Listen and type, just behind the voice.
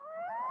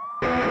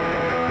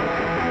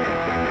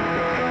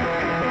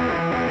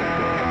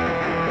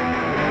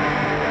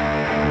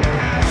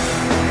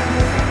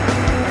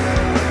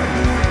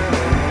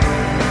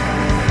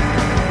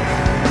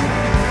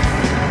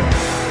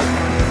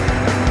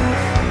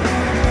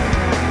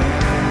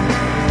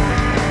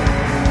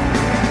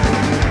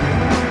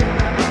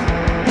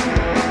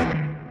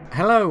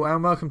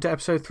and welcome to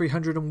episode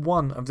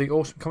 301 of the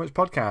Awesome Comics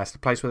Podcast, a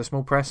place where the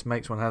small press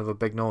makes one hell of a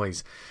big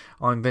noise.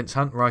 I'm Vince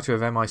Hunt, writer of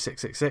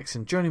MI666,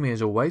 and joining me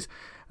as always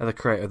are the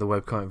creator of the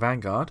webcomic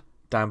Vanguard,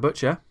 Dan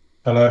Butcher.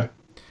 Hello.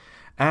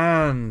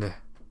 And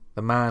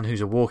the man who's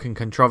a walking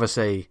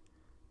controversy,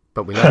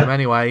 but we love him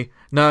anyway.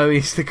 No,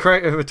 he's the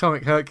creator of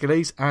Atomic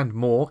Hercules and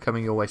more,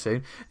 coming your way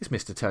soon. It's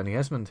Mr. Tony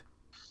Esmond.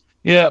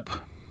 Yep,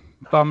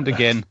 bummed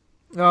again.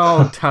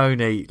 Oh,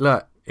 Tony,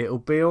 look. It'll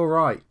be all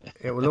right.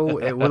 It will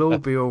all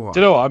be all right. Do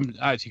you know what? I'm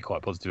actually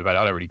quite positive about it.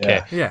 I don't really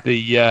care.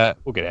 Yeah.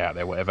 We'll get it out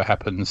there. Whatever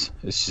happens,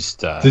 it's just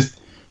Tell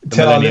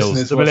the our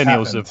listeners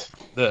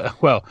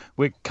millennials. Well,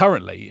 we're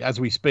currently,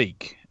 as we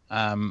speak,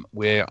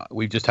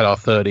 we've just had our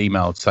third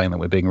email saying that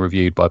we're being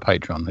reviewed by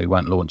Patreon, who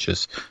won't launch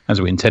us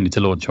as we intended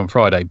to launch on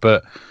Friday.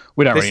 But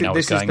we don't really know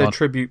what's going on. This is the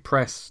Tribute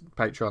Press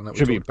Patreon that we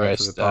Tribute talked about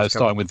Press, for the past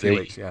starting with the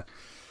weeks,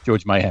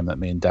 George Mayhem that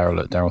me and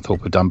Daryl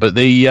Thorpe have done. But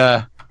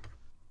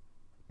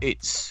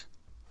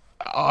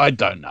I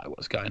don't know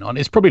what's going on.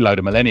 It's probably a load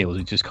of millennials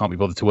who just can't be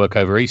bothered to work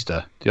over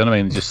Easter. Do you know what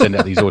I mean? Just send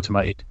out these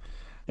automated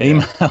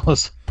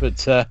emails.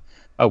 But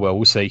oh well,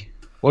 we'll see.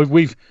 Well,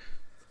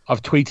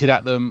 I've tweeted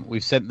at them.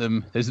 We've sent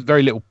them. There's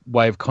very little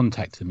way of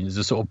contacting them. There's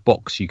a sort of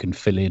box you can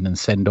fill in and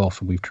send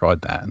off, and we've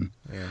tried that. And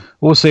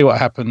we'll see what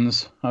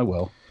happens. Oh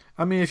well.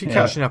 I mean, if you're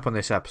catching up on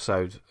this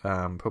episode,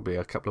 probably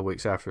a couple of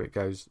weeks after it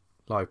goes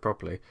live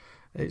properly,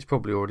 it's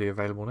probably already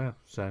available now.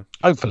 So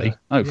hopefully.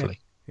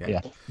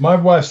 Yeah. My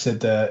wife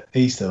said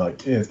Easter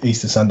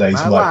Sunday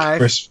is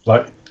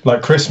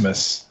like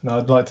Christmas, and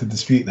I'd like to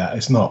dispute that.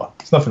 It's not.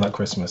 It's nothing like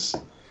Christmas.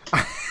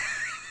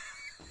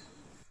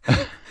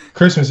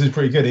 Christmas is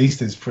pretty good.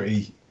 Easter's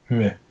pretty.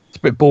 Meh. It's a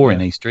bit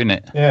boring, Easter, isn't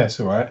it? Yeah, it's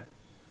all right.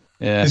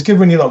 Yeah, it's good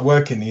when you're like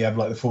working. You have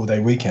like the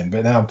 4-day weekend,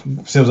 but now it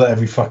feels like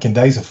every fucking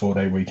day's a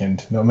 4-day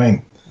weekend. You know what I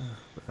mean?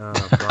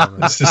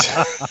 It's just...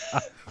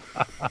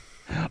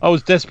 I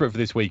was desperate for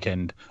this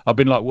weekend. I've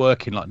been like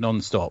working like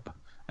non-stop.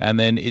 And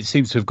then it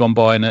seems to have gone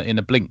by in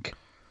a blink.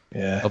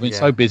 Yeah, I've been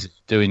so busy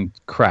doing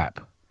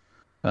crap,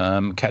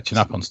 catching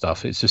up on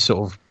stuff. It's just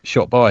sort of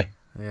shot by.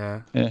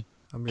 Yeah.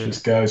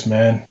 Just goes,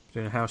 man.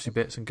 Doing housey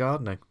bits and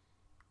gardening.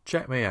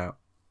 Check me out.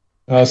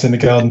 I was in the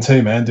garden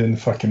too, man, doing the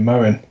fucking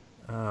mowing.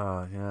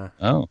 Oh, yeah.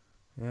 Oh.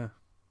 Yeah.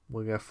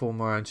 We're going to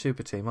form our own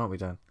super team, aren't we,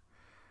 Dan?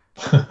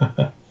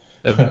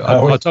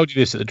 I told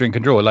you this at the Drink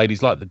and Draw.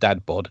 Ladies like the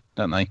dad bod,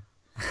 don't they?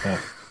 Yeah.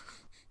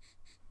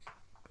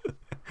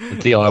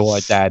 The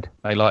DIY dad,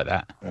 they like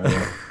that.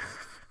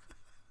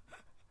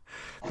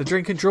 The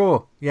Drink and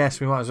Draw. Yes,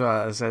 we might as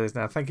well say this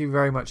now. Thank you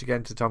very much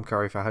again to Tom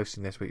Curry for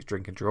hosting this week's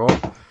Drink and Draw,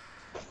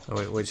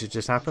 which has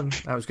just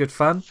happened. That was good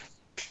fun.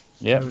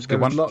 Yeah, it was a good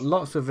one.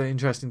 Lots of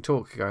interesting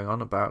talk going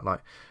on about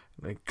like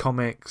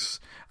comics.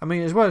 I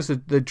mean, as well as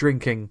the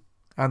drinking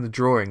and the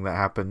drawing that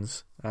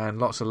happens, and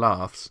lots of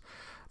laughs.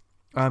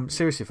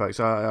 Seriously, folks,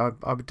 I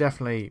would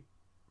definitely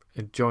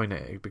enjoying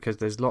it because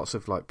there's lots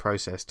of like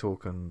process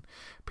talk, and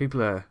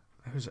people are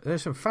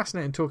there's some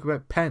fascinating talk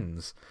about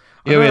pens.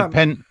 Yeah, we had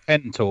pen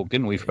talk,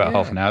 didn't we, for about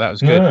half an hour? That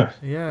was good.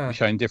 Yeah, we're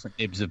showing different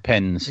nibs of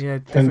pens. Yeah,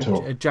 pen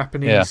talk.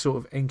 Japanese sort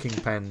of inking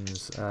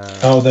pens.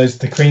 Those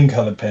the cream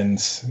coloured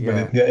pens.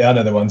 Yeah, I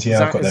know the ones.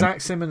 Yeah, I've got them.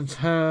 Zach Simmons,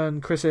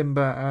 Hearn, Chris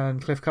Imber,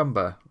 and Cliff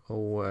Cumber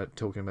all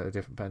talking about the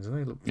different pens, and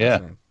they look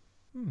fascinating.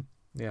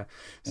 Yeah,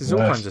 so there's all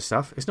kinds of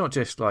stuff. It's not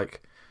just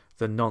like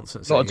the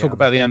nonsense. A lot of talk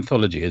about the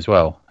anthology as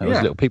well. There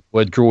was little people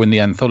were drawing the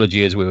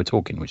anthology as we were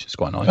talking, which is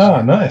quite nice.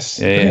 Oh, nice.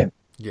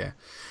 Yeah.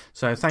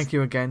 So thank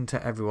you again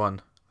to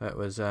everyone that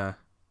was that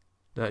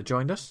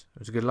joined us. It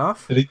was a good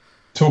laugh. Did he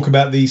talk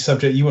about the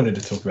subject you wanted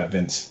to talk about,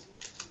 Vince?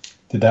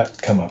 Did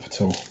that come up at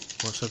all?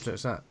 What subject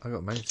is that? I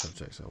got many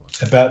subjects.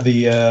 About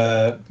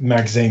the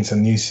magazines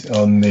and news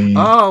on the.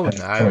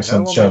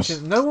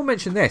 No one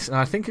mentioned this, and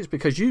I think it's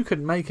because you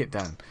couldn't make it,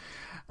 Dan.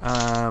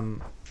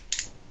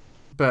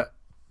 But.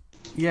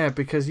 Yeah,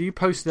 because you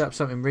posted up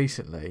something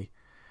recently,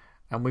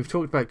 and we've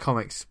talked about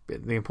comics,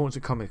 the importance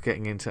of comics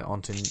getting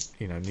onto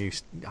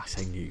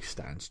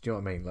newsstands. Do you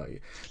know what I mean?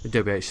 Like the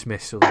W.H.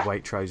 Smiths or the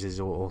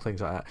Waitroses or things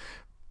like that.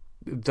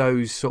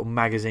 Those sort of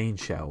magazine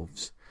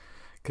shelves,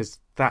 because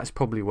that's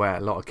probably where a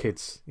lot of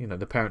kids,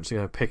 the parents are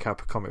going to pick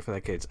up a comic for their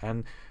kids,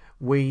 and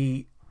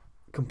we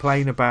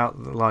complain about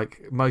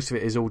like most of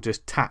it is all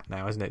just tat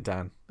now, isn't it,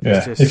 Dan?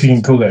 Yeah, if you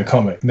can call it a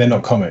comic, they're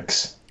not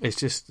comics. It's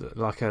just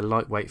like a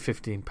lightweight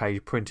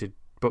 15-page printed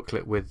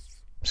booklet with.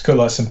 It's got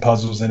like some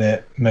puzzles in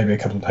it, maybe a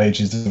couple of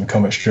pages of a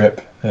comic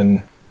strip,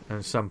 and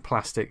some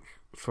plastic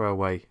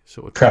throwaway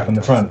sort of crap on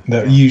the front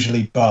that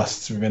usually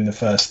busts within the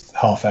first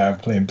half hour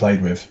of being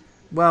played with.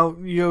 Well,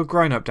 you're a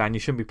grown up, Dan. You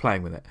shouldn't be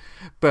playing with it.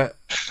 But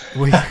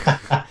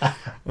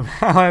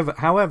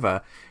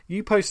however,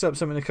 you posted up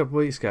something a couple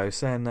of weeks ago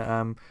saying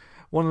that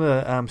one of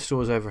the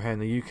stores over here in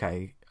the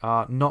UK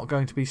are not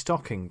going to be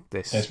stocking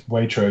this. It's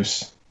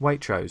Waitrose.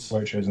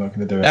 Waitrose not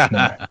going to do it.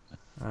 No.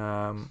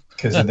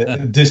 Because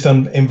of just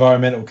on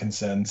environmental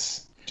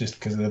concerns, just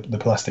because of the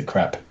plastic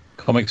crap.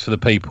 Comics for the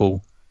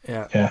people.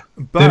 Yeah.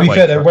 But to be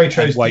fair,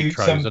 Waitrose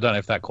I don't know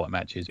if that quite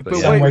matches. But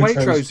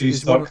Waitrose do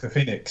stock the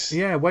Phoenix.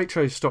 Yeah,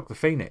 Waitrose stock the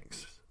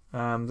Phoenix.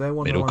 They're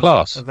one middle of the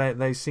class.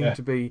 They seem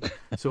to be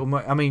sort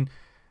of. I mean,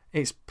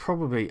 it's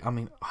probably. I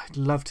mean, I'd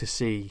love to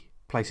see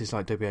places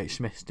like WH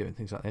Smith's doing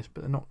things like this,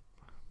 but they're not.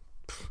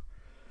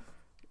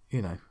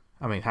 You know,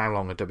 I mean, how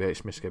long are WH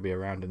Smith's going to be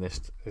around in this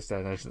day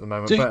and age at the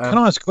moment? Can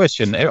I ask a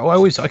question?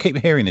 I keep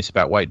hearing this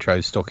about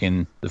Waitrose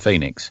stocking the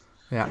Phoenix.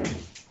 Yeah,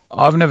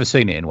 I've never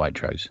seen it in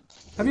Waitrose.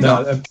 have you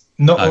not?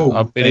 Not all.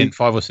 I've been in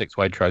 5 or 6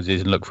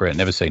 Waitroses and looked for it.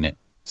 Never seen it.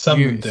 Some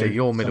You, do. so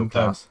you're middle some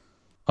class.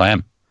 I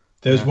am.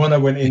 There was one I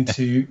went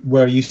into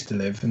where I used to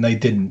live, and they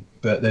didn't.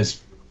 But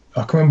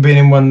I can remember being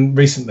in one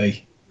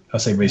recently. I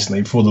say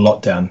recently, before the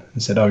lockdown,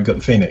 and said, "Oh, we got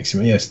the Phoenix." I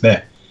went, "Yes,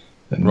 there."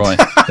 And Right.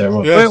 there it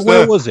was.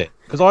 Where was it?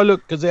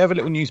 Because they have a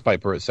little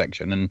newspaper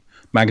section and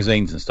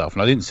magazines and stuff,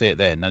 and I didn't see it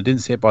then. I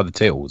didn't see it by the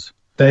tills.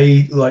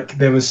 They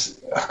there was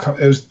it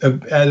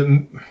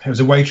was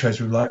a Waitrose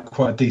with like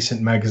quite a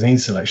decent magazine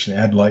selection. It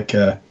had like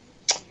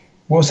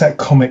what was that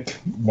comic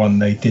one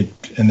they did,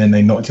 and then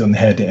they knocked it on the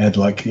head. It had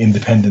like the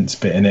Independence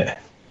bit in it.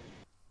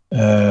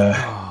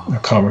 I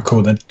can't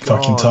recall the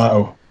fucking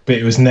title, but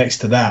it was next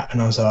to that,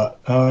 and I was like,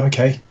 "Oh,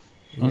 okay."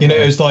 You know,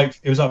 it was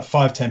like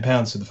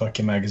 £5-10 for the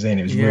fucking magazine.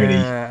 It was really,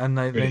 and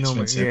they really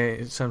normally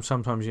expensive.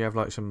 sometimes you have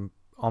like some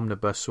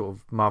omnibus sort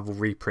of Marvel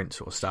reprint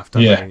sort of stuff,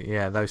 don't they?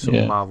 Yeah, those sort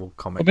of Marvel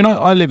comics. I mean,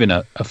 I live in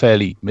a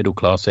fairly middle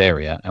class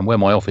area, and where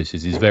my office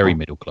is very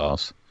middle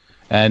class,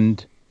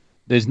 and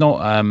there's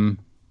not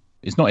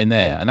it's not in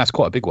there, and that's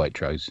quite a big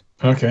Waitrose.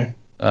 Okay.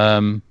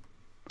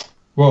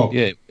 Well,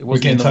 yeah, we'll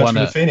get in touch with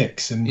the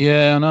Phoenix and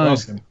I know.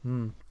 Ask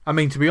them. I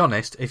mean, to be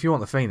honest, if you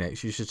want the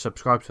Phoenix, you should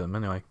subscribe to them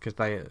anyway, because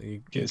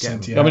you get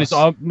sent them. to I mean,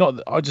 I'm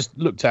not. I just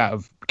looked out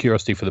of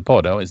curiosity for the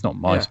pod. It's not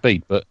my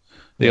speed, but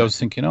I was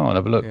thinking, I'll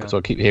have a look because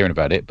I keep hearing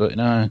about it. But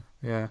no.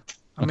 Yeah.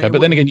 Okay,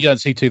 but then again, you don't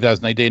see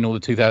 2000 AD in all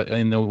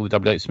the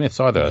WH Smiths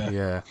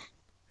either.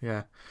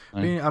 Yeah.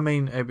 I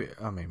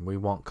mean, we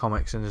want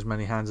comics in as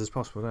many hands as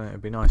possible, don't it?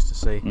 It'd be nice to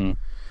see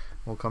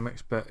more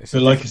comics, but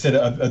like I said,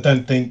 I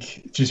don't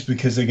think just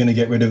because they're going to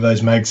get rid of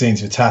those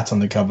magazines with Tat on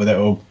the cover that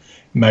will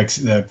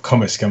the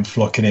comics come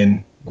flocking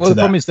in. Well, the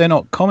problem is they're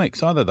not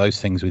comics either.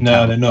 Those things with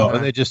They're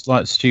not. They're just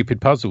like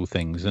stupid puzzle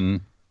things and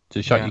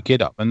to shut your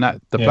kid up, and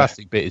that the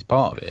plastic bit is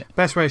part of it.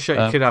 Best way to shut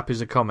your kid up is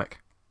a comic.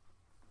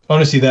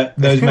 Honestly,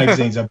 those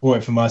magazines, I bought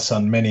it for my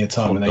son many a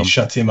time, and they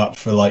shut him up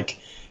for like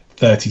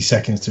 30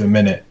 seconds to a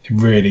minute. It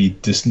really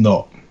does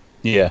not.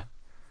 Yeah.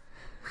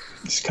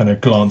 Just kind of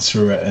glance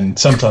through it, and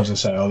sometimes I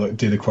say, "Oh, look,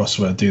 do the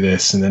crossword, do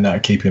this," and then that'll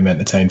keep him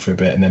entertained for a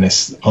bit, and then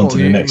it's on to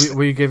the next.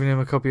 Were you giving him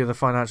a copy of the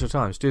Financial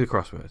Times? Do the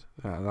crossword.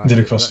 Do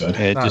the crossword.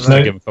 Just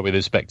give him a copy of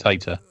the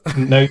Spectator.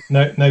 No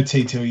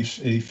tea till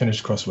he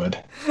finished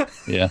crossword.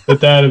 Yeah. The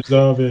dad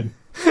absorbing.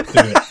 Do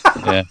it.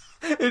 Yeah.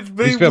 It's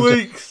been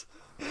weeks.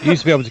 You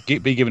used to be able to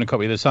be given a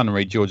copy of The Sun and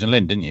read George and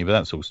Lynn, didn't you? But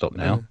that's all stopped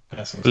now.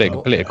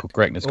 Political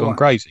correctness gone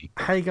crazy.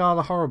 Hagar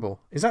the Horrible.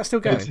 Is that still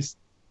going? I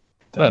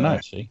don't know,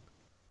 actually.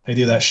 They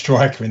do that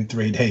Striker in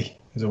 3D.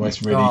 It's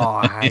always really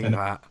I hate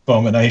that.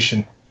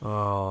 Abomination.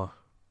 Oh.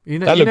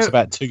 That looks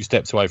about 2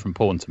 steps away from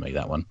porn to me,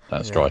 that one.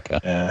 That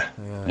Striker.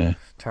 Yeah.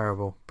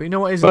 Terrible. But you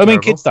know what is But I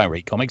mean, kids don't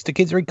read comics. Do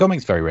kids read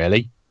comics very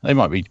rarely? They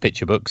might read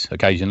picture books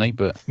occasionally,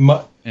 but...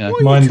 What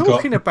are you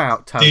talking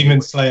about, Tony? Demon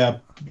Slayer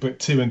book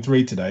 2 and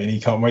 3 today, and he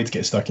can't wait to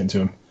get stuck into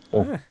them.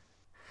 Yeah.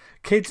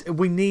 Kids,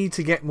 we need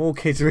to get more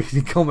kids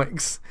reading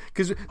comics.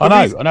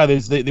 I know.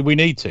 We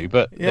need to,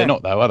 but they're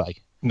not, though, are they?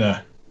 No.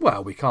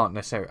 Well, we can't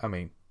necessarily. I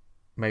mean,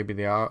 maybe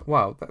they are.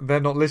 Well, they're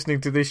not listening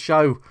to this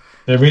show.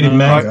 They're reading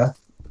manga.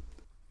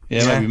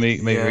 Yeah,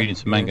 maybe reading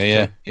some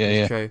manga.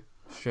 Yeah. True.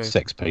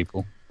 Sex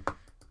people.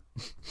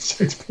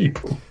 Sex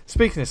people.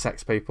 Speaking of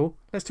sex people,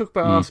 let's talk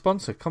about our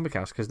sponsor, Comic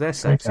House, because they're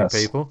sexy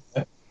people.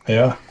 They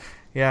are.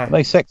 Yeah. Are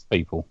they sex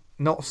people?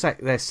 Not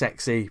they're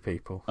sexy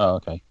people. Oh,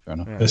 okay, fair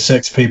enough. Yeah. The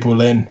sex people,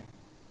 Lynn.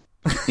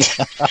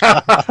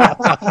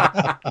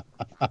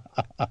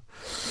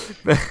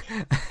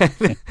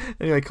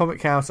 Anyway,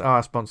 Comic House are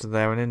our sponsor.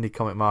 They're an indie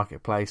comic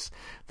marketplace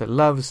that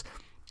loves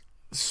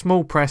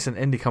small press and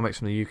indie comics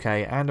from the UK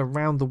and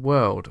around the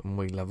world, and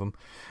we love them.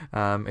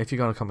 If you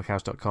go on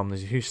comichouse.com,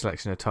 there's a huge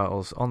selection of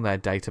titles on their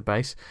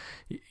database.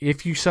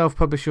 If you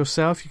self-publish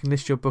yourself, you can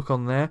list your book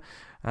on there,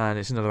 and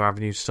it's another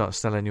avenue to start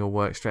selling your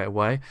work straight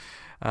away.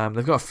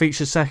 They've got a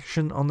feature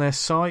section on their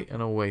site,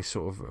 and always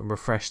sort of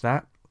refresh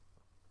that.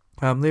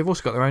 They've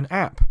also got their own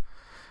app,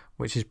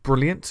 which is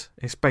brilliant.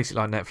 It's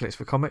basically like Netflix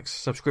for comics,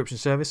 subscription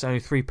service,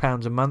 only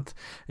 £3 a month,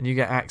 and you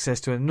get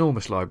access to an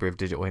enormous library of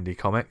digital indie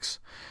comics.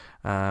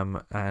 And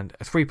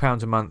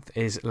 £3 a month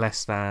is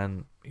less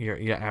than your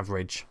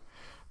average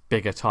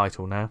bigger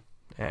title now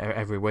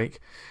every week.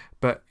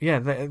 But yeah,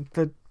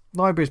 the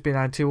library's been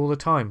added to all the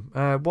time.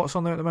 What's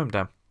on there at the moment,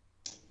 Dan?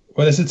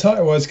 Well, there's a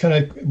title was kind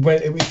of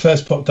when it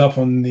first popped up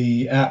on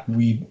the app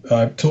we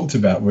talked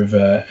about with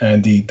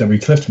Andy W.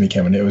 Clifton when he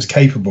came in. It was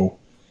Capable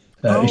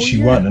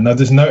issue 1, and I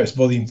just noticed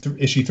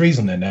issue 3's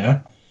on there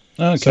now.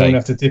 Okay. So I'm gonna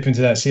have to dip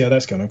into that, see how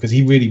that's going on, because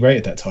he really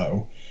rated that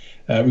title.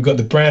 We've got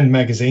the Brand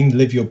magazine,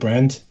 Live Your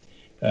Brand.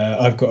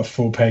 I've got a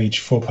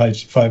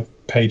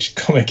 5-page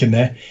comic in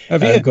there.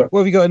 What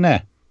have you got in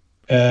there?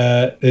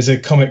 There's a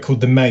comic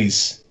called The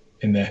Maze,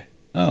 in there.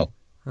 Oh,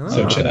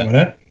 So check that one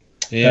out.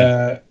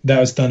 yeah. That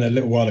was done a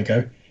little while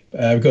ago.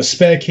 We've got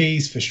Spare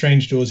Keys for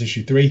Strange Doors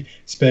issue 3,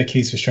 Spare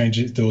Keys for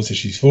Strange Doors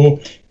issue 4,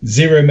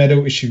 Zero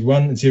Medal issue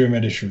 1, and Zero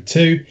Medal issue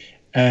 2,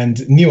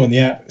 and new on the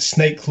app,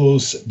 Snake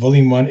Claws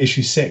Volume 1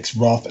 issue 6,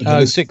 Wrath of the Oh,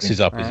 Lizard 6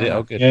 is up, is it?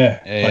 Oh, good.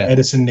 Yeah, Yeah, by yeah.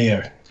 Edison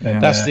Neo.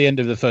 And, That's the end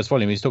of the first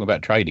volume. He's talking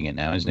about trading it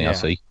now, isn't he? Yeah. I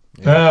see.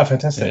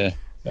 fantastic.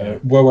 Yeah.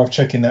 Well worth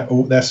checking that.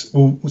 That's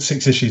all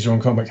 6 issues are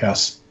on Comic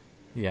House.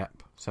 Yep.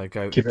 So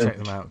go Give it check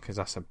them out because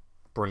that's a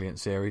brilliant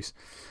series.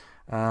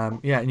 And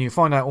you can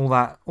find out all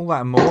that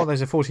and more.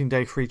 There's a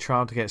 14-day free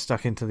trial to get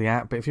stuck into the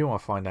app. But if you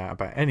want to find out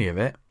about any of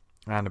it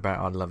and about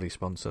our lovely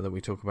sponsor that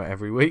we talk about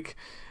every week,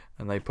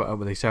 and they put up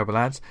with these terrible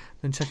ads,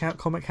 then check out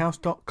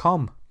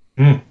comichouse.com.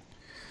 Mm.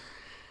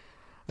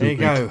 There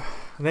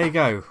you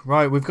go.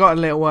 Right, we've got a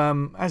little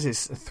as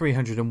it's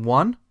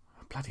 301.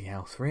 Bloody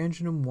hell,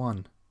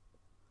 301.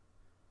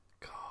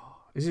 God,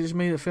 is it just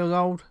me that feels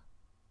old?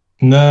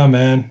 No,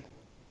 man.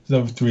 It's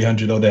over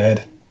 300 odd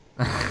ahead.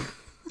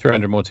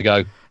 300 more to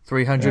go.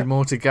 300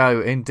 more to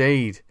go,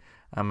 indeed.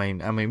 I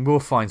mean, we'll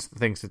find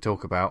things to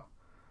talk about.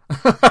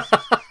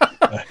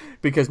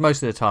 Because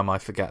most of the time I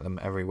forget them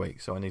every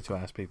week, so I need to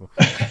ask people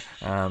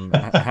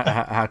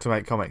how to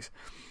make comics.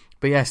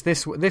 But yes,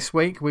 this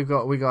week we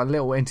got a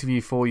little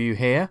interview for you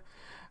here,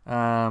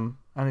 and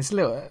it's a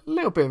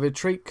little bit of a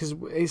treat because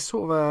it's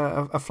sort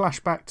of a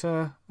flashback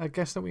to a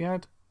guest that we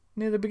had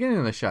near the beginning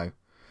of the show.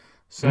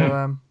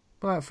 So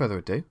without further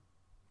ado,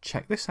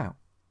 check this out.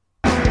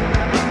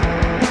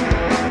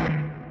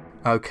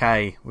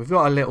 Okay, we've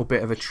got a little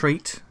bit of a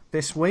treat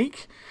this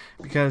week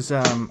because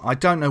I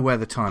don't know where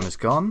the time has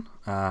gone,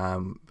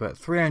 but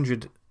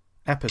 300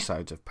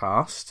 episodes have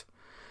passed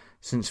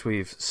since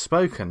we've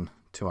spoken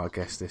to our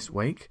guest this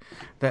week.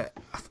 That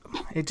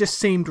it just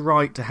seemed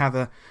right to have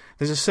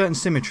there's a certain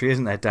symmetry,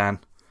 isn't there, Dan,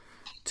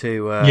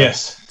 to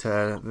Yes.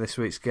 to this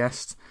week's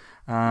guest.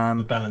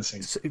 The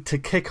balancing. To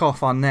kick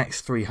off our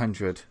next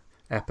 300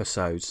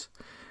 episodes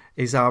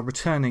is our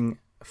returning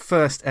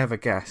first ever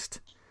guest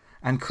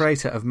and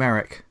creator of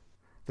Merrick,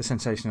 the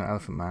Sensational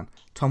Elephant Man,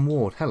 Tom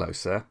Ward. Hello,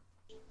 sir.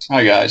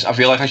 Hi guys, I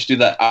feel like I should do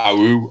that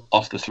AWU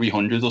off the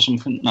 300 or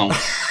something. No.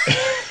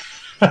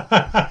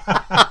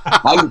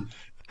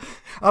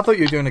 I thought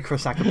you were doing a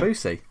Chris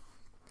Akabusi.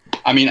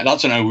 I mean,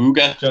 that's an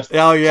AWUga.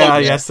 Oh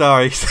yeah,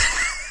 sorry.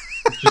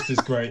 Just as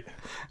great.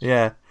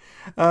 Yeah.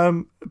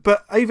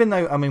 But even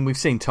though, we've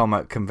seen Tom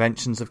at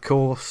conventions, of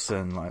course,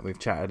 and like we've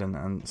chatted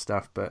and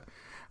stuff, but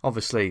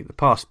obviously the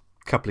past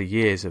couple of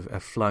years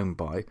have flown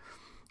by.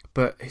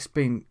 But it's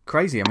been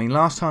crazy.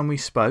 Last time we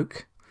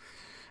spoke,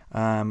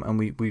 and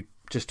we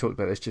just talked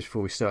about this just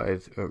before we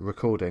started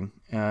recording,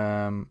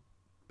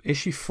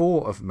 issue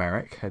 4 of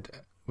Merrick had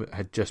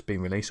just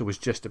been released, or was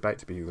just about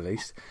to be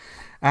released.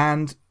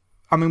 And,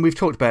 we've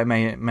talked about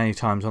it many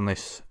times on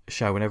this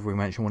show whenever we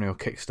mention one of your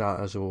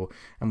Kickstarters or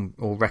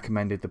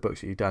recommended the books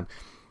that you've done.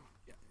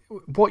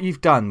 What you've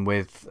done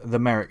with the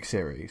Merrick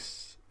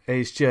series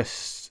is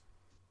just...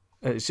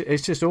 It's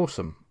just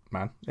awesome,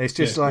 man. It's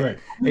just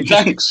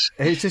Thanks.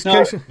 It's just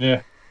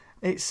Yeah.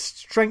 It's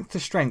strength to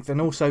strength,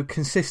 and also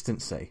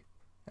consistency,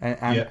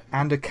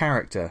 and a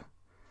character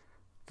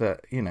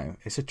that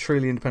it's a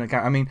truly independent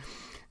character.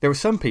 There were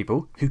some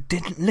people who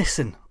didn't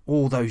listen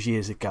all those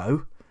years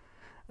ago.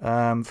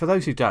 For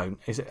those who don't,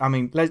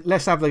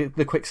 let's have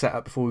the quick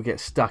setup before we get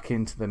stuck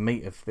into the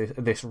meat of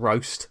this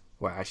roast.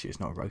 Well, actually, it's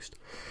not a roast,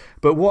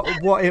 but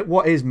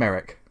what is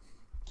Merrick?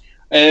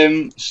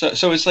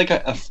 So it's like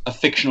a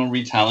fictional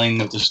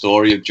retelling of the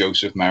story of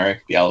Joseph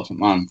Merrick, the Elephant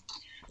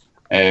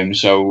Man.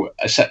 So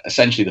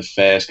essentially the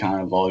first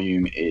kind of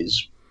volume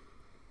is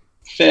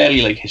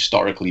fairly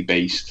historically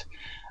based.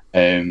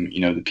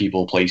 The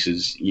people,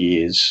 places,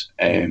 years,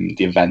 the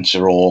events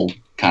are all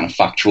kind of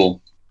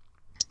factual.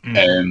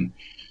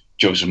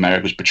 Joseph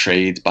Merrick was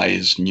betrayed by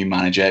his new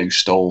manager, who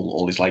stole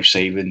all his life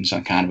savings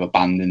and kind of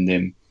abandoned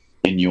him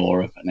in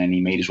Europe, and then he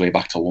made his way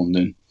back to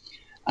London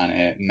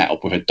and met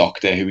up with a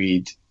doctor who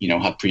he'd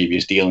had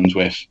previous dealings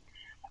with,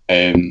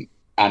 and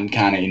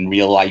kind of in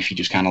real life he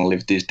just kind of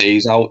lived his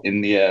days out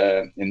in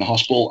the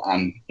hospital,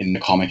 and in the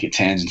comic it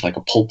turns into like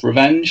a pulp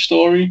revenge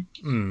story.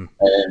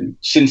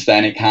 Since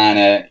then it kind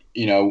of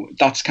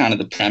that's kind of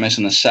the premise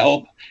and the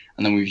setup,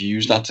 and then we've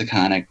used that to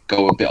kind of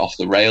go a bit off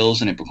the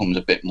rails, and it becomes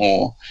a bit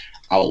more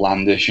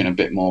outlandish and a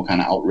bit more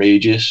kind of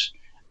outrageous.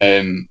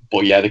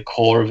 But yeah, the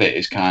core of it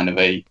is kind of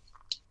a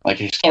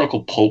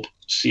historical pulp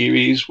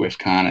series with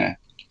kind of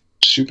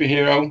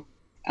superhero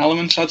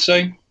elements, I'd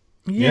say.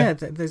 Yeah,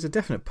 there's a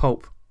definite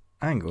pulp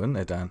angle, isn't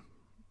there, Dan,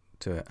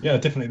 to it? Yeah,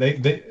 definitely.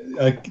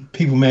 They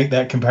people make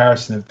that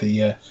comparison of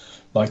the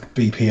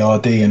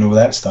BPRD and all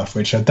that stuff,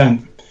 which I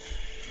don't.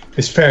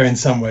 It's fair in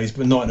some ways,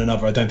 but not in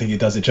another. I don't think it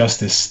does it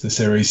justice. The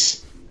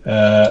series.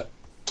 The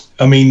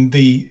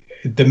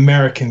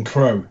American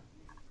Crow,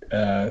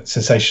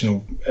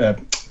 sensational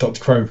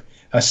Dr. Crow,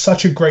 are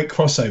such a great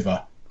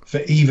crossover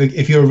for either.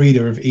 If you're a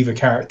reader of either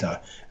character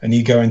and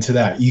you go into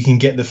that, you can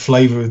get the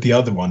flavour of the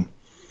other one.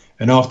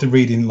 And after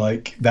reading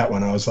that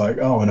one, I was like,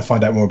 oh, I want to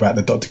find out more about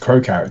the Dr.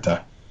 Crow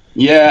character.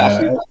 Yeah, I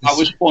think that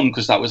was fun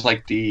because that was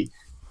like we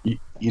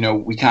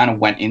kind of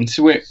went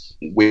into it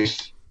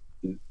with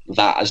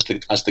that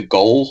as the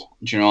goal.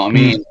 Do you know what I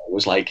mean? It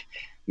was like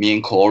me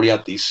and Corey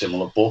had these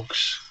similar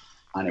books,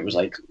 and it was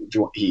like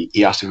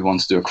he asked if we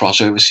wanted to do a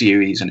crossover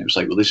series, and it was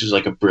like, well, this is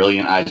like a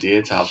brilliant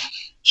idea to have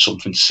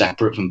something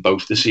separate from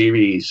both the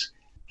series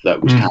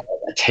that was kind of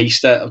a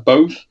taster of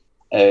both.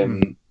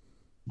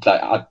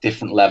 That at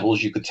different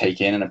levels you could take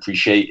in and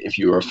appreciate if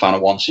you were a fan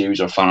of one series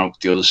or a fan of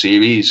the other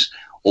series,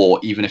 or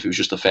even if it was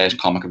just the first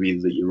comic of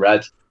either that you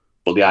read.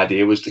 But the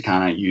idea was to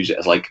kind of use it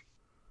as like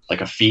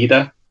a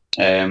feeder.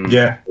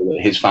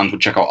 His fans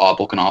would check out our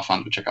book and our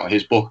fans would check out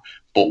his book,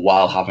 but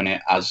while having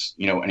it as,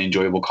 you know, an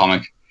enjoyable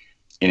comic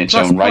in its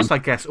own right. Plus, I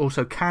guess,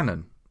 also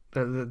canon.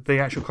 The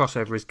actual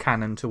crossover is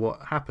canon to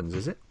what happens,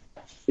 is it?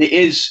 It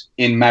is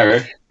in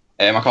Merrick.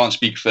 I can't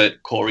speak for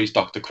Corey's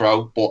Dr.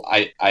 Crow, but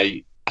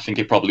I think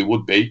it probably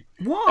would be.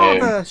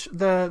 What are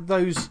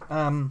those?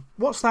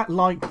 What's that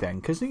like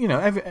then? Because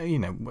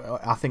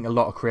I think a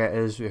lot of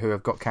creators who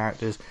have got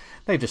characters,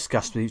 they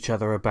discuss with each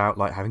other about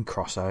like having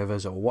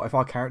crossovers or what if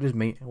our characters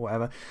meet or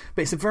whatever.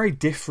 But it's a very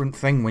different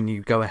thing when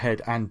you go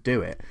ahead and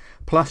do it.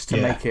 Plus, to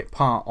make it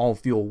part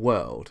of your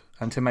world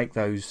and to make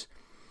those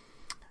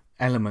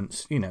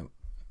elements,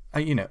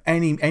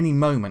 any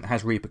moment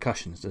has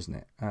repercussions, doesn't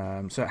it?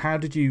 So how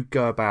did you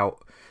go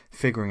about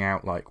figuring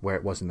out like where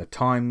it was in the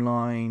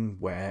timeline,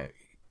 where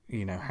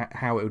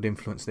how it would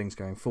influence things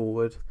going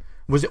forward?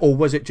 Was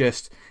it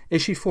just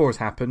issue 4 has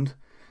happened,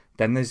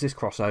 then there's this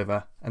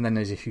crossover, and then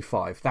there's issue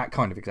 5? That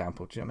kind of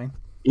example. Do you know what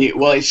I mean?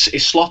 Well, it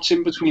slots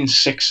in between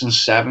 6 and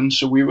 7,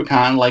 so we were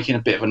kind of like in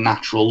a bit of a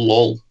natural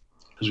lull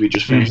because we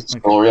just finished the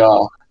story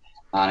arc,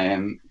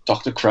 and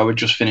Dr. Crow had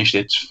just finished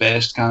its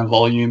first kind of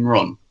volume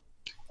run.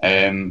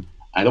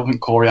 I don't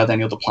think Corey had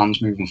any other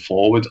plans moving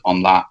forward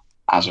on that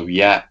as of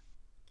yet.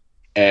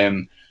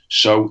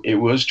 So it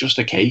was just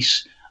a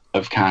case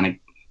of kind of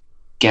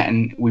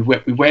we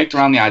worked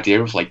around the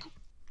idea of like,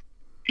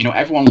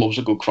 everyone loves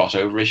a good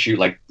crossover issue.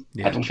 Like,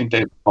 I don't think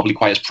they're probably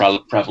quite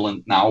as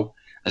prevalent now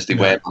as they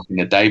were back in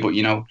the day, but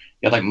you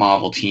had like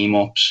Marvel team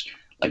ups,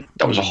 like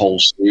that was a whole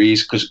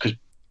series because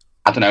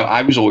I don't know,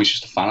 I was always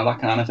just a fan of that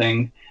kind of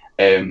thing.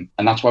 And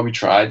that's why we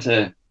tried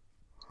to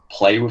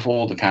play with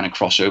all the kind of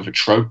crossover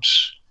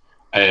tropes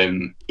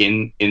in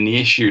the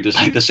issue. There's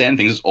like the same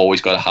things that's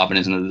always got to happen,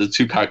 isn't it? The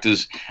two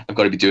characters have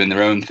got to be doing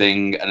their own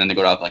thing, and then they've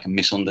got to have like a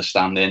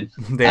misunderstanding.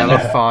 They have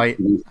a fight.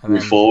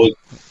 Move forward.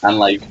 And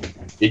like,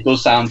 it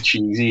does sound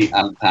cheesy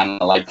and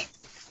kind of like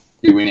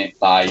doing it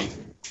by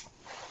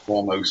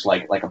almost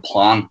like a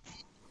plan.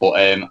 But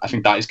I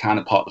think that is kind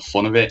of part of the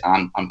fun of it,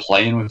 and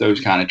playing with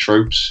those kind of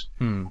tropes.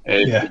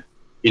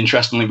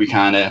 Interestingly,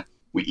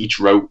 we each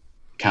wrote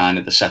kind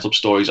of the setup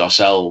stories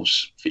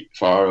ourselves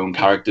for our own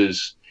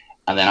characters,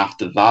 and then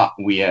after that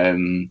we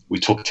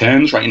took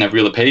turns writing every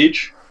other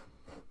page.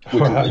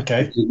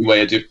 Different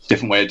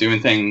way of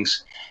doing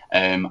things,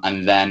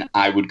 and then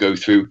I would go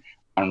through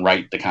and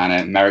write the kind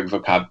of Merrick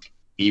vocab.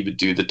 He would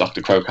do the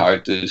Dr. Crow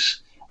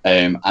characters,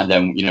 and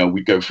then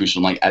we'd go through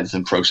some like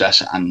editing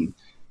process and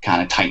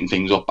kind of tighten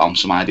things up,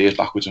 bounce some ideas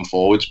backwards and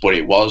forwards. But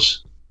it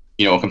was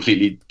a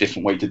completely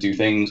different way to do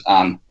things,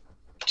 and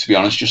to be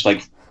honest, just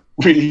like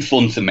really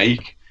fun to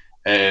make.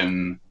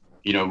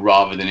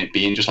 Rather than it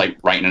being just like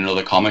writing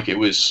another comic, it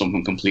was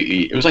something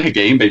completely. It was like a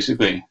game,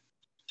 basically.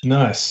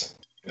 Nice.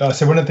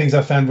 So one of the things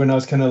I found when I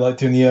was kind of like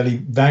doing the early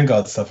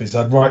Vanguard stuff is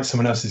I'd write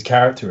someone else's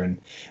character in,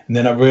 and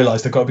then I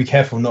realised I've got to be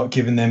careful not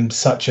giving them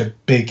such a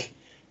big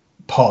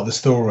part of the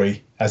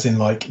story, as in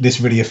like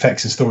this really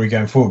affects the story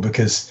going forward,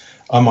 because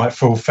I might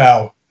fall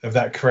foul of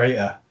that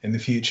creator in the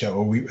future,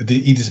 or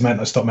he just might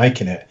not stop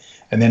making it,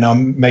 and then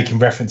I'm making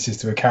references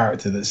to a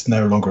character that's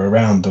no longer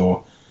around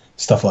or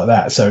stuff like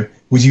that. So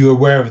was you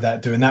aware of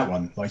that doing that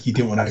one? Like you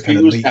didn't want to kind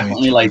of leak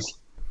me?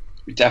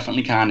 We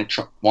definitely kind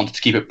of wanted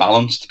to keep it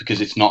balanced,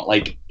 because it's not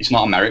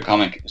a Merrick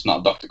comic, it's not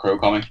a Dr. Crow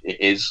comic. It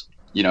is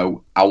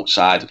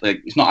outside,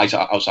 like it's not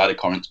outside of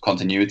current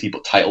continuity,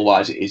 but title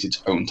wise it is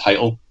its own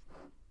title.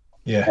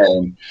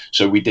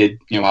 So we did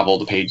have all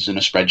the pages in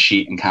a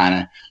spreadsheet and kind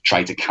of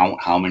try to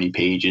count how many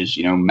pages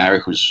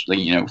Merrick was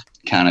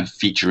kind of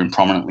featuring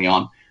prominently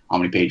on, how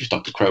many pages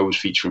Dr. Crow was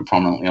featuring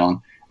prominently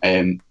on.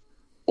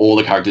 All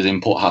the characters'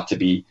 input had to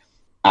be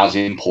as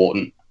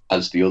important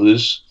as the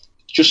others,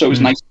 just so it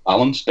was nice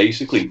balance,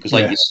 basically. Because,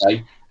 like you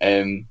say,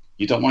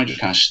 you don't want to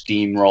just kind of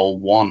steamroll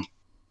one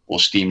or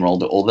steamroll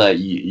the other.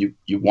 You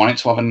want it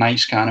to have a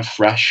nice kind of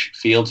fresh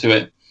feel to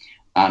it.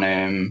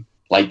 And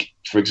like,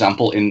 for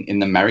example, in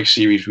the Merrick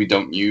series, we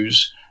don't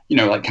use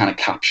like kind of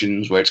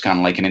captions where it's kind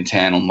of like an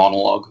internal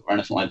monologue or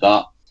anything like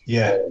that.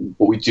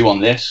 But we do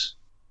on this,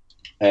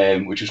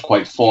 which was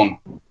quite fun.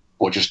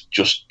 Or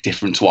just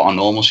different to what our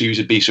normal series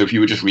would be. So if you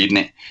were just reading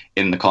it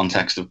in the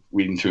context of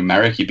reading through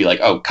Merrick, you'd be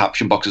like, oh,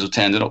 caption boxes have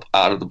turned it up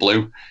out of the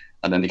blue,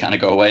 and then they kind of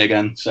go away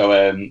again. So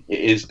it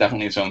is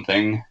definitely its own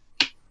thing.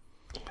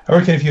 I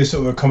reckon if you're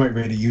sort of a comic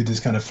reader, you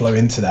just kind of flow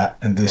into that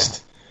and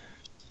just,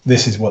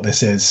 this is what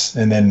this is.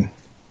 And then,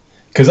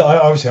 because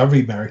I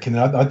read Merrick and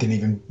I didn't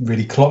even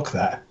really clock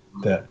that.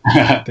 that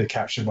the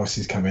capture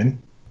bosses come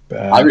in. But,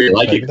 I really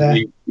like it. there.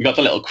 We got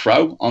the little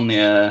crow on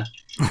the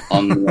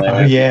Oh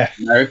yeah,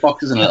 Merrick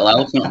boxes and a little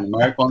elephant on the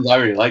Merrick ones. I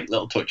really like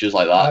little touches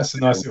like that. that's a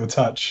nice little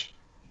touch.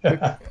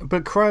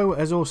 But Crow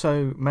has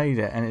also made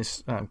it, and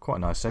it's quite a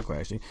nice segue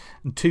actually,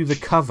 to the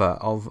cover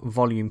of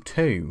Volume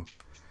 2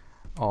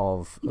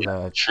 of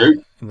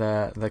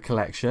the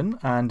collection.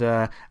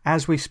 And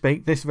as we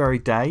speak, this very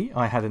day,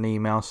 I had an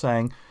email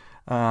saying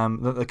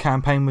that the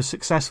campaign was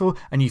successful,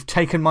 and you've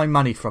taken my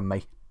money from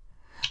me.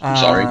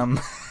 Sorry.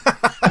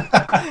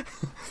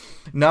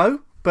 No,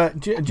 but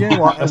do you know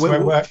what? That's the way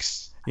it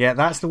works. Yeah,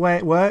 that's the way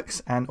it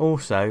works. And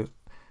also,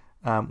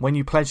 when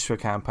you pledge to a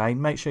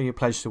campaign, make sure you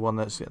pledge to one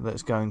that's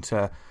going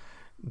to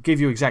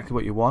give you exactly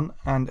what you want.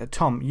 And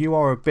Tom, you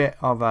are a bit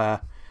of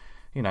a,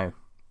 you know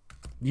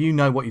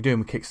what you're doing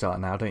with Kickstarter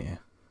now, don't you?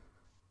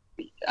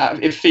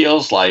 It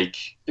feels like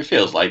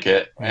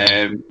it.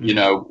 You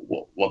know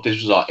what?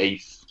 This was our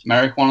 8th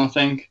Merrick one, I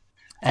think.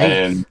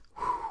 8th?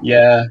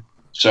 Yeah.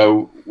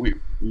 So we've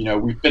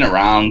been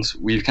around.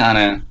 We've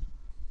kind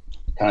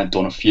of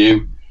done a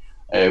few.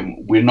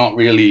 We're not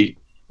really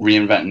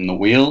reinventing the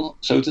wheel,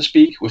 so to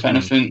speak, with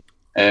anything.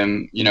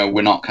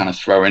 We're not kind of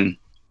throwing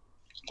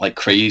like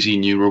crazy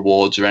new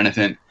rewards or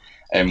anything.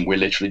 We're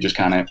literally just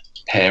kind of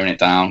paring it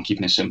down,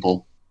 keeping it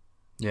simple.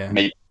 Yeah.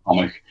 Make a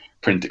comic,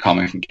 print the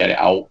comic, and get it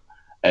out.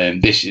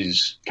 This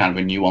is kind of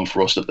a new one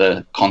for us that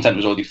the content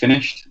was already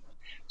finished,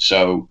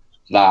 so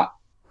that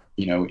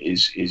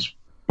is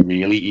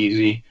really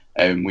easy.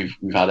 We've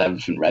had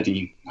everything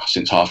ready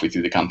since halfway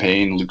through the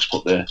campaign. Luke's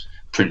put the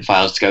print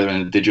files together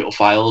in the digital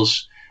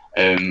files.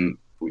 They've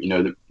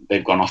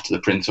gone off to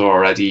the printer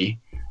already.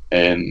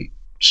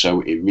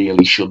 So it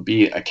really should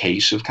be a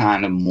case of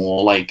kind of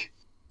more like,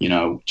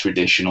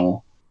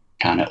 traditional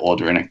kind of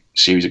ordering a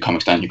series of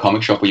comics down your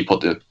comic shop, where you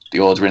put the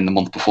order in the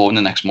month before, and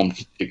the next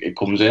month it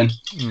comes in.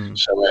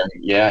 So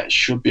it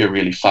should be a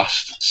really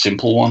fast,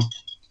 simple one,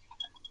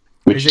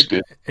 which is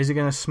good. Is it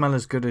going to smell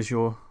as good as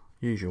your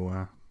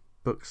usual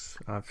books?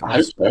 I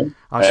hope so.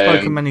 I've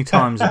spoken many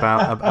times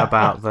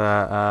about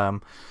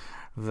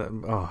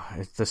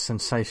the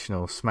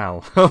sensational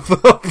smell of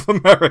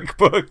the Merrick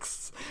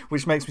books,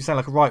 which makes me sound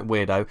like a right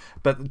weirdo.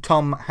 But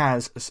Tom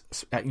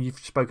you've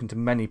spoken to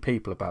many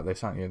people about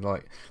this, haven't you?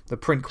 Like, the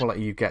print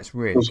quality you get's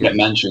really good. Get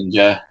mentioned,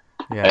 yeah.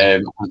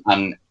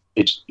 And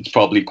it's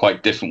probably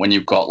quite different when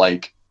you've got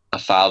like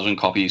 1,000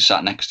 copies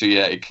sat next to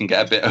you. It can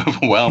get a bit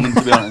overwhelming,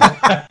 to be honest.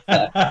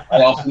 I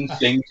often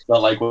think that,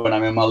 like, when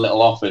I'm in my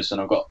little office and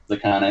I've got the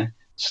kind of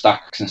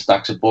stacks and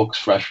stacks of books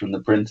fresh from the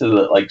printer,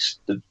 that like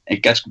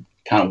it gets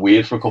kind of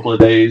weird for a couple of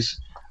days.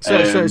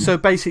 So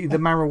basically, the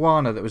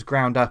marijuana that was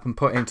ground up and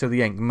put into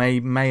the ink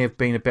may have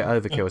been a bit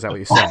overkill. Is that what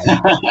you're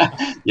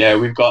saying? Yeah,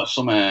 we've got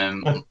some.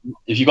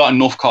 If you've got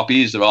enough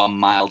copies, there are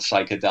mild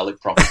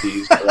psychedelic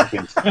properties, I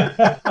reckon.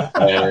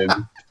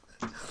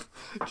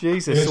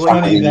 Jesus, it's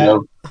funny that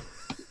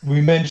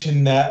we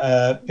mentioned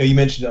that. You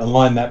mentioned it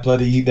online. That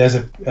there's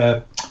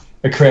a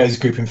creators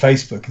group in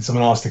Facebook, and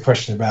someone asked a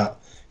question about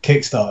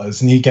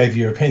Kickstarters, and you gave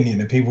your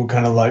opinion, and people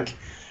kind of like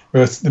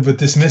were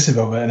dismissive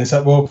of it. And it's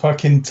like, well,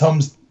 fucking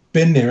Tom's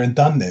been there and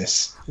done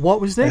this.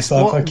 What was this?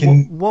 Like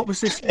what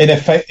was this? In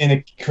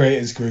a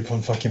creators group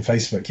on fucking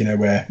Facebook,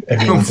 where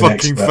everyone's an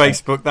expert.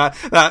 Facebook.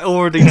 That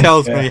already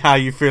tells me how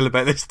you feel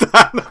about this,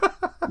 Dan.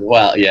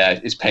 Well, yeah,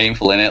 it's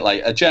painful, innit?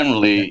 Like,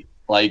 generally,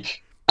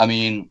 like, I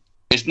mean,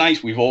 it's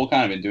nice. We've all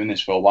kind of been doing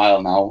this for a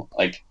while now.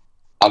 Like,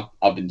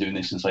 I've been doing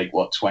this since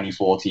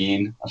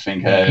 2014. I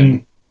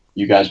think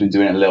you guys have been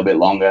doing it a little bit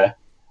longer.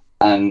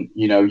 And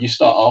you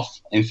start off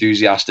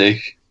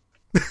enthusiastic,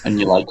 and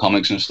you like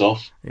comics and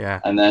stuff.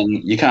 Yeah. And then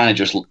you kind of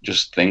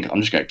just think,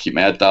 I'm just gonna keep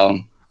my head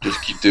down,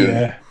 just keep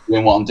doing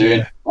what I'm doing.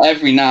 Yeah.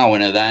 Every now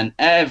and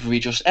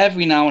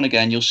now and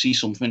again, you'll see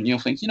something, and you'll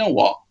think, you know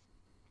what?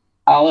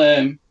 I'll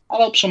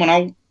help someone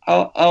out.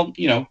 I'll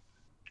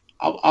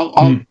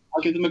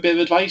give them a bit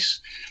of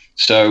advice.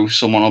 So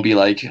someone will be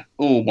like,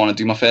 oh, want to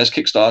do my first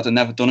Kickstarter,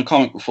 never done a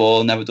comic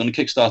before, never done a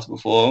Kickstarter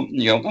before. And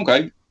you go,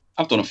 okay,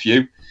 I've done a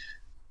few,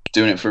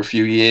 doing it for a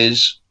few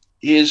years.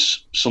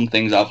 Here's some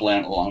things I've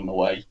learned along the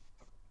way.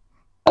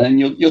 And then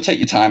you'll take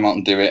your time out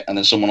and do it, and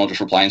then someone will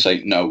just reply and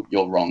say, no,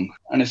 you're wrong.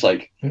 And it's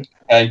like,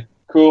 okay,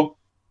 cool.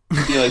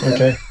 See you later.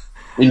 Okay.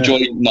 Enjoy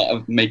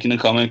not making a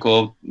comic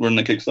or running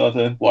a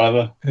Kickstarter,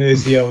 whatever.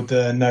 Here's the old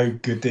no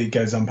good deed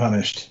goes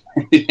unpunished.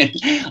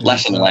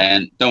 Lesson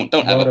learned. Don't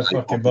ever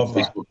fucking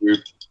bother. Facebook group.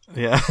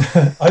 Yeah.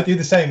 I do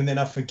the same, and then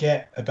I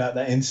forget about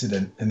that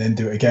incident, and then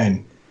do it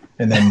again,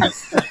 and then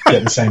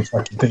get the same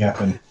fucking thing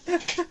happen.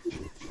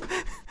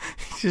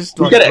 Just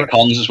you get it at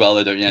cons as well,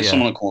 though, don't you? Yeah.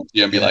 Someone will come up to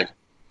you and be like,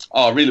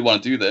 oh, I really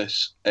want to do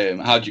this.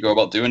 How do you go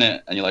about doing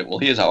it? And you're like, well,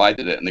 here's how I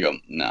did it. And they go,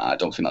 nah, I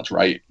don't think that's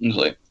right. And it's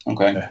like,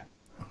 okay. Yeah.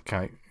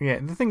 Okay. Yeah,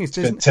 the thing is,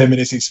 spend 10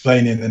 minutes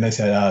explaining, and they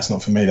say, it's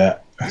not for me,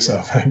 that.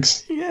 So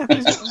thanks. Yeah,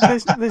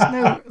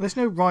 there's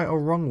no right or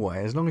wrong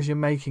way, as long as you're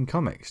making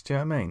comics. Do you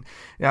know what I mean?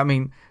 Yeah, I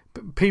mean,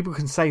 people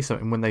can say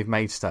something when they've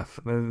made stuff.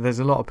 There's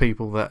a lot of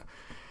people that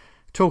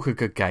talk a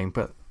good game,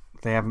 but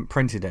They haven't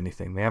printed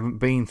anything. They haven't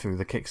been through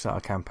the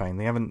Kickstarter campaign.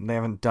 They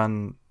haven't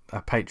done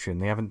a Patreon.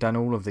 They haven't done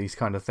all of these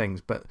kind of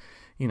things. But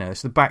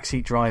it's the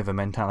backseat driver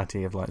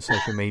mentality of like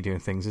social media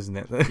and things, isn't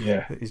it?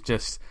 Yeah, it's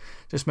just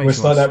makes. Well,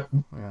 it's like that.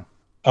 Yeah.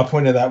 I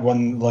pointed that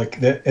one, like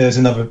there's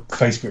another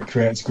Facebook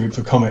creators group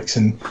for comics,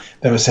 and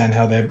they were saying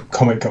how their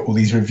comic got all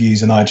these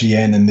reviews on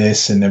IGN and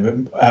this, and they were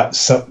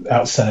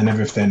outselling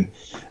everything.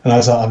 And I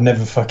was like, I've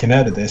never fucking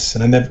heard of this,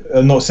 and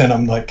I'm not saying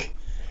I'm like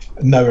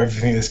know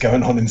everything that's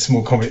going on in the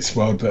small comics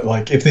world, but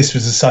like if this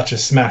was such a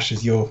smash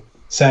as you're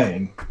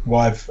saying,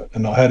 why have I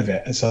not heard of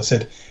it? And so I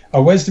said,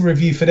 oh, where's the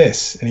review for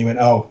this? And he went,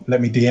 oh, let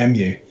me DM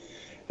you.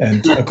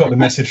 And I got the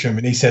message from him,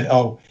 and he said,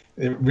 oh,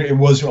 it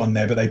was on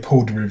there, but they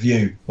pulled the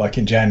review like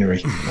in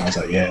January. And I was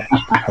like, yeah,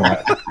 all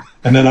right.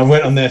 And then I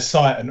went on their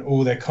site, and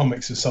all their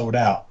comics are sold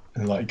out,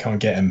 and like you can't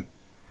get them.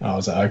 And I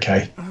was like,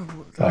 okay,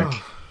 like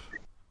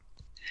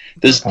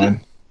there's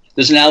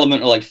an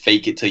element of like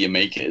fake it till you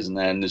make it, isn't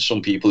there? And there's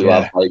some people who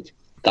have like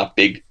that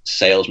big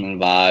salesman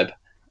vibe,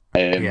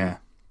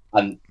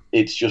 and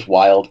it's just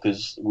wild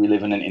because we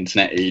live in an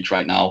internet age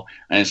right now,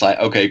 and it's like,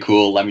 okay,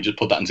 cool, let me just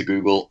put that into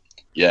Google.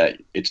 Yeah,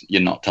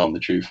 you're not telling the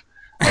truth.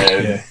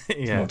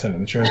 Not telling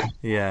the truth.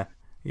 Yeah.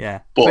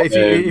 But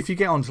if you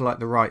get onto like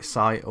the right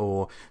site,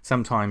 or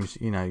sometimes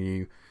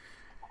you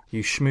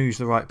schmooze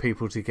the right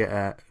people to get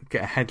a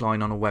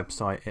headline on a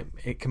website,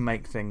 it can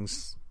make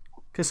things,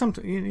 because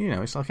sometimes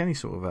it's like any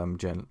sort of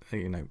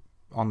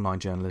online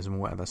journalism or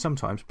whatever.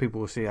 Sometimes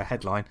people will see a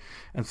headline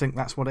and think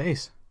that's what it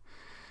is.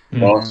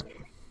 But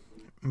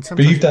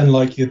you've done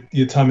like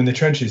your time in the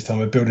trenches,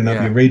 Tom, of building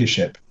up your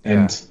readership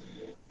and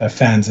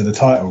fans of the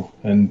title,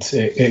 and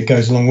it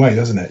goes a long way,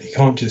 doesn't it? You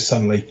can't just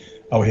suddenly,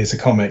 oh, here's a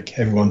comic,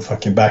 everyone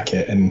fucking back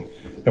it, and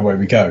away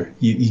we go.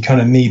 You kind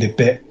of need a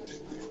bit.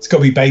 It's got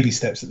to be baby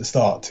steps at the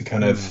start to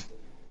kind of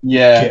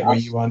get where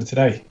you are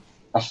today.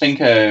 I think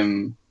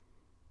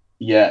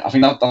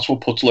that's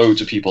what puts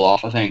loads of people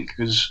off. I think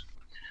because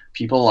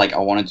people like, I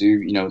want to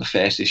do the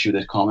first issue of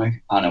this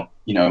comic. I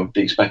know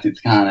they expect it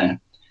to kind of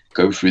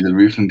go through the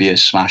roof and be a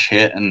smash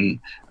hit and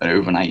an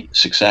overnight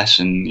success,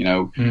 and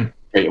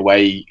straight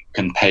away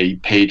can pay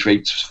page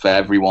rates for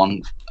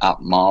everyone at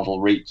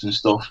Marvel rates and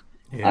stuff,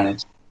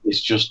 and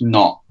it's just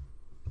not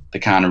the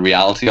kind of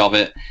reality of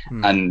it.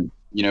 And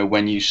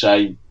when you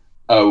say,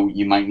 oh,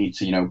 you might need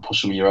to put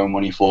some of your own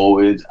money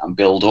forward and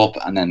build up,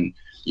 and then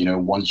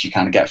once you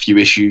kind of get a few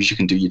issues, you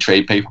can do your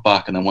trade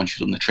paperback, and then once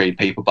you've done the trade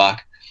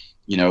paperback,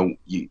 you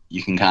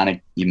can kind of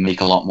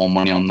make a lot more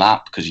money on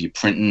that because your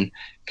printing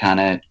kind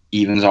of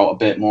evens out a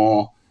bit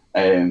more,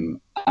 and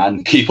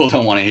people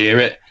don't want to hear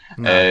it.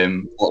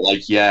 No. But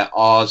like,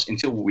 ours,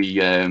 until we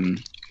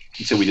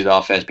did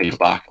our first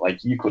paperback,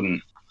 like you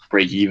couldn't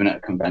break even at a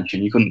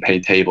convention. You couldn't pay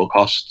table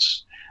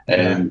costs,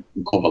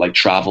 cover like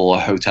travel or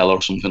hotel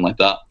or something like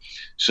that.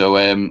 So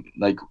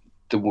like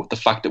the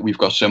fact that we've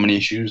got so many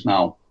issues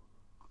now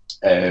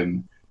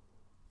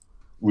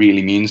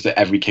really means that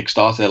every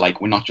Kickstarter, like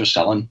we're not just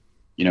selling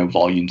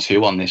volume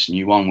 2 on this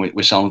new one,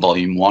 we're selling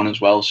volume 1 as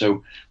well.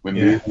 So we're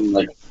moving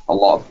like a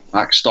lot of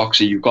back stock,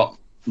 so you've got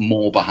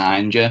more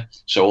behind you.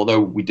 So although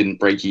we didn't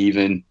break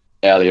even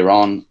earlier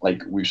on,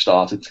 like we've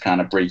started to kind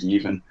of break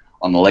even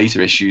on the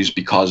later issues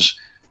because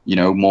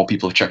more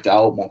people have checked it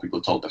out, more people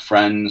have told their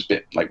friends,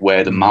 bit like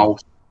word of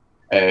mouth.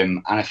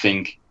 And I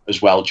think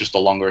as well, just the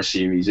longer a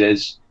series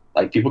is,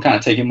 like people kind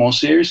of take it more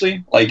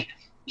seriously. Like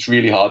it's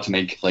really hard to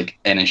make like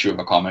an issue of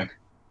a comic,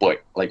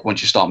 but like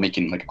once you start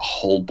making like a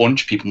whole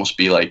bunch, people must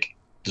be like,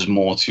 there's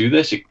more to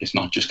this. It's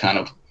not just kind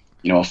of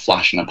a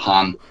flash in a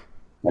pan,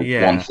 like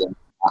one thing.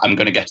 I'm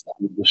going to get to the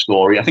end of the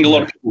story. I think a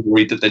lot of people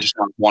worried that they just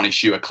have one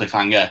issue, a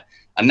cliffhanger,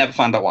 and never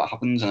find out what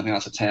happens. And I think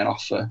that's a turn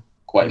off for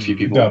quite a few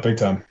people. Yeah, big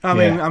time. I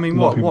mean,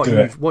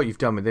 what you've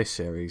done with this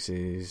series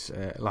is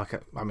as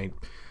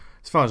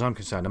far as I'm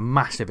concerned, a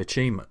massive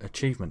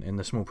achievement in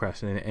the small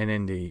press and in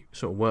indie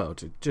sort of world.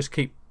 To just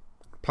keep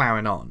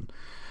ploughing on,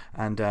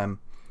 and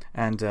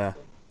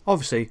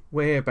obviously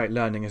we're here about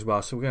learning as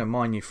well. So we're going to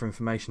mine you for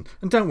information.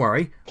 And don't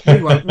worry,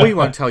 we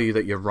won't tell you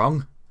that you're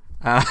wrong.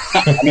 I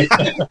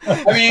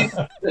mean,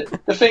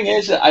 the thing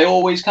is, I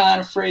always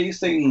kind of phrase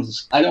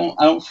things. I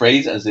don't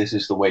phrase it as this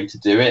is the way to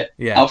do it.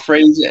 Yeah. I'll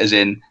phrase it as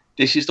in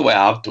this is the way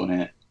I've done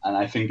it, and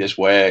I think this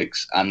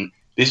works. And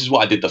this is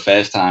what I did the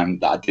first time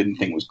that I didn't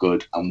think was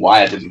good, and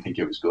why I didn't think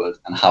it was good,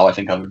 and how I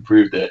think I've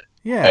improved it.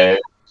 Yeah.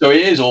 So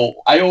it is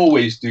all. I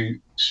always do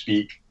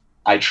speak.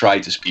 I try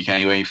to speak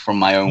anyway from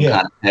my own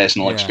kind of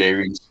personal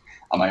experience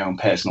and my own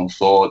personal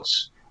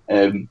thoughts.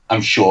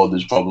 I'm sure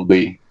there's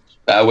probably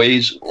better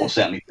ways, or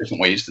certainly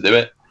different ways to do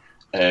it.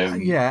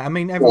 I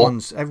mean,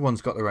 everyone's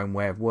got their own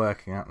way of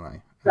working, haven't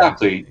they?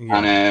 Exactly.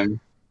 And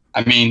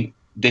I mean,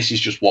 this is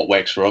just what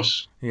works for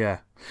us. Yeah.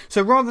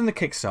 So rather than the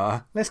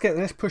Kickstarter, let's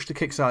push the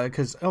Kickstarter,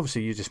 because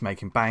obviously you're just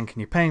making bank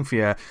and you're paying for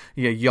your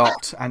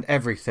yacht and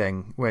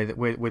everything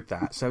with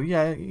that. So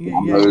you're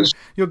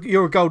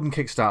a golden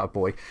Kickstarter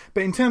boy.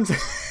 But in terms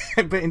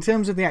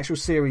of the actual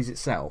series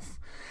itself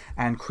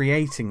and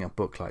creating a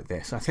book like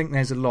this, I think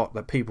there's a lot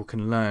that people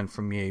can learn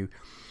from you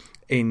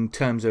in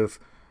terms of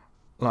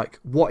like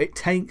what it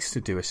takes to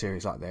do a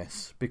series like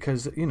this,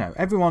 because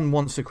everyone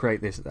wants to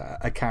create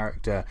a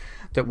character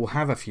that will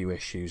have a few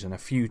issues and a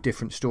few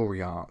different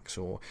story arcs,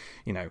 or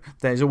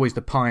there's always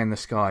the pie in the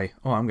sky.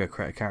 Oh, I'm going to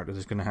create a character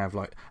that's going to have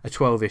like a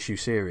 12-issue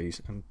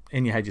series, and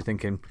in your head you're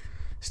thinking,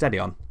 steady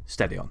on.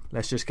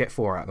 Let's just get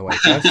 4 out of the way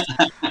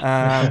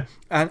first.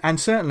 And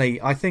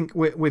certainly, I think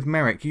with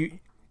Merrick,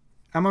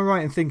 am I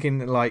right in thinking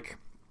that like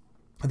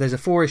there's a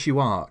 4-issue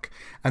arc,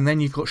 and then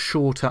you've got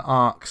shorter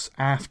arcs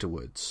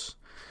afterwards?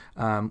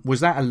 Was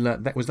that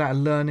a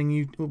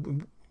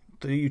learning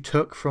that you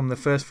took from the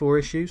first 4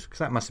 issues? Because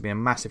that must have been a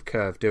massive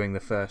curve doing the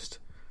first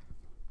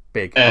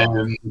big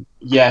arc.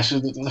 Yeah, so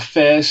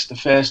the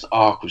first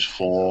arc was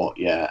 4,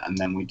 yeah, and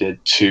then we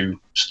did 2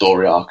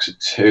 story arcs at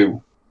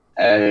 2.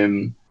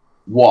 The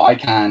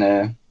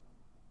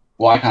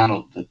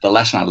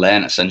lesson I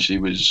learned essentially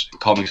was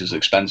comics is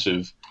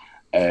expensive,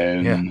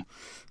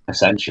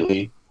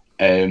 essentially,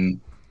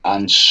 and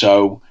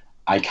so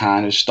I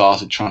kind of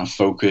started trying to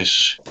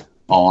focus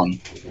on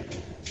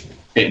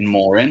fitting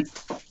more in.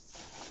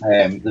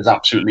 There's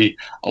absolutely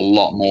a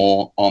lot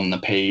more on the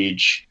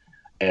page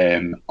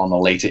on the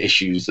later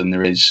issues than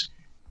there is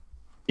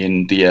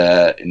in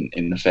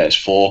the first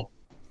 4.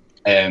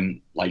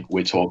 Like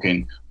we're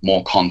talking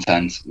more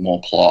content,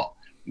 more plot.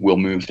 We'll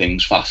move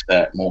things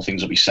faster. More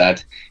things will be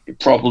said. It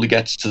probably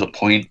gets to the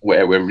point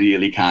where we're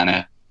really kind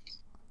of,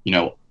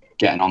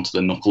 getting onto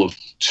the knuckle of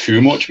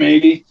too much,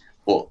 maybe.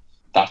 But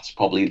that's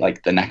probably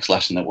like the next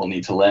lesson that we'll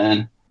need to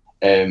learn.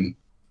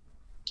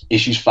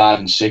 Issues 5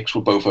 and 6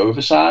 were both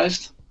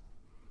oversized,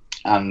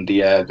 and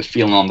the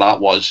feeling on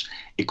that was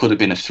it could have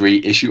been a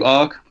 3-issue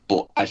arc,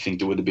 but I think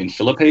there would have been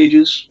filler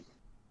pages,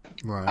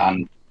 right?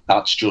 And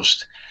that's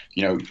just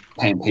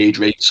paying page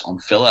rates on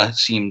filler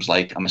seems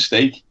like a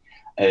mistake.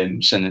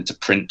 Sending it to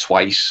print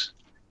twice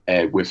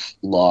with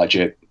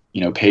larger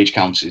page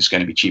counts is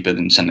going to be cheaper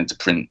than sending it to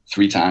print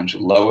 3 times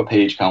with lower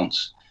page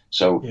counts.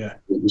 So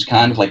it was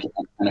kind of like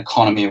an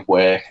economy of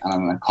work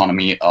and an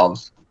economy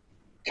of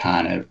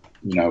kind of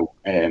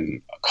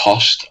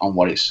cost on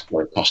what it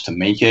costs to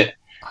make it.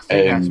 I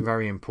think that's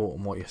very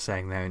important what you're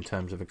saying there in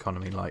terms of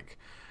economy. Like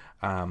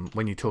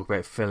when you talk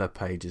about filler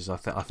pages, I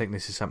think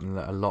this is something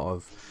that a lot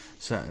of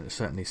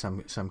certainly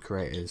some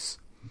creators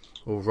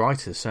or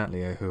writers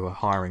certainly who are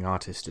hiring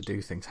artists to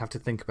do things have to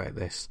think about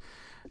this.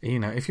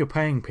 If you're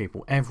paying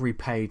people, every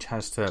page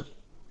has to.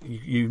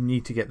 You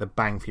need to get the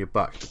bang for your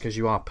buck because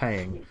you are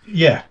paying.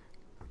 Yeah.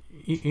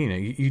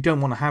 You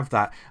don't want to have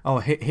that. Oh,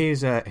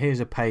 here's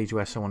a page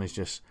where someone is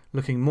just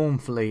looking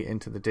mournfully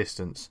into the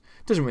distance.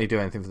 Doesn't really do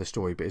anything for the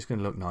story, but it's going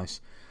to look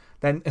nice.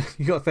 Then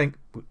you got to think,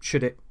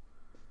 should it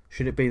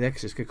be there?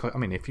 Because it's good. I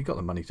mean, if you've got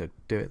the money to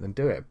do it, then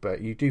do it.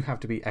 But you do have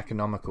to be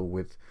economical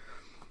with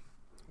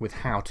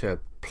how to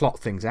plot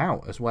things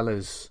out as well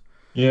as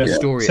the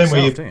story Same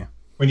itself. way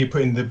when you're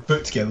putting the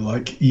book together,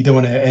 like you don't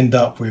want to end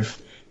up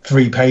with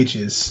 3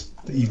 pages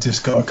that you've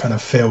just got to kind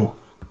of fill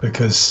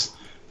because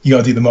you got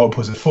to do the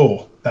multiples of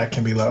 4. That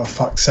can be like, oh,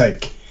 fuck's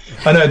sake.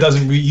 I know it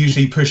doesn't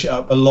usually push it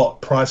up a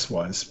lot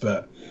price-wise,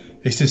 but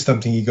it's just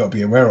something you got to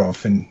be aware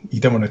of, and you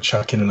don't want to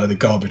chuck in a load of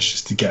garbage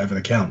just to get over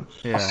the count.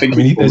 Yeah. I think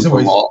there's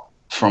always a lot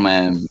from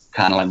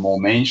kind of like more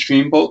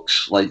mainstream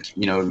books, like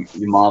your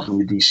Marvel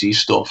and DC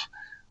stuff,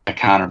 are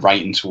kind of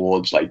writing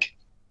towards like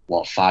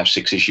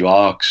 5-6 issue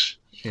arcs.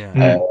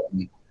 Yeah.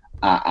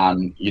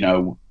 And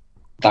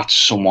that's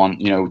someone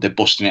they're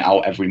busting it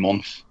out every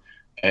month.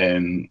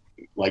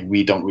 Like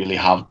we don't really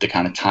have the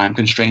kind of time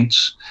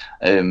constraints.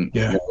 I'm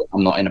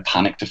not in a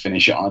panic to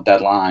finish it on a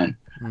deadline,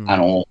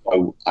 and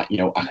also I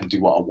can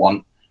do what I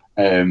want.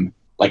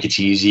 Like it's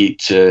easy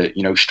to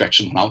stretch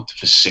something out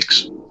for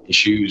 6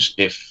 issues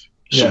if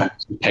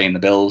someone's paying the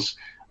bills.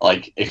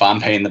 Like if I'm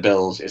paying the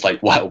bills, it's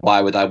like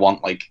why would I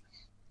want like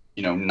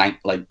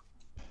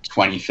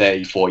 20,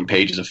 30, 40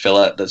 pages of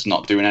filler that's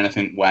not doing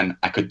anything when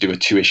I could do a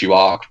 2-issue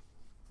arc,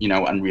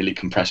 and really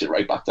compress it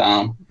right back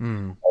down.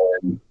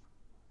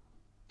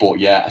 But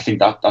yeah, I think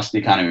that's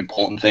the kind of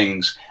important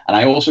things. And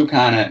I also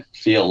kind of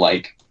feel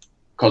like,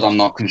 because I'm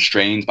not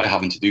constrained by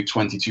having to do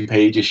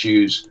 22-page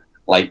issues,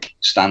 like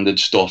standard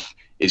stuff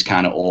is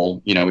kind of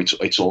all,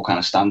 it's all kind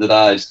of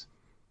standardized.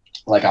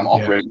 Like I'm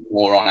operating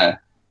more on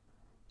a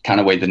kind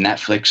of way the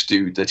Netflix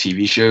do the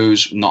TV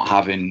shows, not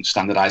having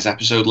standardized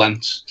episode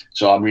lengths.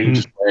 So I'm really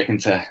just working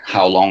to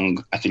how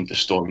long I think the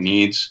story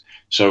needs.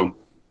 So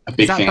a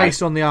big is that thing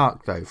based on the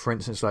arc though? For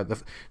instance, like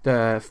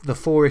the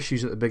 4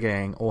 issues at the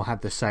beginning all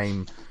had the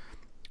same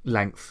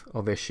length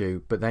of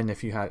issue, but then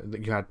if you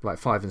had like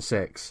 5 and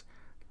 6,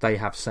 they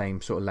have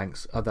same sort of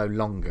lengths, although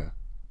longer.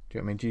 Do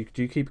you know what I mean?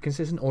 Do you keep it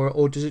consistent,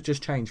 or does it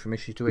just change from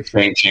issue to issue?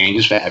 It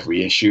changes for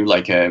every issue.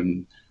 Like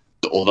the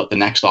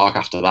next arc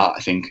after that, I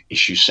think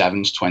issue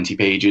 7's 20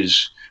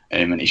 pages,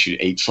 and issue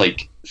 8's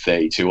like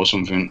 32 or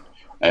something.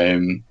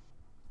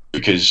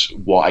 Because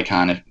what I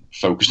kind of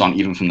focused on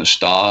even from the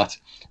start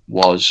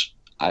was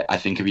I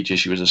think of each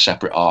issue as a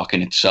separate arc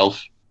in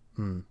itself,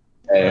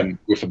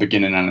 with a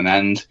beginning and an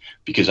end.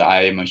 Because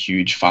I am a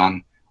huge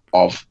fan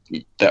of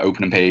the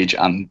opening page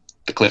and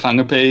the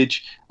cliffhanger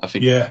page. I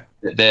think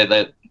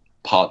they're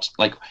parts.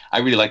 Like, I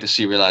really like the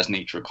serialized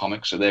nature of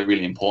comics, so they're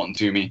really important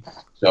to me.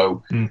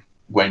 So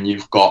when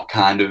you've got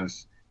kind of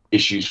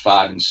issues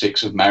 5 and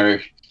 6 of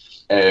Merrick,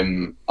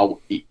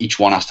 each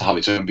one has to have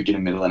its own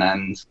beginning, middle, and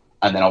end.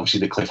 And then obviously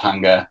the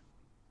cliffhanger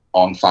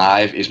on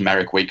 5 is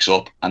Merrick wakes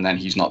up and then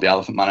he's not the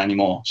Elephant Man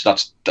anymore. So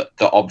that's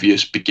the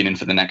obvious beginning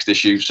for the next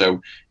issue.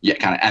 So you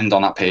kind of end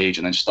on that page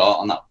and then start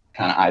on that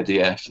kind of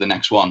idea for the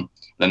next one.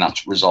 Then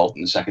that's result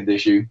in the second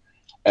issue.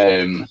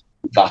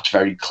 That's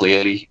very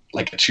clearly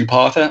like a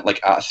 2-parter, like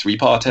a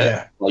 3-parter.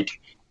 Yeah. Like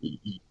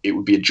it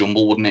would be a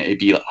jumble, wouldn't it? It'd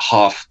be like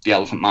half the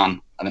Elephant Man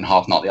and then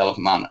half not the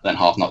Elephant Man, and then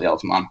half not the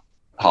Elephant Man,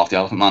 half the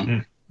Elephant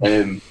Man.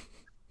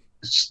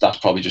 That's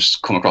probably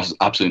just come across as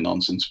absolute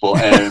nonsense. But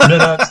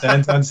no, I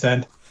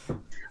understand.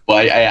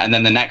 But and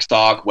then the next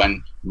arc,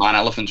 when Man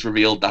Elephant's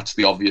revealed, that's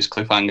the obvious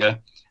cliffhanger,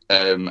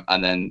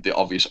 and then the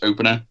obvious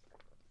opener,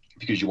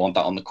 because you want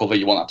that on the cover.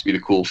 You want that to be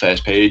the cool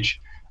first page.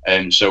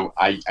 So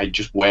I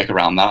just work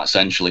around that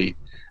essentially,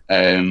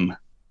 and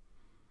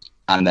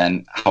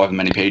then however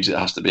many pages it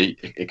has to be,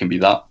 it can be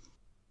that.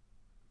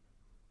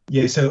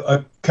 Yeah, so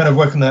I kind of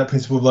work on that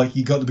principle of like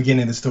you got the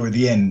beginning of the story,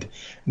 the end,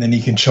 and then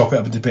you can chop it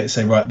up into bits.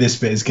 Say, right, this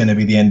bit is going to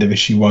be the end of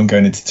issue 1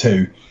 going into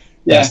 2.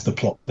 Yeah. That's the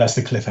plot. That's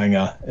the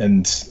cliffhanger,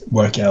 and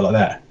work it out like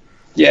that.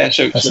 Yeah,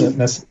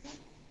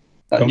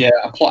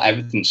 I plot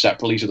everything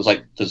separately. So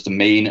there's the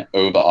main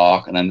over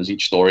arc, and then there's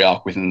each story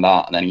arc within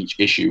that, and then each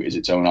issue is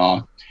its own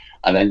arc,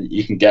 and then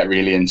you can get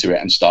really into it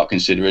and start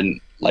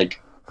considering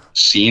like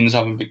scenes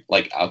having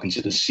I'll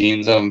consider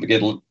scenes having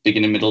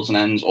beginning, middles, and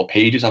ends, or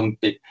pages having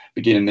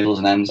beginning, middles,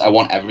 and ends. I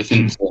want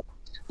everything to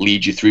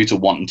lead you through to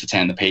wanting to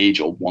turn the page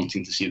or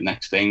wanting to see the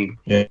next thing.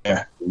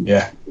 Yeah.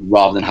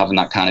 Rather than having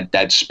that kind of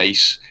dead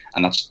space,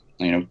 and that's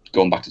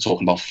going back to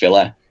talking about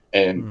filler.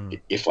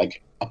 If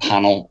like a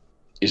panel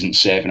isn't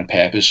serving a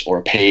purpose or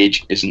a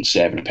page isn't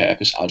serving a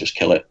purpose, I'll just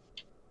kill it.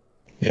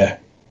 Yeah,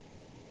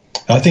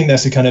 I think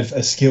that's a kind of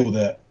a skill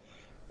that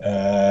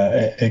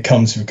it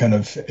comes with kind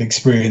of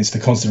experience, the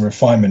constant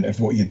refinement of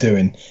what you're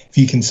doing. If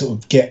you can sort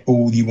of get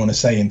all you want to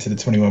say into the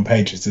 21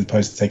 pages as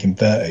opposed to taking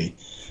 30,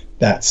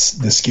 that's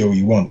the skill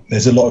you want.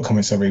 There's a lot of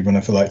comics I read when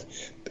I feel like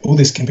all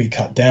this can be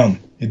cut down.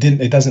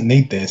 It doesn't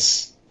need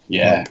this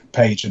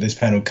page or this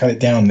panel. Cut it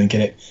down and get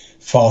it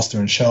faster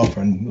and sharper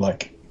and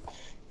like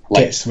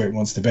gets to where it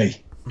wants to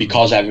be.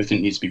 Because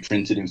everything needs to be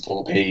printed in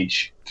 4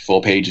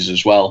 pages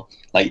as well.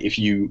 Like if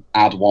you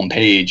add 1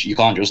 page, you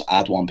can't just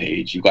add 1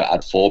 page. You've got to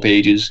add 4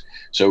 pages.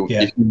 So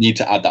if you need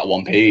to add that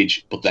 1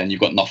 page, but then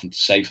you've got nothing to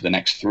say for the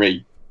next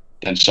 3,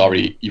 then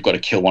sorry, you've got to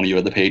kill one of your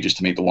other pages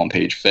to make the 1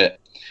 page fit.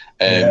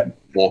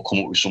 Or come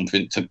up with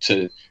something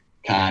to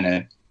kind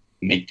of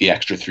make the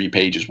extra 3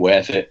 pages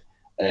worth it.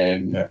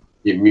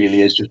 It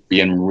really is just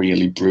being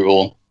really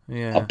brutal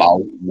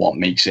about what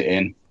makes it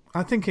in.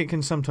 I think it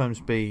can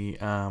sometimes be,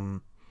 so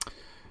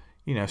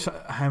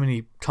how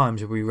many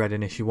times have we read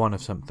an issue 1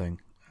 of something,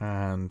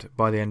 and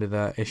by the end of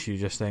the issue,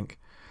 just think,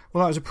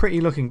 well, that was a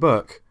pretty looking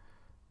book,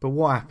 but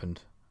what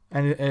happened?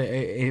 And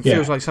it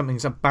feels like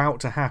something's about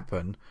to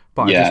happen,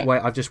 but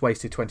I've just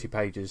wasted 20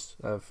 pages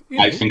of.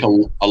 I think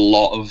a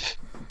lot of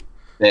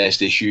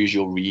first issues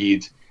you'll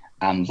read,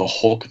 and the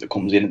hook that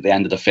comes in at the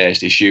end of the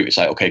first issue, it's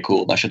like, okay,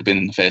 cool, that should have been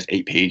in the first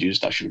 8 pages,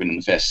 that should have been in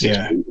the first 6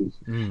 pages.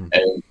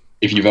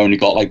 If you've only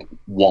got like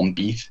 1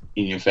 beat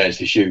in your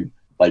first issue,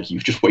 like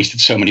you've just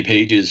wasted so many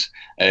pages.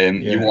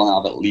 You want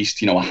to have at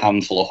least, a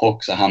handful of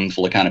hooks, a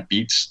handful of kind of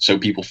beats, so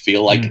people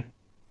feel like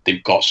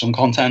they've got some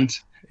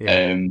content.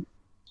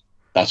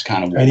 That's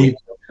kind of what we're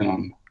working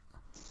on.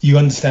 You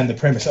understand the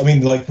premise. I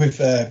mean, like with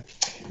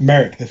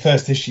Merrick, the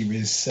first issue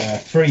is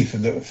free for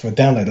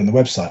download on the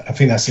website. I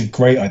think that's a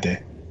great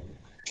idea.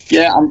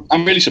 Yeah,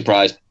 I'm really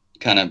surprised.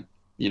 Kind of,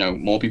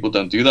 more people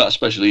don't do that,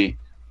 especially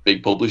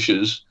big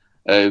publishers.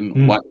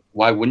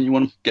 Why wouldn't you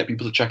want to get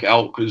people to check it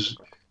out? Because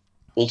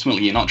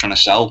ultimately, you're not trying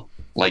to sell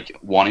like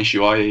 1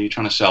 issue, are you? You're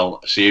trying to sell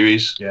a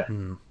series. Yeah.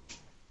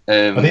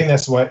 I think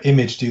that's why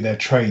Image do their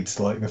trades,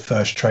 like the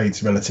first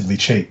trade's relatively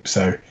cheap.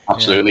 So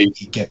absolutely,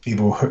 you get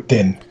people hooked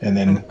in, and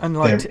then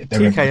like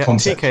they're in the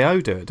concept.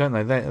 TKO do it, don't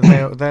they?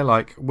 They're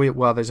like,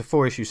 there's a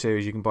 4-issue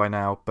series you can buy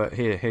now, but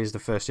here's the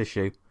first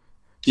issue.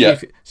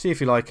 See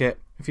if you like it.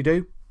 If you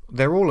do,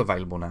 they're all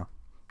available now.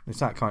 It's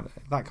that kind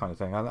of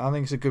thing. I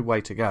think it's a good way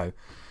to go.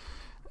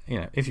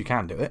 If you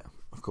can do it,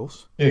 of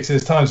course. Yeah, because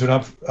there's times when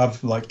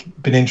I've like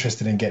been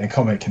interested in getting a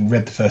comic and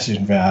read the first issue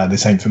and think,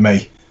 this ain't for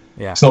me.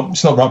 Yeah, it's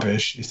not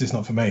rubbish. It's just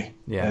not for me.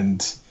 Yeah,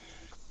 and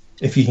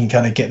if you can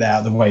kind of get that out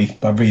of the way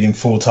by reading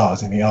 4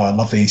 titles and think, I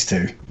love these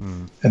 2,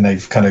 and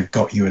they've kind of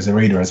got you as a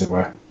reader, as it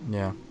were.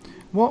 Yeah.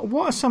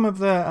 What are some of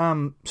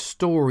the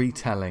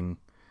storytelling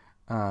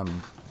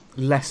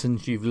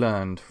lessons you've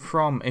learned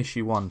from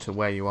issue 1 to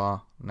where you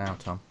are now,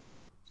 Tom?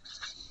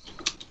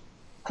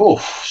 Cool.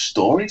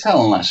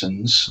 Storytelling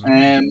lessons.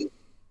 Kind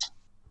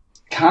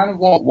of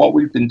what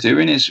we've been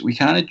doing is we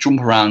kind of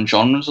jump around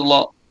genres a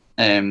lot.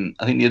 I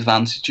think the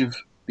advantage of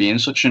being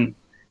such an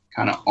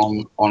kind of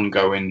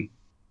ongoing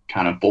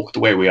kind of book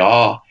the way we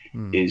are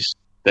is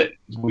that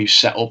we've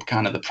set up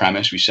kind of the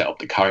premise, we set up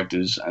the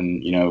characters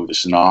and the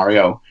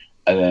scenario,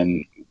 and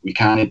then we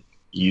kind of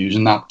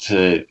using that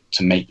to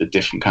make the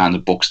different kinds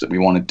of books that we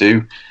want to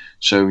do.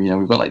 So, you know,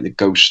 we've got like the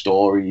ghost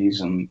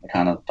stories and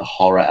kind of the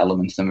horror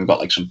elements. Then we've got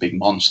like some big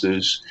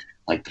monsters.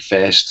 Like the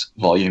first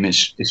volume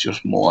is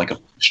just more like a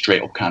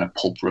straight up kind of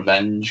pulp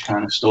revenge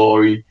kind of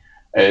story.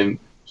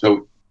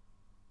 So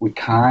we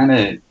kind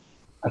of,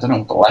 I don't know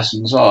what the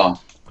lessons are.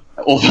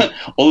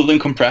 Other than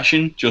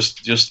compression,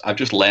 I've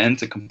just learned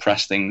to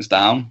compress things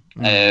down.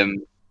 I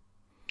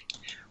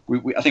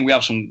think we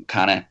have some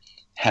kind of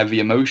heavy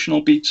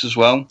emotional beats as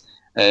well.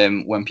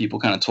 When people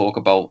kind of talk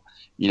about,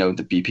 you know,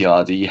 the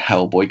BPRD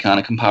Hellboy kind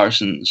of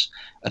comparisons,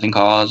 I think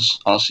our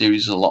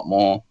series is a lot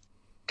more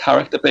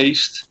character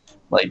based.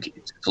 Like,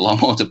 it's a lot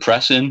more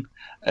depressing.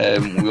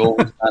 We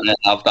always kind of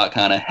have that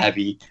kind of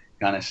heavy,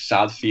 kind of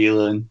sad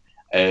feeling.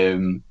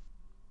 You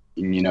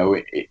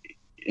know,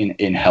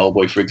 in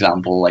Hellboy, for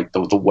example, like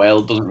the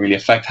world doesn't really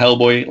affect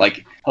Hellboy.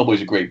 Like,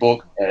 Hellboy's a great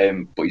book,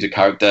 but he's a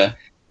character.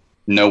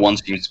 No one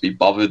seems to be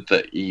bothered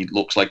that he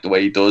looks like the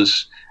way he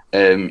does.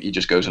 He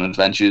just goes on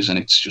adventures, and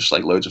it's just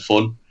like loads of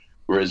fun.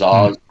 Whereas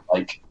ours,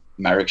 like,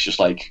 Merrick's just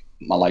like,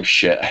 my life's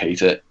shit, I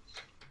hate it.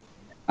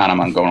 And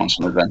I'm going on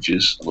some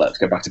adventures. Let's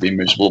get back to being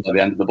miserable by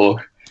the end of the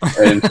book.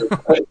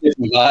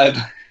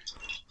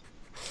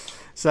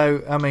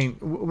 So, I mean,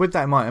 with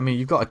that in mind, I mean,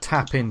 you've got to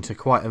tap into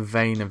quite a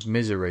vein of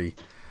misery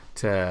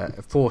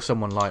for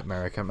someone like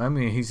Merrick. I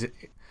mean, he's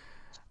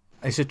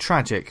a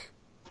tragic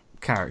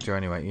character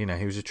anyway. You know,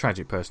 he was a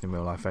tragic person in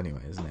real life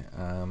anyway, isn't it?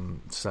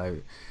 So,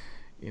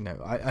 you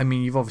know, I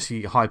mean, you've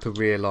obviously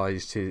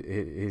hyper-realised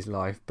his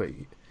life, but,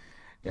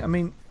 I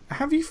mean,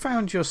 have you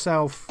found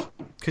yourself,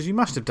 because you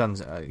must have done,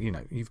 you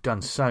know, you've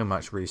done so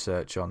much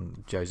research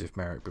on Joseph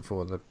Merrick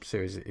before the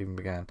series even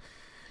began.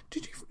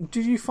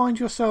 Did you find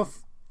yourself,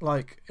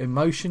 like,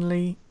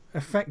 emotionally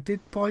affected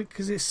by,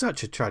 because it's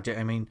such a tragic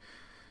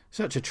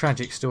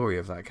story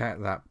of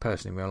that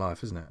person in real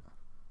life, isn't it?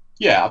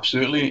 Yeah,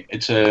 absolutely.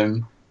 It's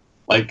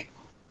like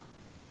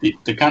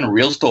the kind of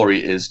real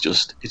story is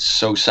just, it's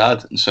so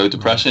sad and so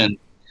depressing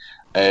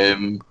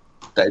that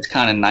it's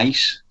kind of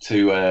nice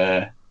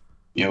to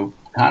you know,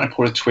 kind of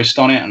put a twist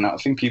on it. And I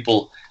think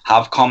people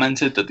have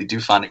commented that they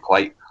do find it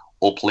quite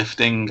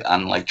uplifting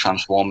and like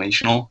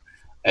transformational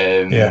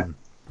in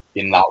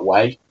that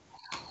way.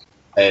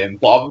 But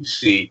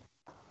obviously,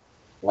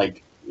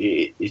 like,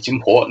 it's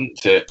important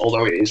to,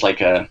 although it is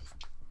like a,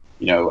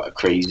 you know, a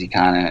crazy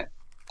kind of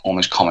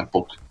almost comic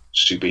book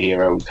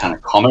superhero kind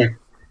of comic,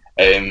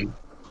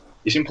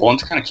 it's important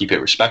to kind of keep it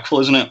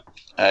respectful, isn't it?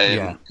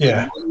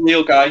 Yeah.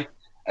 Real guy.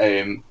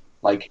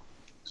 Like,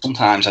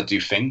 sometimes I do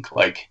think,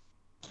 like,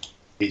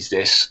 is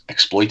this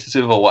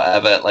exploitative or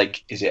whatever?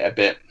 Like, is it a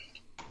bit?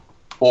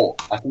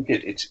 But I think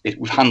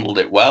we've handled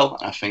it well.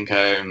 I think,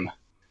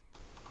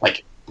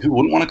 like, who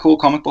wouldn't want a cool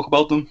comic book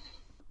about them?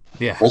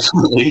 Yeah.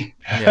 Ultimately.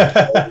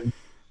 Yeah.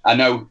 I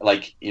know,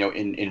 like, you know,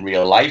 in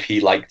real life, he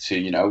liked to,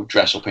 you know,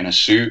 dress up in a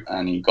suit,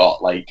 and he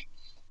got, like,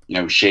 you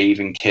know,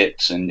 shaving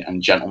kits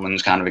and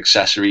gentleman's kind of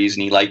accessories,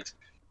 and he liked,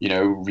 you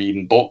know,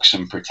 reading books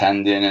and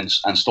pretending and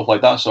stuff like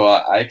that. So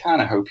I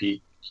kind of hope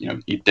he'd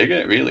dig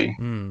it, really.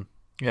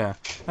 Yeah,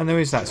 and there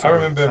is that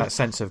that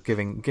sense of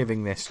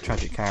giving this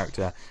tragic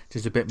character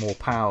just a bit more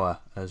power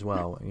as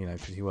well, you know,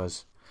 because he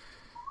was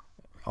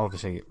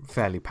obviously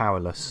fairly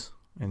powerless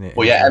in it.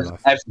 Well,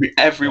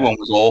 everyone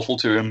was awful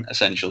to him,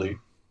 essentially,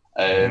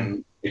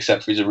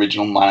 except for his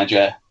original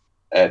manager,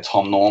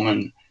 Tom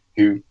Norman,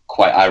 who,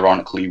 quite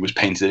ironically, was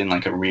painted in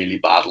like a really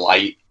bad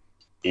light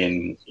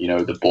in, you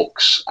know, the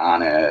books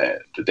and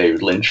the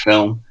David Lynch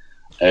film.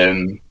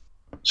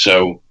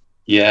 So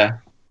yeah,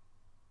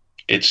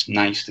 it's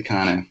nice to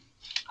kind of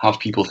have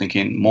people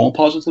thinking more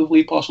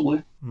positively,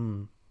 possibly.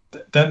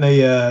 Don't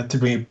they, to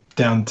bring it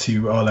down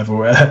to our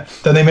level,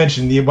 don't they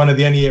mention one of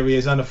the only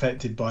areas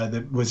unaffected by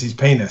was his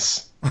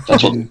penis?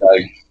 That's what they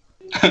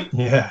say.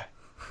 Yeah.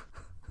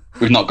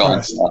 We've not gone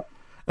into that.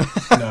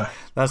 No.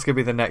 That's going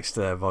to be the next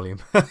volume.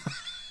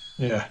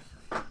 Yeah.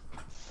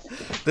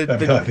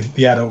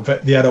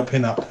 The adult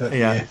pin-up.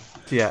 Yeah.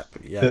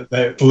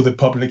 All the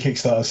popular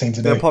Kickstarters seem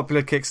to do. The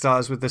popular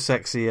Kickstarters with the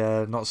sexy,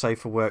 not safe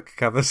for work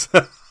covers.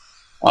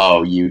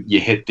 Oh, you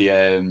hit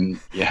the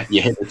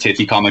you hit the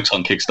titty comics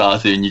on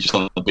Kickstarter, and you're just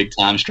on the big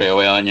time straight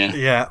away, aren't you?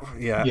 Yeah.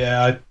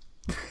 Yeah,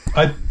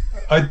 I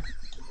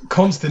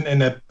constant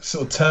in a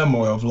sort of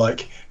turmoil of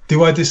like,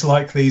 do I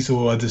dislike these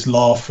or I just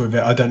laugh with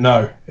it? I don't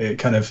know. It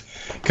kind of,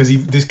 because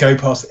this go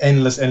past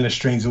endless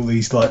streams, all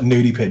these like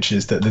nudie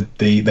pictures that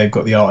they've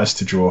got the artist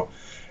to draw,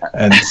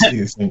 and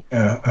you think,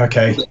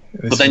 okay.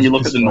 But then you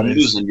look at the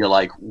numbers and you're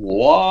like,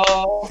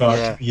 what?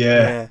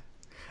 Yeah.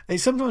 And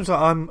sometimes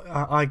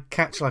I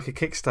catch like a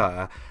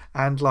Kickstarter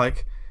and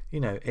like, you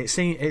know, it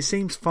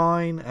seems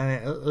fine and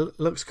it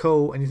looks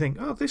cool, and you think,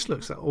 oh, this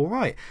looks all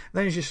right.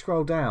 Then as you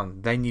scroll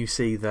down, then you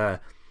see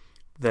the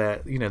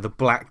you know, the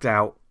blacked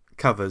out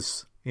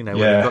covers, you know,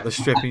 where you've got the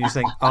strip, and you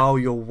think, oh,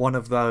 you're one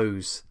of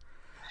those.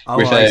 Oh,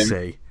 with, I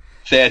see.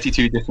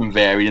 32 different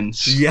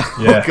variants. Yeah.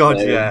 Oh God.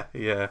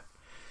 Yeah.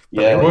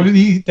 Well,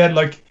 they're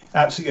like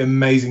absolutely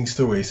amazing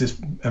story. It's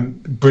just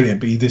brilliant.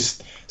 But you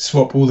just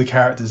swap all the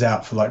characters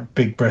out for like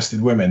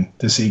big-breasted women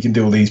just so you can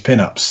do all these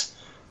pin-ups,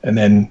 and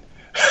then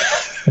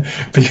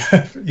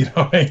you know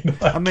what I mean?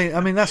 Like, I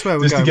mean that's where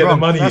we're just to going get the wrong.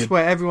 money That's in.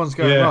 where everyone's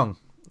going Yeah.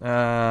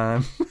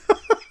 wrong.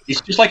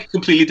 It's just like a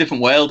completely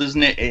different world,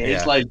 isn't it?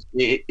 It's Yeah. like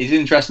it's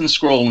interesting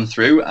scrolling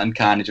through and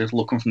kind of just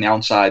looking from the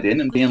outside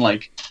in and being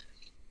like,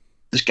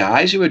 there's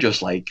guys who are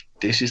just like,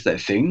 this is their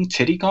thing,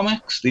 titty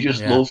comics. They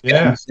just Yeah. love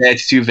getting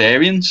 32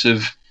 variants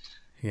of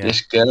Yeah.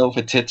 this girl with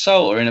her tits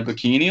out or in a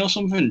bikini or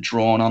something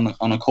drawn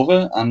on a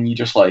cover, and you're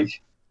just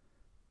like,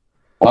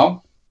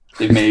 wow,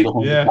 they've made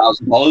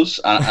 $100,000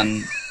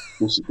 and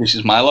this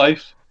is my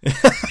life.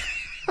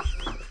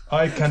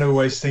 I kind of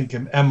always think,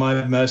 am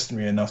I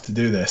mercenary enough to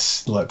do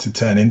this, like to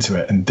turn into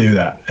it and do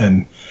that?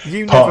 And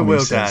You part never of me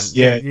will, says,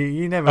 Dan. yeah,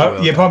 You never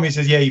will. yeah. Part of me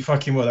says, yeah, you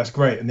fucking will. That's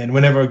great. And then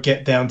whenever I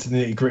get down to the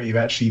nitty gritty of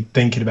actually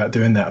thinking about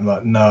doing that, I'm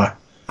like, nah,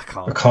 I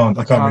can't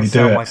really do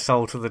sell it. my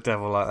soul to the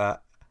devil like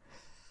that.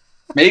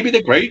 Maybe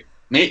they're great.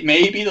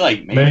 Maybe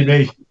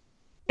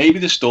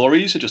the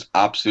stories are just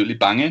absolutely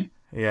banging.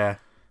 Yeah.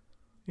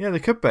 Yeah, they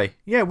could be.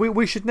 Yeah,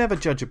 we should never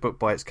judge a book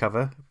by its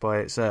cover, by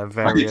its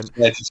variant,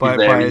 by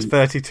its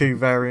 32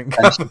 variant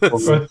covers.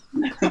 But,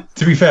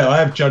 to be fair, I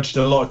have judged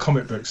a lot of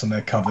comic books on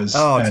their covers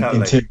and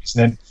totally. interiors,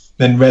 and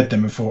then read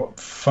them and thought,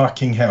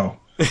 fucking hell.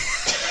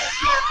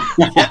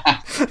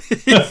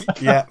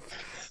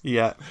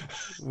 Yeah.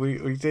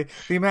 We do.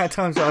 The amount of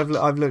times that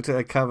I've looked at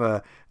a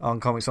cover on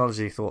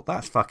Comixology, thought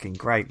that's fucking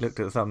great. Looked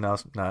at the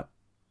thumbnails, no,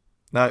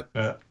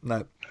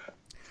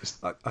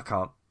 I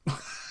can't.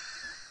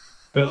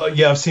 But like,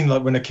 yeah, I've seen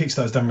like when a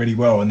Kickstarter's done really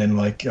well, and then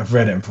like I've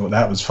read it and thought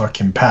that was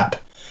fucking pap,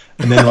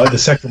 and then like the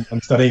second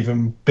one's done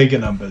even bigger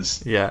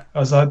numbers. Yeah, I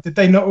was like, did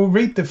they not all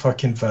read the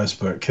fucking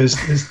first book? Because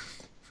there's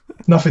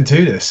nothing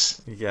to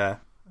this. yeah,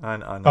 I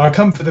know. I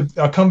come for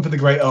the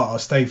great art. I'll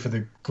stay for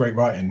the great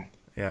writing.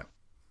 Yeah.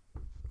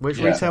 Which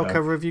retail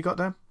cover have you got,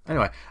 Dan?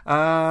 Anyway,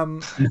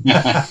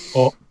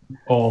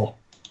 All.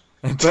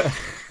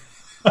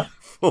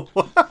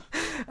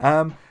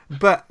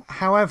 But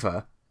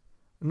however,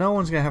 no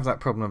one's going to have that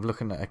problem of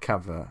looking at a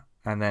cover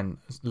and then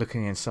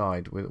looking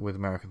inside with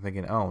America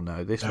thinking, oh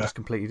no, this was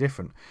completely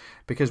different.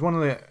 Because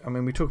we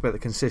talk about the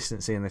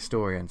consistency in the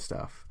story and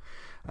stuff.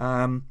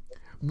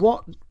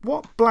 What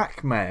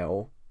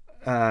blackmail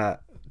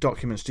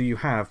documents do you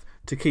have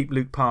to keep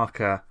Luke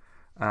Parker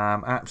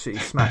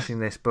absolutely smashing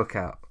this book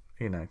out?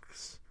 You know.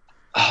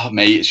 Oh,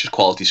 mate, it's just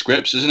quality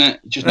scripts, isn't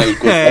it? Just no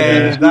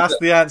good. That's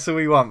the answer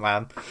we want,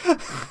 man.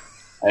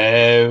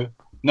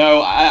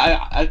 No,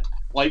 I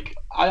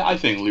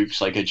think Luke's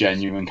like a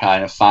genuine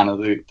kind of fan of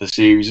the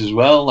series as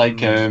well.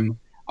 Like,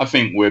 I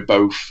think we're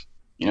both,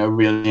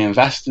 really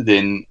invested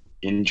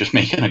in just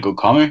making a good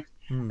comic.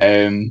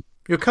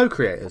 You're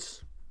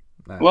co-creators.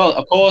 No. Well,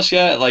 of course,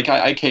 yeah. Like,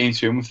 I came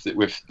to him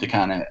with the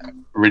kind of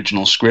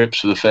original scripts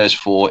for the first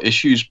 4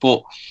 issues,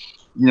 but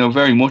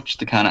very much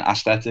the kind of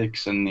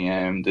aesthetics and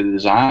the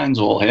designs,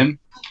 all him.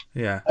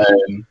 Yeah.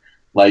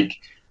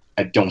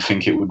 I don't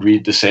think it would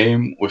read the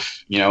same with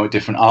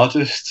different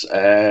artists.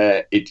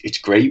 It's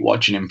great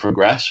watching him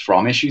progress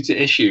from issue to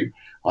issue.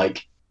 I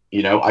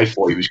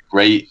thought he was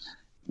great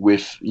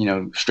with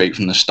straight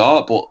from the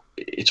start, but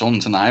it's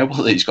undeniable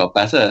that he's got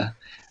better.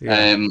 Yeah.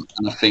 And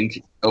I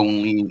think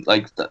only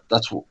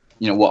that's what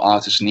what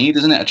artists need,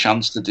 isn't it? A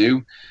chance to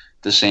do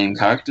the same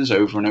characters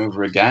over and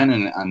over again,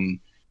 and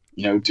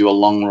do a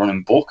long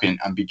running book and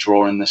be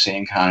drawing the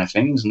same kind of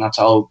things, and that's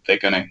how they're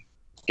gonna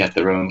get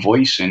their own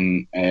voice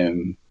and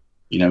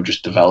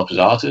just develop as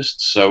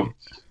artists. So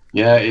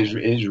yeah, it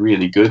is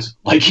really good.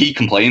 Like, he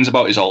complains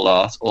about his old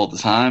art all the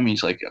time.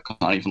 He's like, I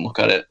can't even look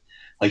at it.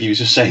 Like, he was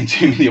just saying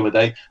to me the other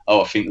day,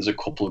 I think there's a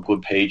couple of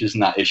good pages in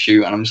that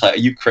issue, and I'm just like, are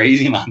you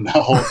crazy, man? That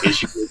whole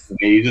issue is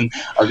amazing.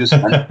 I just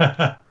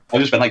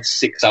spent like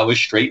 6 hours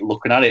straight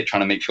looking at it,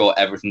 trying to make sure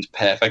everything's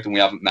perfect and we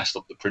haven't messed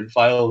up the print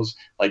files.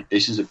 Like,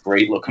 this is a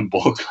great looking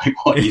book.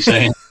 Like, what are you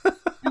saying?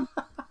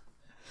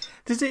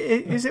 Is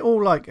it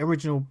all like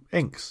original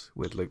inks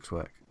with Luke's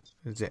work?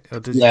 Is it? Or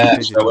does Yeah. it do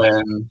digital?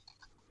 So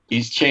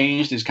he's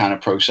changed his kind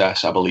of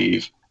process, I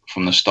believe,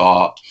 from the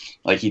start.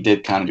 Like, he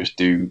did kind of just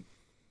do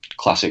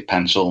classic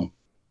pencil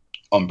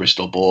on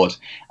Bristol board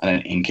and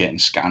then ink it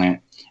and scan it.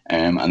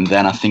 And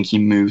then I think he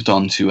moved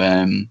on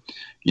to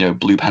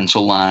blue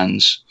pencil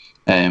lines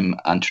and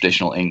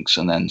traditional inks,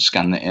 and then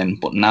scanning it in.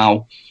 But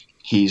now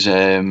he's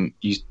I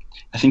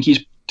think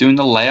he's doing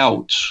the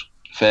layouts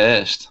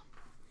first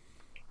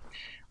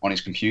on his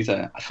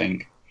computer, I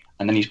think,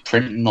 and then he's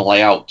printing the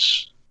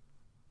layouts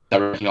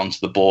directly onto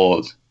the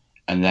board,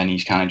 and then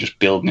he's kind of just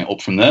building it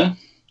up from there.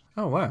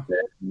 Oh wow!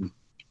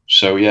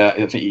 So yeah,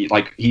 I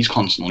think he's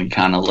constantly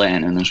kind of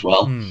learning as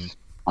well,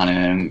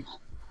 and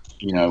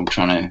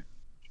trying to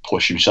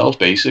push himself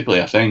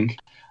basically. I think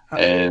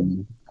it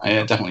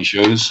definitely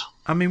shows.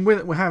 I mean,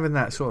 we're having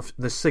that sort of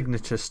the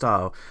signature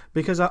style,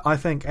 because I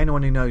think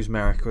anyone who knows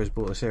America has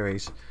bought the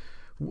series.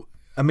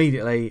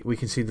 Immediately, we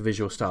can see the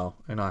visual style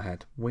in our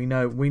head. We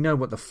know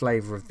what the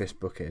flavour of this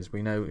book is.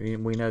 We know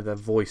the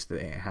voice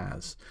that it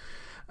has.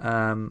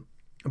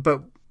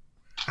 But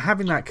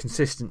having that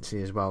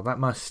consistency as well, that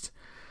must,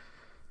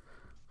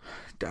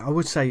 I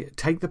would say,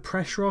 take the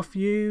pressure off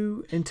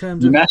you in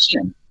terms of...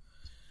 Messing.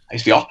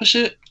 It's the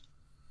opposite.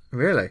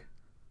 Really?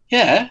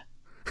 Yeah.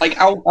 Like,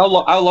 how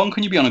long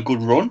can you be on a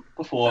good run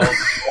before...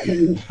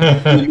 Isn't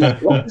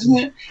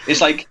it?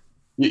 It's like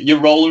you're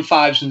rolling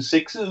 5s and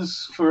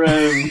 6s for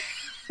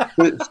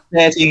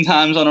 13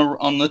 times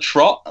on the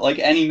trot. Like,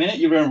 any minute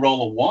you're going to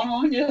roll a 1,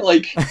 aren't you?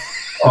 Like,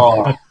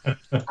 I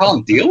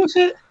can't deal with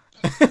it.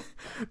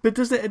 But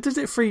does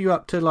it free you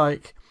up to,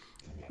 like,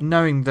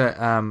 knowing that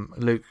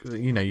Luke,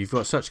 you know, you've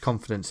got such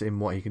confidence in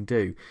what he can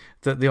do,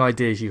 that the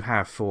ideas you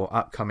have for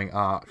upcoming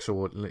arcs,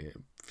 or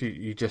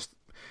you just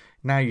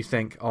now you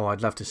think, oh,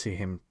 I'd love to see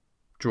him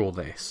draw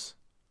this.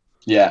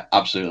 Yeah,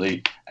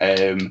 absolutely.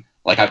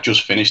 Like, I've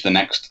just finished the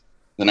next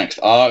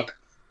arc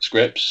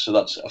scripts, so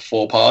that's a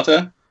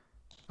 4-parter.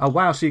 Oh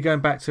wow! So you're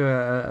going back to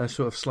a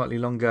sort of slightly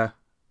longer.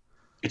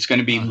 It's going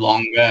to be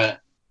longer,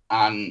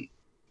 and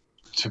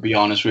to be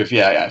honest with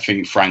you, I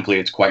think frankly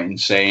it's quite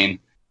insane,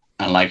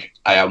 and like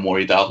I am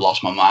worried that I've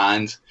lost my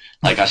mind.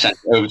 Like, I sent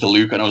it over to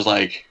Luke, and I was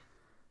like,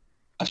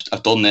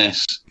 "I've done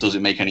this. Does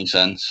it make any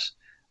sense?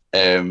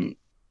 Or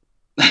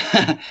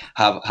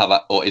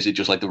is it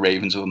just like the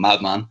ravings of a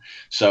madman?"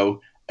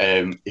 So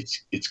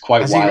it's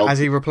quite wild. Has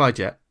he replied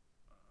yet?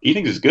 He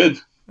thinks it's good.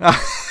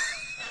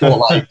 But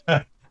like,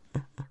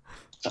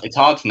 it's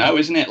hard to know,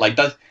 isn't it? Like,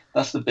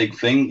 that's the big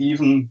thing.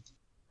 Even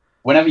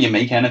whenever you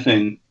make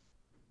anything,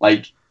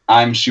 like,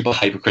 I'm super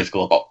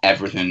hypercritical about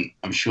everything.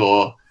 I'm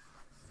sure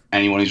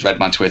anyone who's read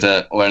my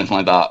Twitter or anything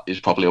like that is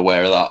probably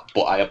aware of that.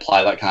 But I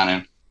apply that kind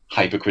of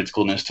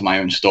hypercriticalness to my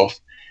own stuff.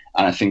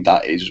 And I think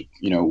that is,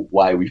 you know,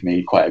 why we've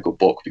made quite a good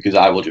book, because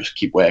I will just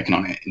keep working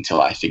on it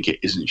until I think it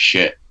isn't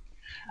shit.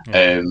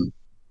 Yeah.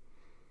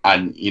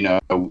 And, you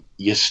know,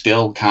 you're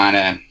still kind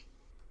of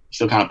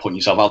putting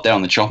yourself out there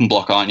on the chopping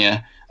block, aren't you?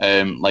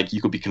 Like,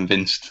 you could be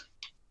convinced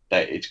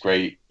that it's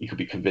great. You could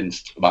be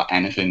convinced about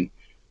anything.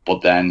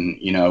 But then,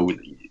 you know,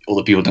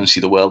 other people don't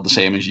see the world the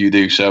same as you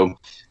do. So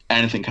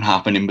anything can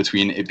happen in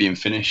between it being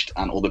finished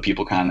and other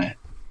people kind of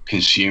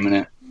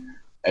consuming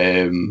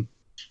it.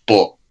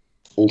 But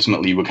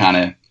ultimately, we're kind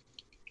of,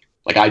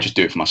 like, I just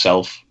do it for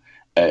myself.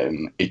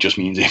 It just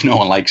means if no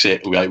one likes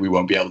it, we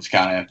won't be able to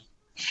kind of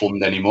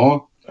fund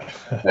anymore.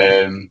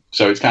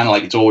 So it's kind of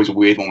like, it's always a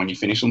weird one when you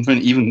finish something.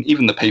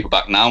 Even the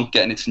paperback now,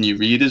 getting it to new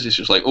readers, it's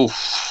just like, oh,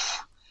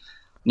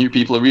 new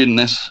people are reading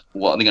this.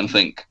 What are they going to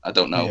think? I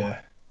don't know.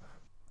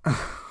 Yeah.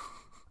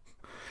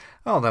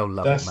 Oh, they'll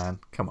love it, man.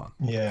 Come on.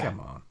 Yeah. Come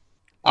on.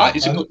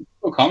 It's a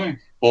good comic,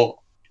 but,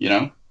 you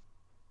know,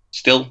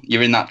 still,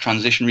 you're in that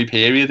transitionary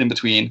period in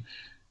between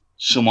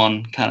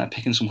someone kind of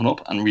picking something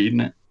up and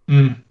reading it.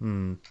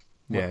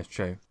 Yeah, it's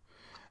true.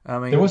 I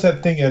mean, there was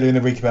that thing earlier in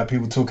the week about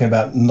people talking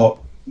about not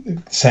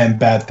saying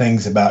bad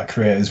things about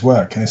creators'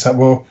 work, and it's like,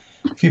 well,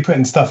 if you're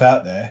putting stuff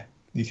out there,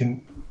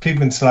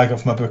 people can slag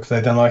off my book if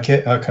they don't like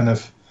it.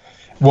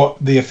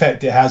 What the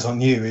effect it has on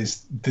you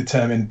is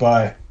determined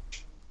by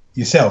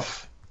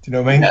yourself. Do you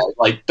know what I mean? Yeah,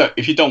 like,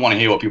 if you don't want to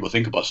hear what people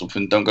think about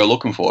something, don't go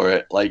looking for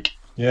it. Like,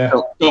 yeah,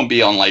 don't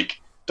be on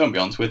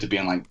Twitter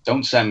being like,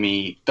 don't say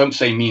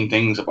mean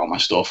things about my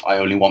stuff. I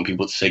only want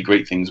people to say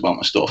great things about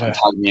my stuff, and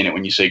tag me in it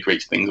when you say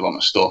great things about my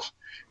stuff.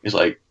 It's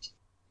like,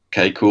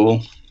 okay,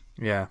 cool.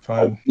 Yeah,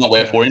 fine. Not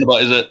worth worrying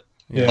about, is it?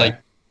 Yeah, like,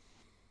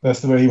 that's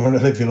the way you want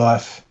to live your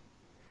life.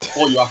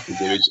 All you have to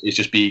do is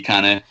just be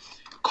kind of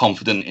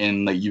confident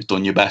in that you've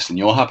done your best and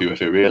you're happy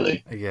with it,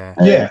 really. Yeah.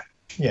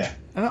 Yeah.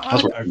 And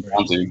that's what I'm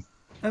trying to do.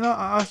 And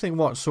I think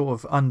what sort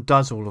of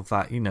undoes all of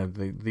that, you know,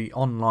 the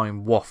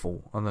online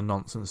waffle and the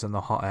nonsense and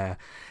the hot air,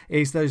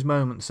 is those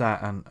moments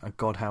at, and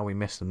God, how we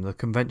miss them, the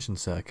convention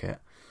circuit.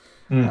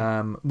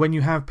 When you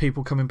have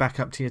people coming back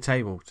up to your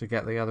table to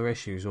get the other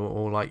issues,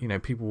 or like, you know,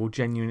 people will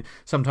genuinely,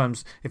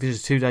 sometimes if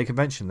it's a 2-day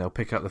convention, they'll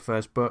pick up the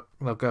first book,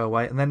 they'll go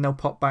away, and then they'll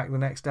pop back the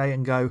next day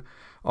and go,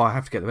 oh, I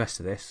have to get the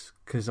rest of this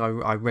because I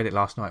read it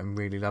last night and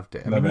really loved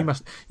it. I mean,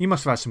 you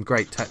must have had some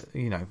great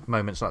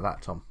moments like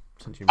that, Tom.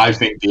 I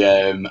think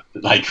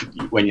like,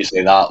 when you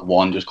say that,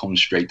 one just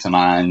comes straight to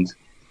mind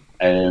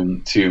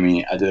to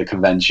me. I did a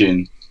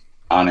convention,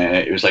 and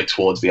it was like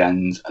towards the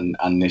end,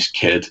 and this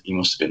kid, he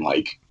must have been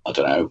like, I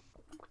don't know,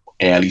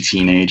 early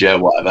teenager,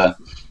 whatever.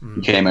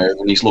 He came over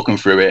and he's looking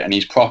through it, and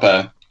he's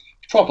proper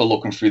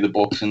looking through the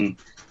books, and,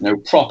 you know,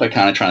 proper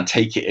kind of trying to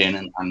take it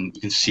in, and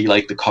you can see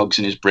like the cogs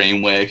in his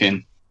brain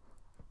working.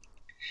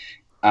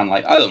 And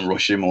like, I don't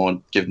rush him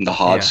or give him the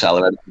hard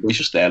sell. He's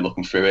just there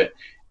looking through it.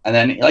 And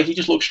then, like, he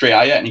just looks straight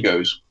at you and he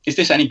goes, "Is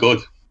this any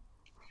good?"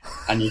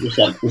 And you're just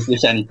like, "Is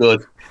this any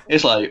good?"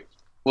 It's like,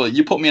 well,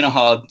 you put me in a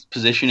hard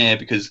position here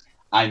because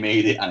I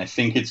made it and I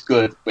think it's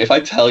good. But if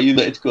I tell you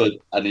that it's good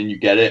and then you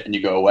get it and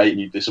you go away and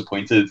you're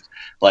disappointed,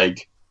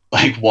 like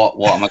what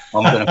am I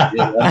going to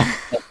feel?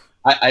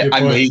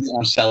 I made it,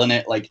 I'm selling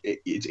it. Like,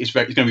 it's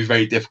going to be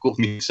very difficult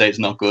for me to say it's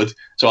not good.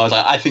 So I was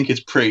like, I think it's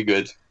pretty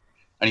good.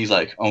 And he's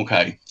like,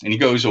 okay. And he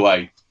goes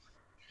away.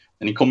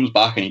 And he comes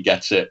back and he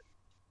gets it.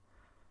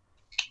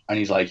 And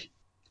he's like,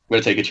 we're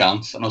going to take a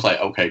chance. And I was like,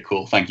 okay,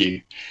 cool, thank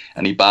you.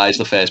 And he buys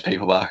the first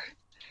paperback.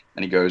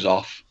 and he goes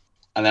off.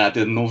 And then I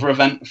did another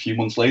event a few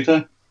months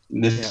later.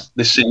 And this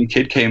same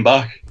kid came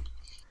back,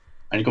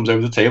 and he comes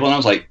over to the table, and I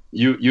was like,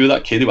 "You were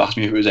that kid who asked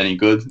me if it was any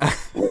good,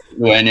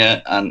 weren't you?"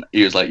 And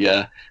he was like,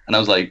 "Yeah." And I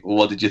was like, "Well,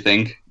 what did you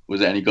think?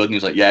 Was it any good?" And he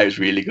was like, "Yeah, it was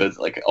really good.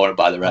 Like, I want to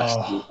buy the rest."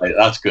 Oh. Like,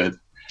 that's good.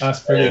 That's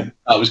brilliant.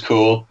 That was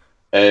cool.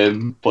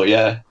 But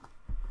yeah,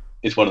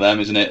 it's one of them,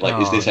 isn't it? Like,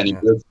 is this any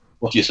good?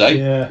 What do you say?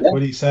 Yeah. What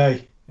do you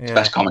say? It's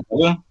best comic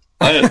ever.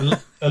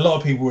 A lot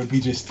of people would be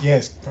just,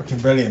 it's fucking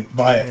brilliant.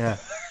 Buy it.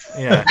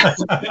 Yeah.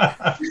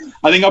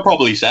 I think I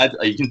probably said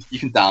you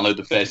can download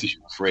the first issue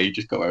for free.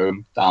 Just go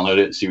home, download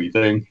it, see what you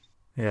think.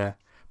 Yeah,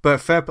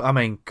 but I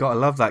mean, gotta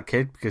love that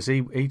kid because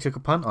he took a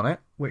punt on it,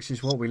 which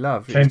is what we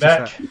love. Came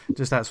back.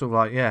 Just that sort of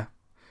like, yeah.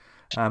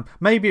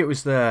 Maybe it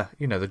was the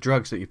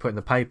drugs that you put in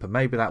the paper.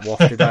 Maybe that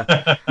wafted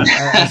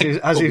as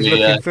he was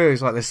looking through.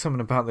 He's like, "There's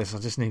something about this. I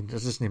just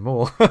need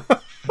more."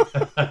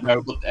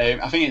 No, but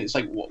I think it's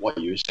like what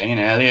you were saying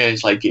earlier.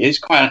 It's like it is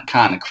quite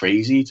kind of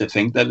crazy to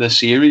think that the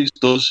series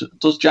does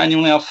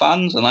genuinely have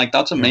fans, and like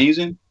that's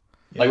amazing.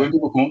 Yeah. Like when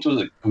people come up to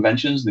the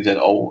conventions, they said,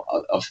 "Oh,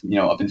 I've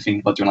been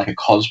thinking about doing like a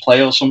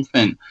cosplay or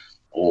something,"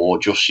 or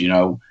just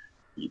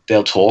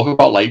they'll talk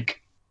about like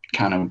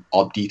kind of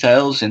odd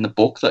details in the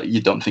book that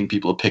you don't think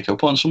people will pick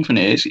up on. Something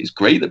is, it's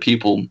great that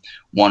people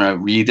want to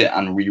read it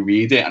and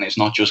reread it, and it's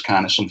not just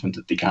kind of something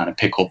that they kind of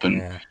pick up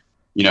and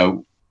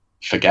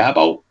forget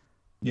about.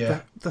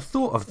 Yeah, the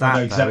thought of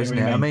that, though, isn't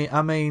it?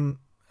 I mean,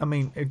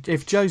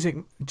 if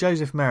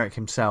Joseph Merrick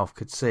himself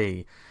could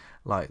see,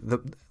 like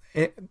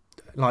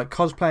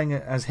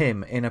cosplaying as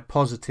him in a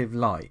positive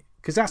light,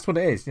 because that's what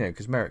it is,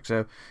 because Merrick's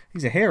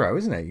he's a hero,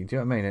 isn't he? Do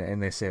you know what I mean? In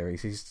this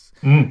series, he's,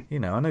 I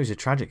know he's a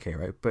tragic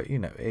hero, but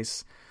it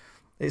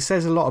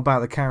says a lot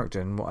about the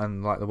character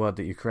and like the world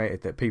that you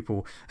created, that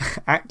people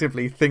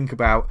actively think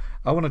about.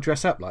 I want to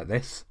dress up like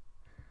this.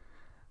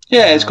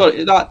 Yeah, that's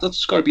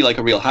got to be like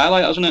a real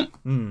highlight, hasn't it?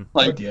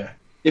 Like,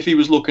 if he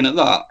was looking at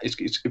that,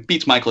 it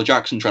beats Michael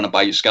Jackson trying to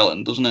buy your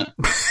skeleton, doesn't it?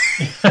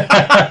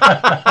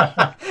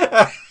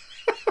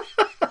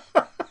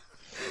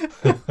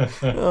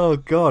 Oh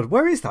God,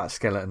 where is that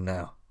skeleton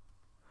now?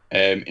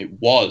 It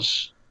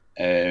was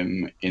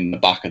in the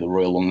back of the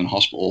Royal London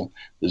Hospital.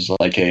 There's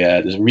like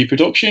there's a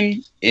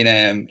reproduction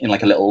in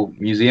like a little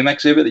museum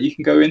exhibit that you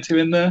can go into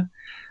in there.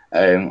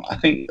 I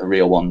think the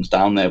real one's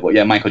down there, but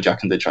yeah, Michael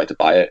Jackson did try to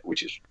buy it,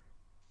 which is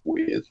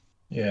weird.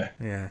 Yeah.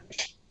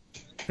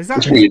 Is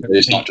that weird?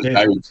 It's not just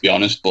buried, to be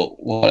honest,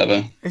 but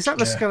whatever. Is that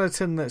the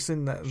skeleton that's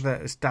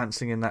that's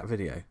dancing in that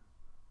video?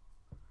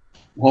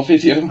 What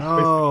video?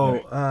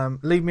 Oh,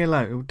 Leave Me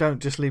Alone.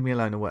 Don't just leave me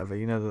alone or whatever.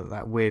 You know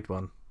that weird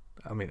one.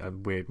 I mean, a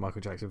weird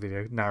Michael Jackson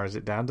video narrows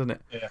it down, doesn't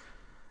it? Yeah.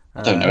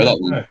 I don't know that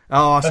one.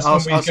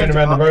 That's when he's going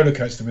around the roller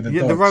coaster with the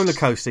dogs. The roller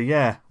coaster,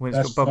 yeah. When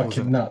it's got bubbles.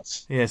 Fucking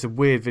nuts. Yeah, it's a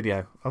weird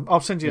video.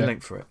 I'll send you a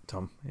link for it,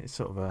 Tom. It's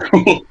sort of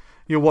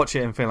you'll watch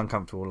it and feel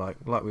uncomfortable, like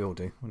we all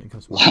do when it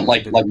comes to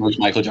like most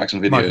Michael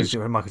Jackson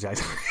videos. Michael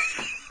Jackson.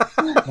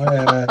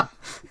 My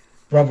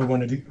brother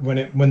wanted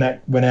when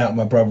that went out.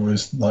 My brother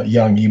was like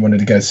young. He wanted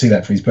to go see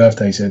that for his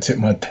birthday, so I took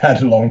my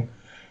dad along.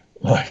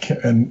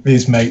 And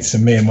his mates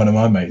and me and one of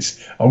my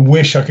mates. I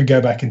wish I could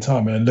go back in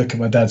time and look at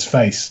my dad's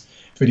face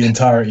for the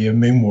entirety of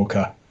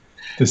Moonwalker.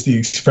 Just the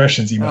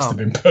expressions he must have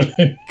been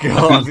pulling.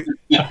 God.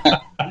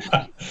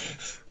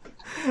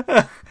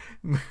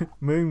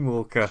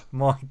 Moonwalker.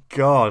 My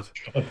God.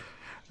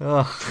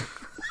 Oh.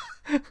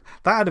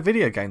 That had a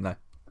video game though.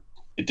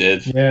 It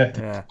did.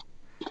 Yeah.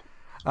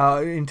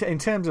 In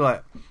terms of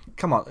like,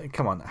 come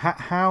on.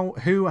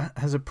 Who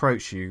has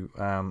approached you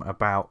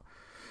about?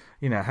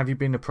 Have you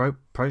been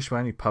approached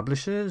by any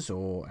publishers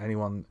or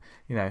anyone,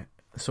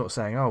 sort of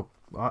saying, "Oh,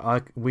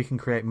 we can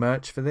create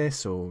merch for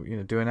this," or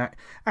doing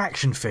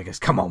action figures?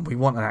 Come on, we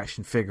want an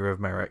action figure of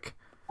Merrick.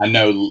 I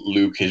know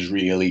Luke is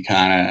really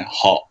kind of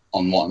hot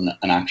on wanting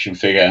an action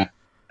figure,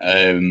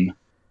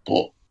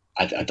 but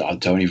I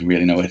don't even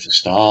really know where to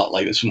start.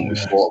 Like, it's something we've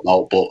thought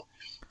about, but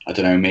I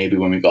don't know. Maybe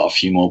when we've got a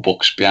few more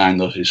books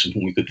behind us, it's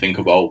something we could think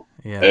about.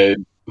 Yeah.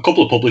 A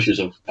couple of publishers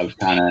have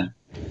kind of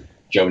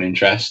shown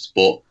interest,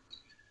 but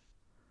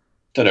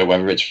don't know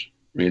whether it's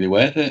really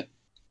worth it.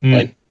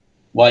 Like,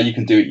 while you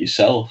can do it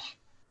yourself,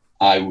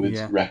 I would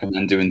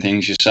recommend doing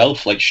things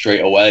yourself, like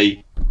straight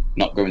away,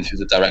 not going through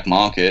the direct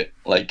market.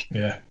 Like,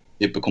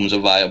 it becomes a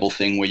viable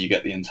thing where you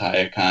get the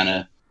entire kind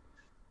of,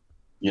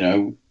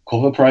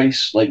 cover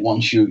price. Like,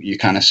 once you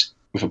kind of,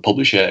 with a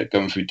publisher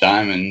going through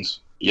Diamond,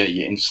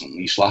 you're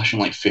instantly slashing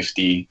like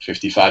 50,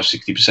 55,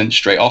 60%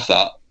 straight off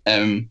that.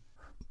 And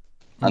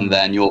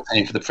then you're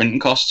paying for the printing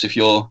costs if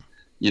you're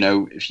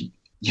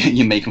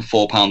making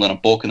 £4 on a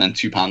book and then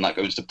 £2 that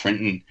goes to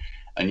printing,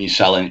 and you're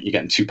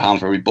getting £2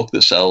 for every book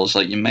that sells.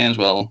 Like, you may as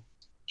well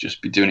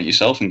just be doing it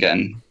yourself and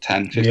getting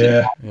 10,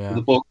 15 for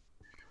the book.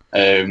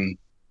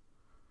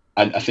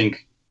 I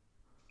think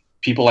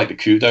people like the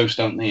kudos,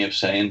 don't they, of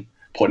saying,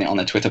 putting it on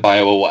their Twitter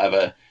bio or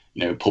whatever,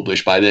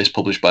 published by this,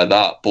 published by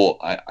that. But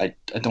I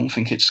don't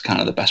think it's kind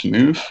of the best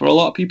move for a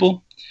lot of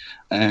people.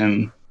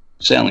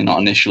 Certainly not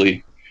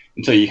initially,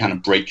 until you kind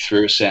of break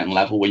through a certain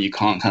level where you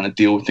can't kind of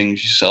deal with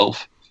things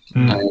yourself.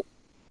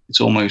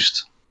 it's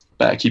almost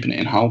better keeping it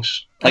in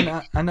house.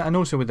 Like, and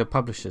also with the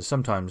publishers,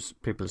 sometimes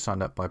people are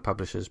signed up by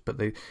publishers, but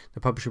the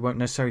publisher won't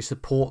necessarily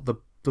support the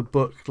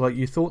book like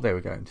you thought they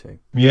were going to.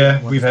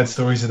 Yeah, we've had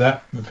stories of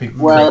that with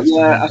people. Well,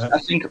 yeah, I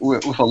think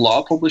with a lot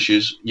of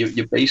publishers,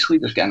 you're basically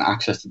just getting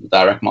access to the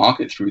direct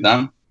market through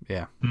them.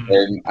 Yeah.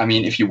 I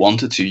mean, if you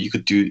wanted to, you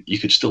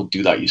could still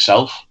do that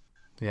yourself.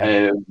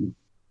 Yeah.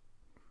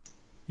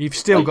 You've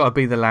still got to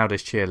be the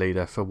loudest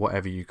cheerleader for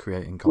whatever you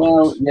create in comics.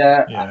 Well,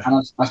 yeah.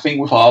 And I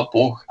think with our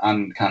book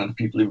and kind of the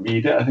people who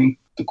read it, I think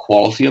the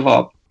quality of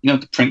our,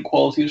 the print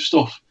quality of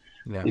stuff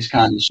is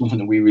kind of something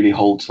that we really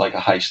hold to like a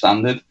high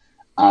standard.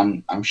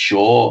 And I'm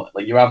sure,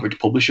 like, your average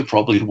publisher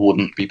probably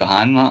wouldn't be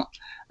behind that.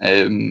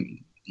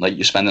 Like,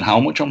 you're spending how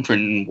much on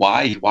printing?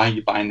 Why are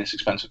you buying this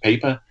expensive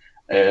paper?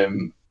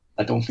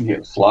 I don't think it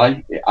would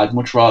fly. I'd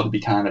much rather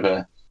be kind of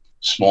a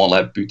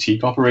smaller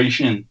boutique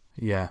operation.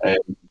 Yeah.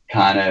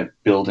 Kind of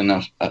building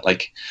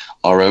like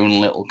our own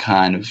little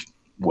kind of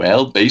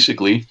world,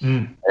 basically.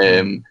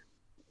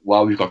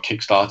 While we've got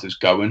Kickstarters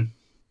going,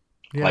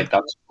 like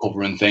that's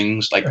covering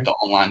things like the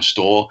online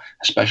store,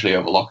 especially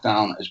over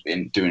lockdown, has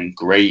been doing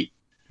great.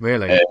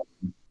 Really?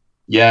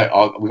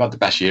 Yeah, we've had the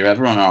best year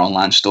ever on our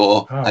online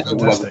store. I don't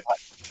know whether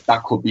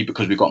that could be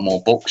because we've got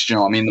more books. Do you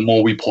know what I mean? The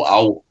more we put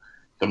out,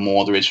 the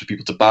more there is for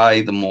people to buy,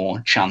 the more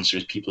chance there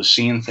is people are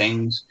seeing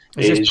things.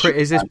 Is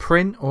this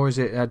print or is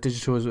it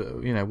digital?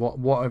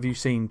 What have you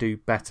seen do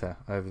better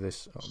over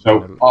this?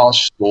 So our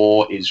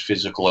store is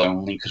physical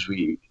only because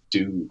we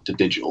do the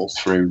digital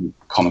through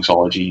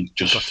Comixology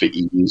just for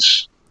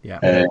ease.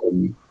 Yeah.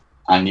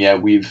 And yeah,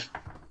 we've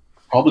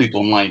probably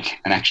done like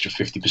an extra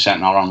 50%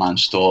 in our online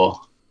store.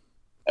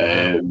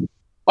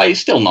 But it's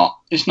still not.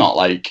 It's not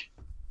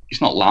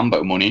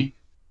Lambo money,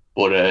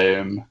 but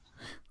we're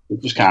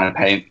just kind of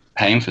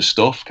paying for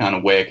stuff, kind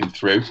of working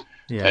through.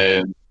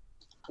 Yeah.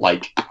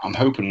 Like, I'm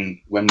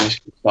hoping when this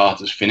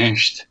Kickstarter's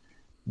finished,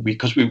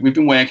 because we've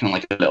been working on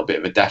like a little bit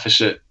of a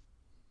deficit,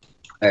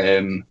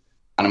 and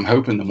I'm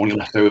hoping the money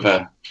left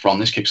over from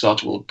this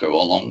Kickstarter will go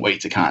a long way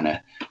to kind of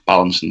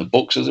balancing the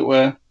books, as it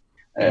were.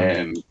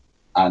 And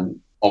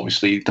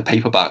obviously the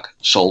paperback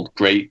sold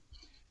great.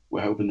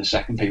 We're hoping the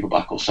second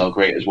paperback will sell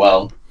great as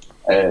well.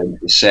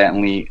 It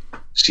certainly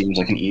seems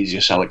like an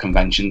easier sell at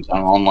conventions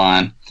and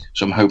online,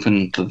 so I'm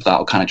hoping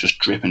that'll kind of just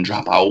drip and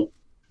drop out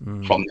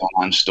from the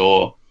online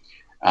store.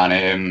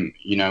 And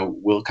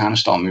we'll kind of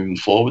start moving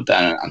forward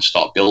then and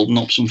start building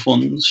up some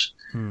funds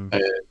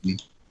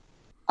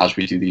as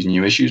we do these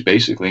new issues,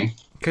 basically.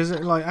 Because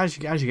like as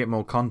you get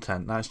more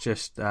content, that's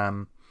just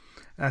for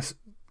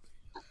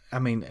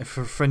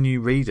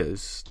new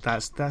readers,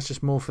 that's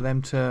just more for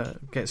them to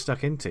get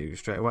stuck into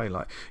straight away.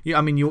 Like,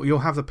 you'll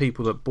have the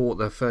people that bought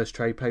their first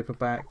trade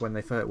paperback when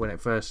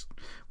it first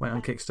went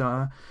on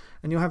Kickstarter,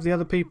 and you'll have the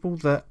other people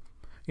that,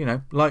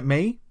 like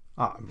me,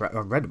 I've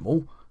read them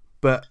all,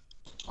 but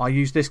I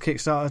used this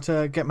Kickstarter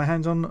to get my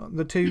hands on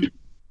the two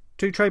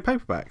trade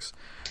paperbacks.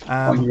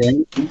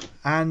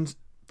 And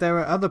there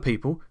are other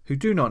people who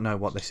do not know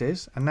what this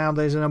is, and now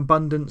there's an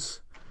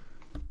abundance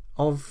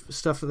of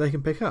stuff that they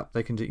can pick up.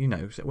 They can do,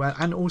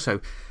 and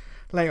also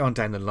later on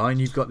down the line,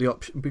 you've got the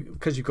option,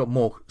 because you've got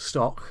more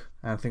stock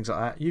and things like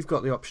that, you've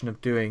got the option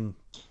of doing,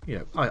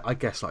 I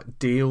guess like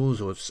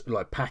deals or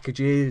like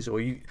packages, or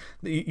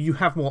you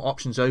have more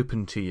options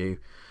open to you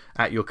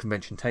at your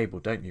convention table,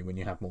 don't you, when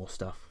you have more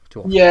stuff to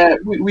offer? Yeah,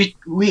 we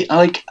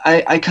like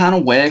I kind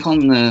of work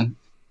on the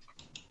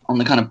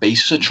kind of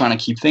basis of trying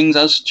to keep things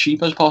as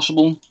cheap as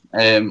possible.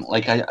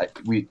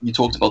 You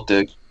talked about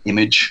the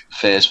Image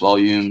first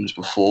volumes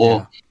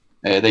before.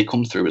 They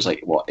come through as like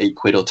what, £8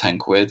 or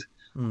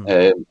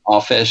 £10.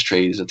 Our first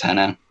trade is a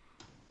tenner.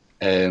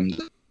 The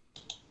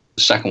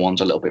second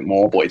one's a little bit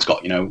more, but it's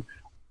got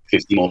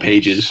 50 more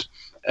pages.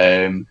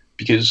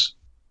 Because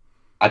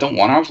I don't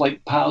want to have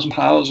like piles and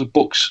piles of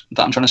books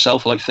that I'm trying to sell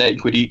for like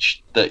 £30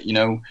 each. That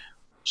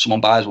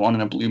someone buys one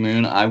in a blue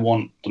moon. I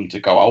want them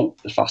to go out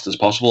as fast as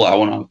possible. I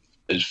want to have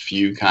as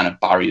few kind of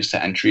barriers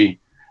to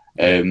entry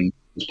as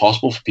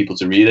possible for people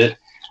to read it.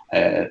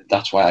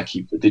 That's why I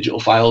keep the digital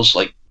files,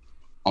 like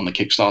on the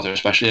Kickstarter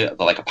especially, they're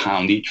like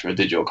 £1 each for a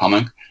digital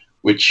comic,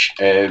 which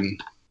it's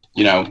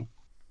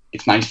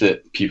nice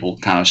that people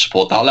kind of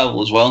support that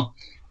level as well,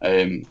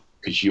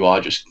 because you are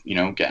just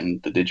getting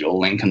the digital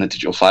link and the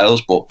digital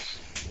files, but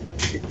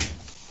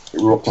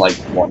we're up to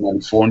like nearly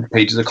 400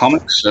 pages of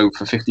comics, so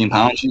for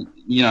 £15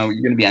 you're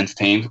going to be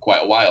entertained for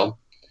quite a while.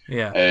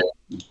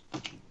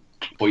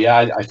 But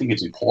yeah, I think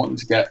it's important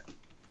to get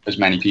as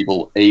many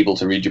people able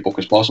to read your book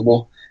as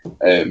possible,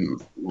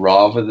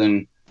 rather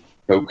than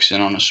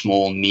focusing on a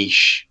small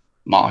niche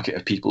market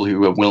of people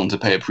who are willing to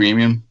pay a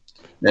premium.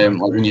 Like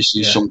when you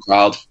see some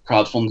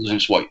crowdfunders, and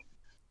it's what,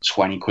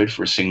 £20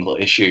 for a single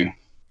issue.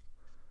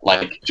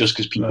 Like, just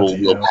because people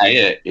will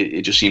pay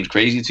it just seems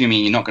crazy to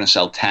me. You're not going to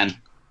sell 10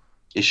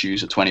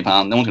 issues at £20.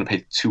 No one's going to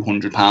pay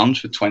 £200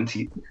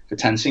 for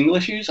 10 single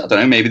issues. I don't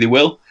know. Maybe they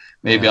will.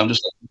 Maybe I'm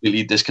just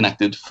completely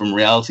disconnected from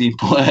reality.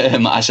 But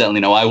I certainly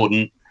know I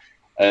wouldn't.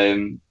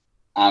 And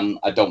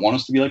I don't want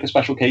us to be like a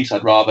special case.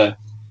 I'd rather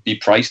be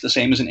priced the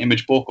same as an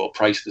Image book or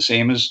priced the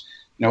same as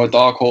a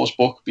Dark Horse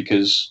book,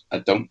 because I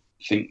don't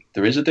think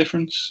there is a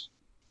difference.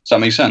 Does that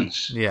make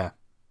sense? Yeah.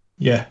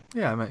 Yeah.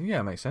 Yeah,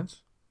 it makes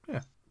sense.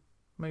 Yeah,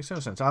 makes so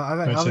sense.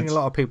 I think a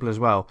lot of people as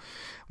well,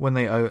 when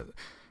they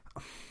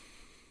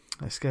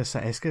it's gonna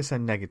say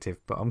negative,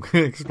 but I'm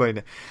gonna explain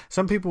it.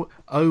 Some people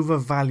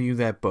overvalue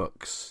their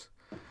books.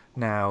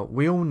 Now,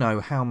 we all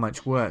know how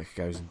much work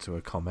goes into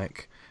a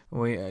comic.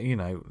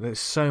 There's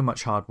so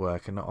much hard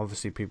work, and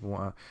obviously people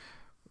want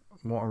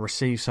to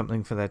receive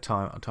something for their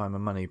time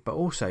and money. But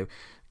also,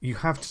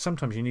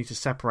 sometimes you need to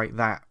separate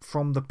that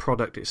from the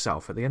product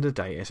itself. At the end of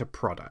the day, it's a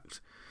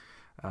product.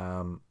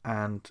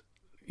 And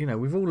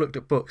we've all looked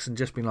at books and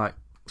just been like,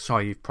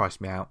 sorry, you've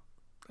priced me out.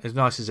 As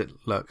nice as it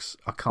looks,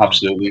 I can't.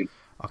 Absolutely.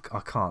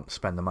 I can't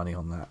spend the money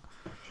on that.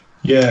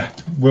 Yeah,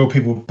 will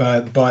people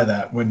buy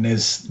that when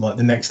there's like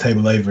the next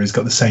table over has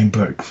got the same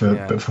book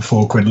but for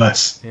 £4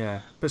 less?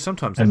 Yeah, but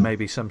sometimes there may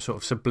be some sort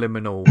of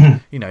subliminal.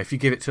 If you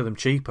give it to them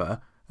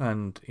cheaper,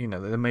 and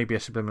there may be a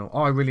subliminal.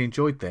 Oh, I really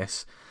enjoyed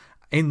this.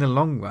 In the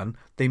long run,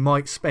 they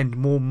might spend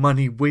more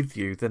money with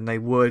you than they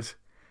would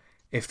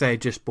if they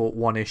had just bought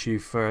one issue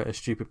for a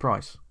stupid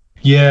price.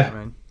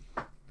 Yeah,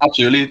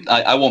 absolutely.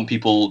 I want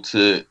people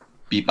to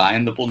be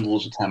buying the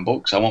bundles of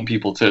 £10. I want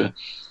people to,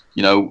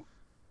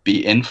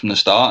 be in from the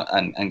start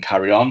and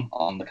carry on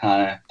the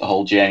kind of the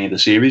whole journey of the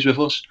series with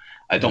us.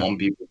 I don't want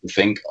people to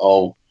think,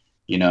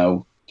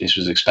 this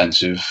was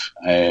expensive.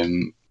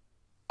 I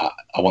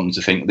want them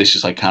to think this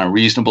is like kind of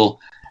reasonable.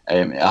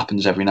 It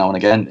happens every now and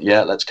again.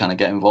 Yeah, let's kind of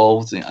get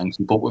involved and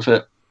keep up with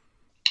it.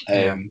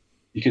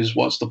 Because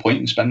what's the point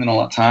in spending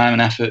all that time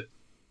and effort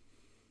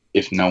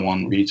if no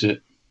one reads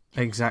it?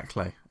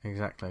 Exactly.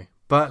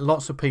 But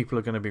lots of people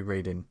are going to be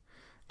reading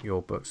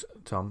your books,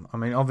 Tom. I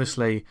mean,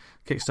 obviously,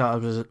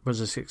 Kickstarter was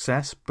a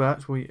success,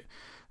 but we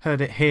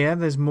heard it here.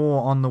 There's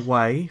more on the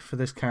way for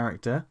this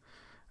character.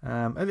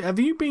 Have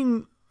you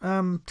been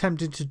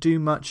tempted to do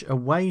much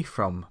away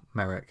from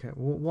Merrick?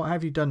 What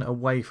have you done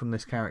away from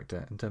this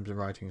character in terms of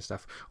writing and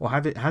stuff? Or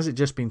has it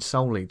just been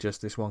solely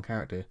just this one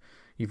character?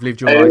 You've lived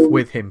your life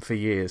with him for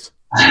years.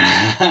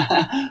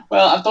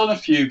 Well, I've done a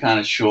few kind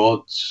of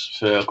shorts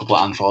for a couple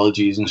of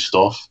anthologies and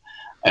stuff.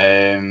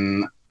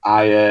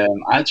 I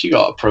actually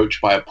got approached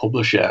by a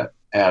publisher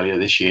earlier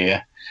this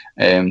year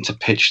to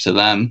pitch to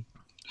them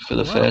for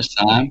the first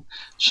time.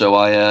 So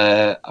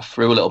I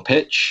threw a little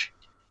pitch,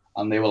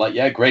 and they were like,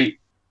 "Yeah, great,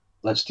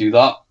 let's do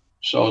that."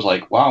 So I was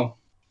like, "Wow,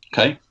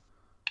 okay,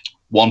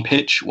 one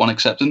pitch, one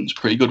acceptance,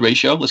 pretty good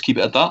ratio. Let's keep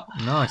it at that."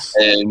 Nice.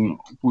 I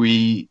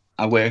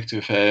worked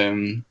with.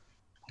 I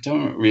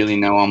don't really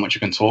know how much I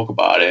can talk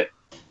about it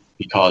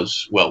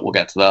because, well, we'll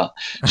get to that.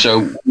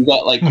 So we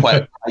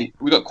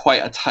got quite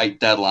a tight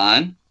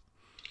deadline.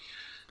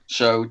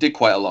 So did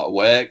quite a lot of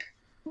work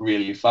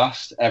really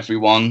fast.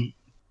 Everyone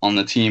on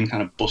the team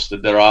kind of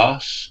busted their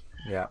ass.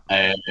 Yeah.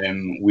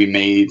 We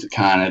made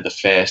kind of the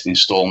first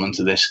installment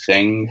of this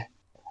thing.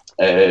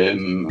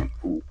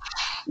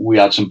 We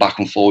had some back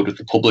and forward with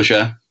the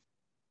publisher.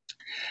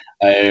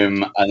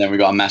 And then we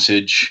got a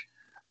message,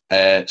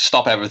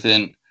 stop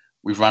everything.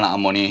 We've run out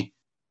of money.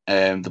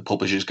 The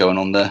publisher's going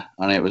under.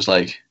 And it was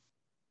like,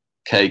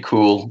 okay,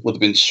 cool. Would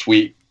have been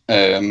sweet.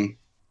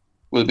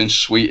 Would have been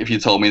sweet if you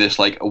told me this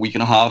like a week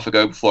and a half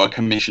ago before I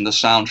commissioned the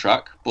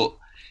soundtrack, but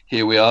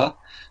here we are.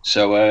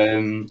 So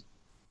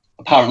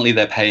apparently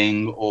they're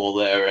paying all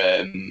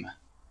their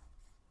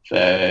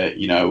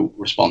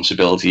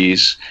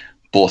responsibilities,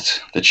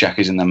 but the check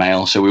is in the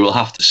mail. So we will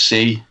have to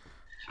see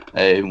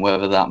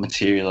whether that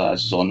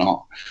materializes or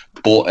not.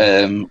 But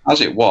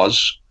as it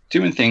was,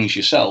 doing things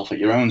yourself at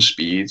your own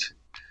speed,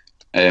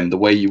 the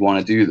way you want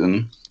to do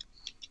them,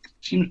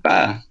 seems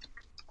better.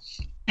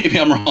 Maybe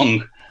I'm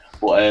wrong.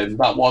 But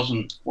that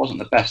wasn't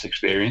the best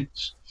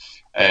experience.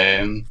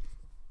 That's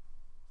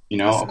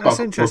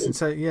interesting.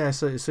 So you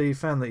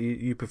found that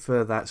you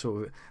prefer that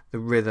sort of the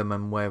rhythm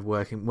and way of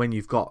working when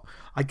you've got,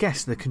 I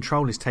guess, the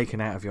control is taken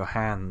out of your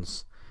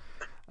hands.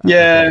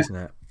 Yeah, isn't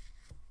it?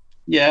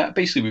 Yeah.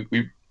 Basically,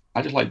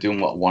 I just like doing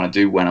what I want to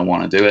do when I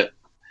want to do it,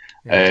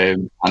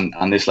 and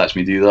this lets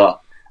me do that.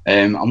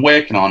 I'm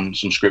working on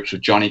some scripts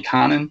with Johnny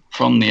Cannon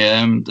from the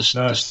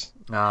nice.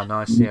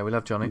 Nice. Yeah, we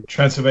love Johnny.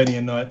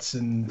 Transylvania Knights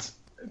and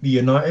the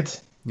United.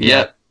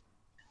 Yeah.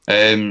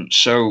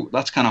 So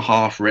that's kind of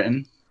half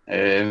written.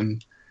 I'm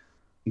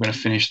going to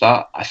finish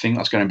that. I think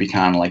that's going to be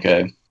kind of like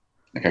a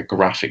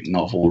graphic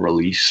novel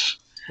release.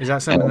 Is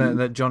that something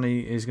that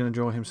Johnny is going to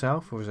draw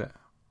himself, or is it?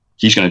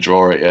 He's going to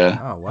draw it. Yeah.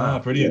 Oh wow!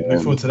 Brilliant.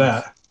 Look forward to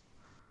that.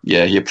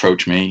 Yeah, he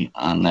approached me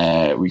and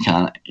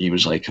he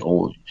was like,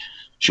 "Oh,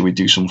 should we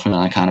do something?"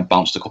 And I kind of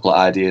bounced a couple of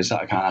ideas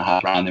that I kind of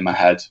had around in my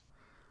head,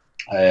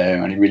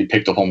 and he really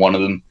picked up on one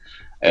of them,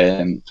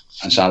 and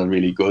sounded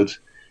really good.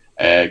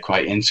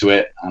 Quite into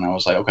it, and I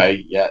was like,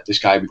 okay, yeah, this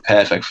guy would be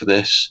perfect for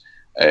this.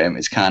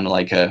 It's kind of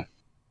like a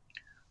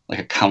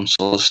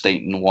council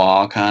estate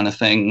noir kind of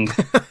thing,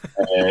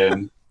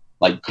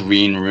 like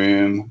Green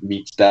Room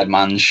meets Dead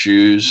Man's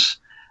Shoes.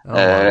 Oh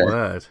my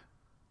word!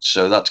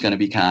 So that's going to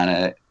be kind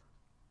of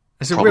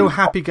It's a real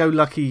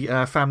happy-go-lucky,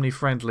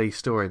 family-friendly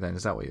story. Then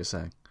is that what you're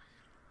saying?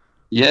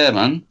 Yeah,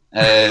 man.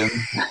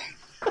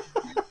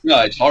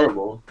 No, it's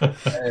horrible.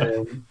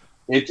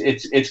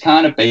 It's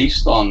kind of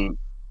based on,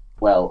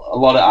 well, a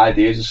lot of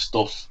ideas and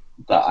stuff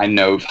that I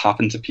know have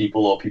happened to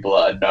people or people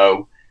that I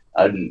know,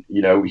 and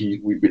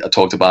I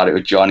talked about it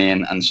with Johnny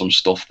and some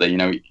stuff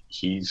that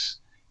he's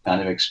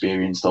kind of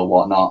experienced or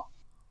whatnot,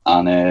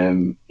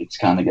 and it's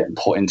kind of getting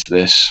put into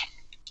this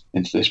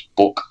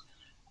book.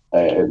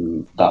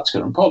 That's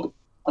going to probably,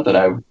 I don't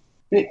know,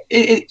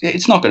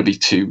 it's not going to be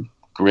too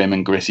grim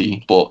and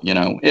gritty, but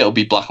it'll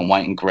be black and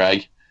white and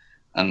grey,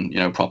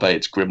 and proper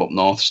it's grim up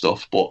north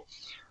stuff. But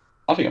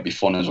I think it'll be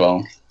fun as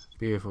well.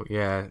 Beautiful,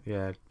 yeah.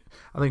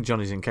 I think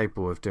Johnny's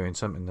incapable of doing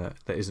something that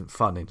isn't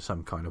fun in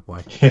some kind of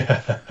way.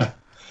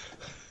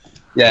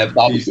 Yeah,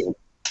 that'll be good.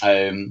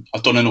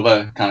 I've done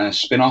another kind of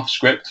spin-off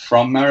script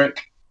from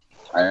Merrick.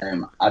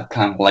 I'd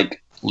kind of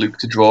like Luke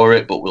to draw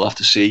it, but we'll have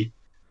to see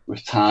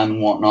with time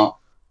and whatnot.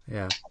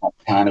 Yeah,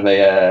 kind of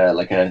a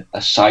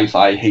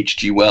sci-fi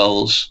H.G.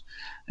 Wells,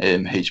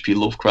 H.P.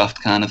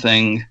 Lovecraft kind of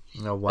thing.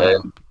 Oh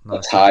wow, nice.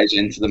 That ties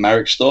into the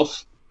Merrick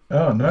stuff.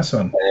 Oh, nice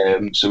one.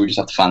 So we just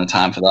have to find the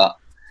time for that.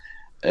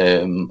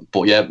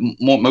 But yeah,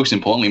 most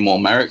importantly, more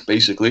Merrick.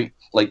 Basically,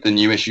 like the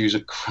new issues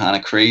are kind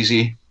of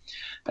crazy.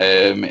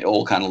 It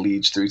all kind of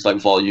leads through to like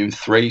volume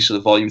 3. So the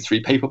volume 3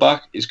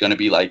 paperback is going to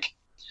be like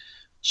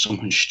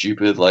something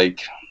stupid,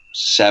 like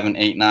 7,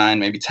 8, 9,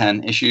 maybe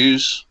 10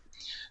 issues.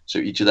 So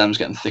each of them is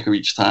getting thicker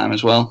each time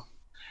as well.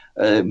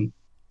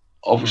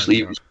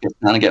 Obviously, we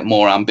kind of get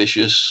more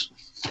ambitious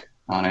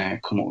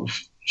and come up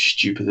with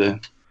stupid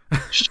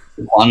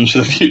plans for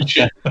the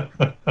future.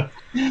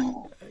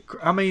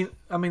 I mean,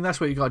 that's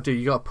what you got to do.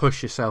 You got to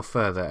push yourself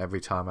further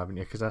every time, haven't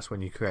you? Because that's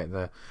when you create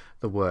the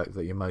work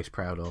that you're most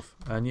proud of.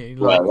 And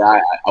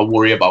I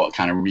worry about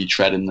kind of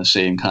retreading the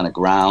same kind of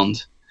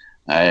ground.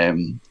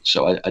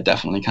 So I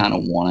definitely kind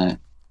of want to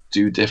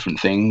do different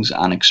things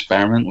and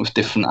experiment with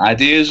different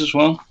ideas as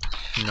well.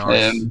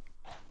 Nice.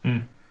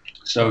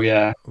 So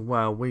yeah.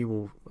 Well, we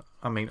will.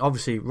 I mean,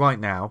 obviously, right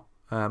now.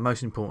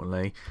 Most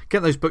importantly,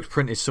 get those books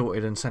printed,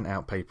 sorted, and sent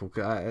out, people.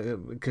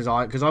 Because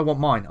I want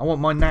mine. I want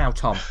mine now,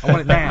 Tom. I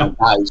want it now.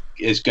 That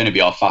is going to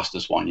be our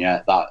fastest one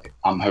yet. That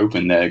I'm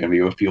hoping they're going to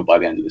be with people by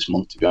the end of this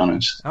month. To be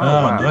honest. Oh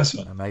wow, nice.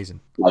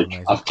 Amazing.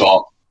 Amazing. I've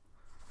got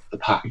the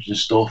package and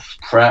stuff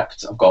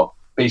prepped. I've got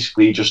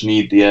basically just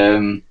need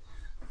the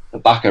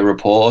backer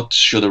reports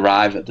should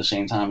arrive at the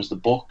same time as the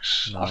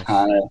books. Nice. I've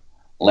kind of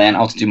learned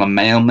how to do my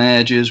mail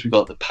merges. We've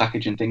got the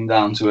packaging thing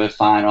down to a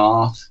fine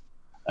art.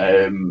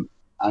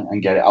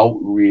 And get it out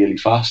really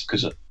fast,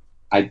 because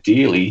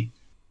ideally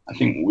I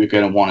think we're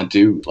going to want to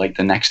do like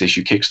the next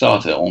issue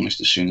Kickstarter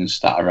almost as soon as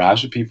that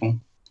arrives with people.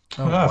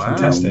 Oh wow.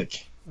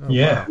 Fantastic.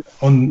 Wow.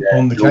 On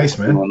the case,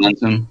 man.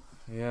 Momentum.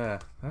 Yeah,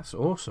 that's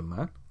awesome,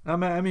 man.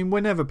 I mean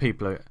whenever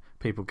people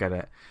get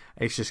it,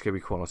 it's just going to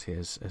be quality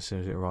as soon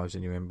as it arrives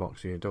in your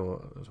inbox or your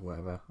door or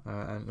whatever,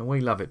 and we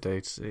love it,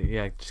 dudes.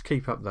 Yeah, just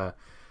keep up the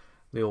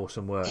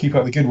awesome work. Keep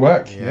up the good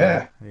work.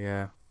 Yeah.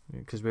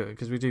 Because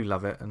we do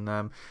love it,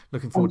 and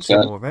looking forward to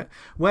seeing more of it.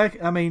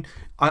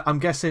 I'm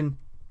guessing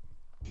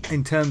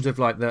in terms of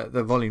like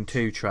the volume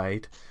 2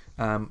 trade,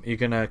 you're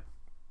gonna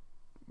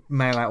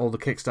mail out all the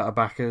Kickstarter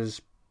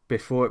backers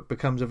before it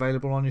becomes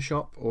available on your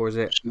shop, or is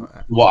it?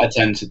 What I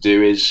tend to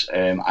do is,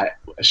 as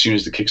soon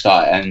as the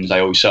Kickstarter ends, I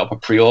always set up a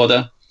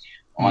pre-order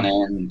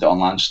on the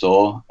online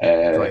store,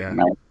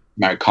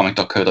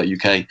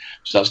 merrickcomic.co.uk.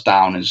 So that's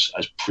down as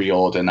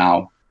pre-order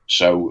now.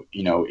 So,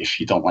 if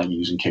you don't like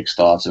using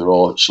Kickstarter,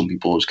 or some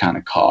people's kind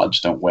of cards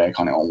don't work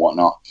on it or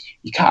whatnot,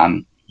 you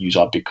can use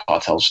our Big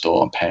Cartel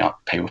store and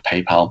pay with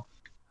PayPal.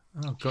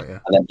 Oh, got you.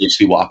 And then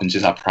basically what happens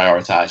is I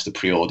prioritise the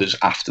pre-orders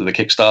after the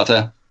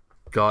Kickstarter.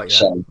 Got you.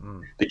 So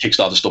the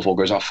Kickstarter stuff all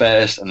goes out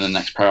first, and the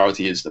next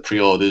priority is the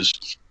pre-orders.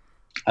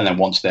 And then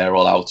once they're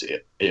all out,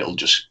 it'll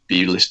just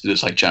be listed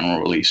as like general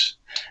release.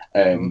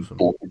 Awesome.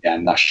 But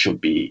again, that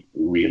should be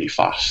really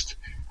fast.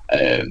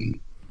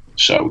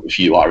 So if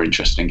you are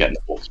interested in getting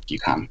the book, you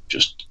can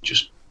just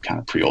kind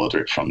of pre-order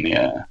it from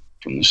the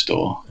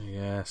store.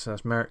 Yeah, so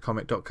that's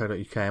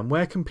merrickcomic.co.uk. And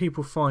where can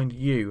people find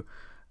you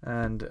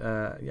and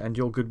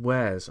your good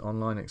wares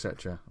online,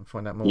 etc., and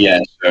find out more?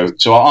 Yeah,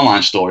 so our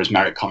online store is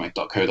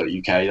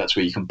merrickcomic.co.uk. That's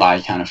where you can buy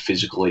kind of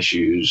physical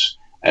issues.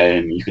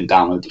 You can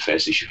download the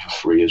first issue for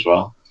free as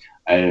well.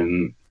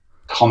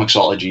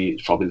 Comixology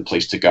is probably the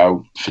place to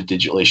go for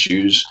digital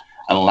issues,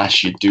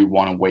 unless you do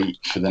want to wait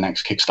for the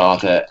next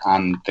Kickstarter,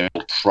 and they'll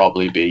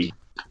probably be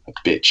a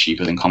bit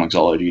cheaper than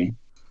Comixology.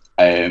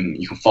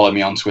 You can follow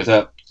me on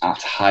Twitter at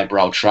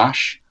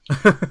highbrowtrash.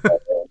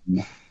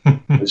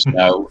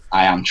 No,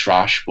 I am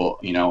trash, but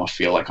I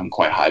feel like I'm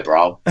quite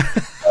highbrow.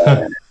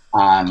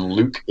 And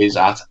Luke is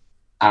at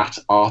Art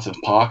of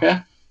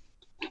Parker.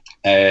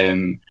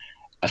 I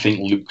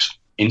think Luke's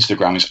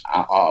Instagram is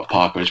at Art of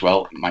Parker as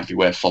well. It might be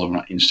worth following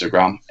on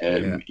Instagram.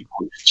 He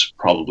posts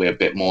probably a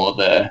bit more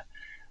there.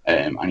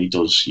 And he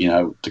does,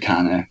 the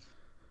kind of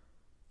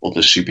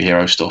other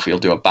superhero stuff. He'll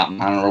do a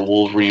Batman or a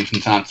Wolverine from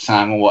time to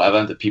time or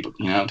whatever. That people,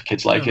 the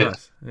kids like it.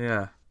 Nice.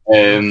 Yeah.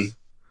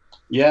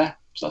 Yeah,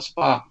 so that's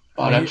about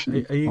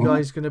everything. Are you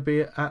guys going to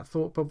be at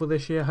Thought Bubble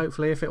this year?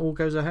 Hopefully, if it all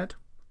goes ahead.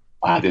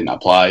 I didn't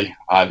apply.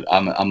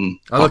 I'm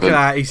Look at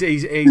that. He's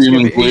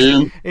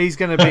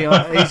going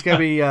to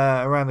be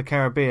around the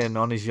Caribbean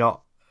on his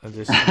yacht. I'm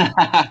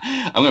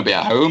going to be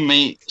at home,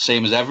 mate.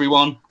 Same as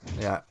everyone.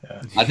 Yeah.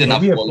 I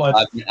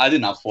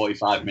didn't have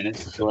 45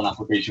 minutes to fill an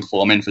application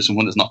form in for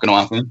someone that's not going to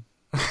happen.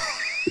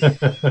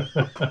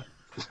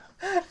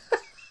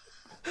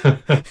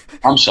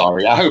 I'm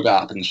sorry. I hope it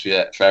happens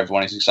for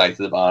everyone who's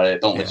excited about it.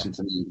 Don't listen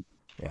to me.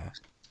 Yeah,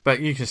 but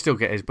you can still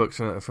get his books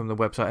from the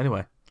website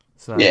anyway.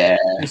 So, yeah.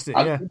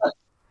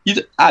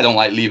 I don't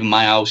like leaving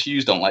my house.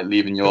 You don't like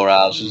leaving your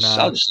house.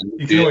 No.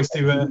 You can always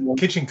do a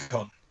kitchen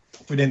con.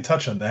 We didn't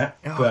touch on that.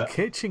 But...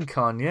 Kitchen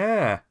con,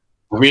 yeah.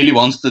 I really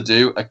wanted to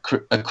do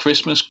a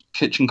Christmas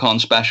kitchen con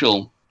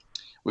special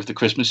with the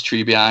Christmas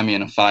tree behind me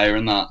and a fire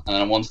and that. And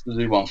I wanted to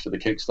do one for the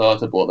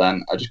Kickstarter, but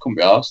then I just couldn't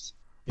be asked.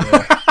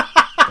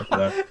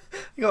 Yeah.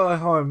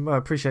 I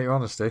appreciate your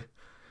honesty.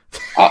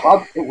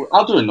 I'll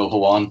do another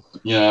one,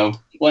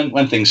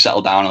 when things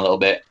settle down a little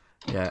bit.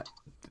 Yeah.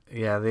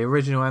 Yeah, the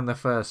original and the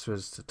first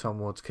was Tom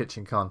Ward's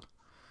Kitchen Con.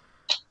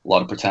 A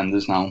lot of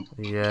pretenders now.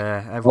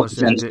 Yeah, everyone's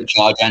doing the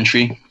charge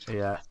entry.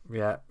 Yeah.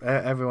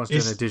 Everyone's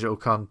doing a digital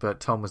con, but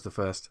Tom was the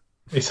first.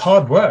 It's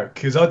hard work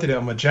because I did it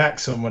on my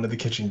Jax on one of the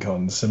kitchen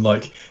cons, and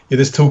you're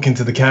just talking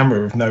to the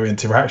camera with no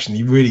interaction.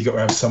 You really got to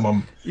have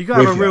someone. You got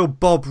to have a real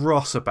Bob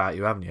Ross about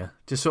you, haven't you?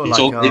 Just sort of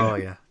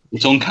yeah.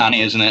 It's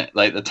uncanny, isn't it?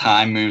 Like the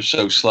time moves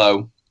so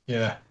slow.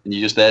 Yeah. And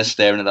you're just there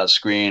staring at that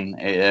screen.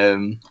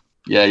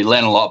 You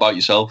learn a lot about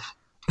yourself.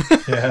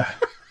 Yeah.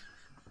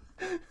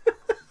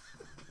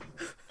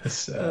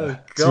 It's a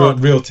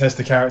real test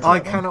of character. I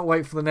cannot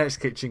wait for the next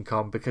kitchen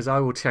con because I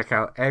will check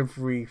out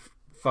every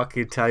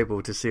fucking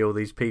table to see all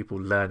these people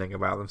learning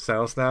about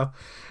themselves now.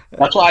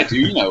 That's what I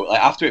do,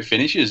 after it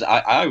finishes,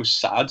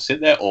 I'd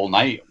sit there all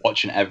night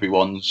watching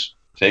everyone's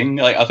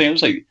thing. I think it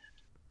was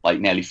like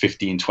nearly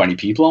 15, 20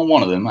 people on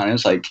one of them, and it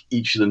was like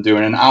each of them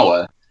doing an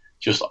hour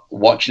just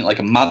watching it like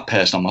a mad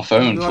person on my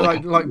phone.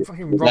 Like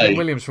fucking Robin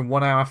Williams from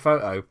 1 Hour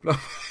Photo.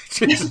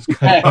 Jesus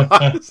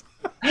Christ.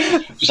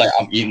 Just like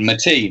I'm eating my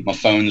tea, my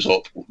phone's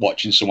up,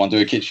 watching someone do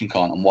a kitchen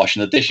con. I'm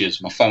washing the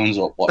dishes, my phone's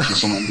up, watching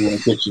someone do a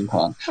kitchen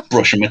con.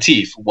 Brushing my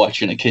teeth,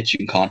 watching a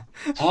kitchen con.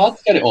 It's hard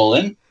to get it all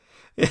in.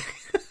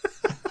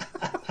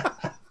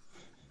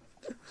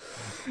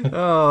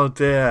 Oh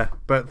dear.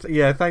 But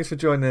yeah, thanks for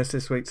joining us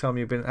this week, Tom.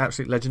 You've been an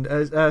absolute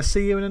legend.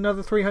 See you in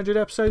another 300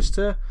 episodes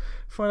to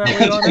find out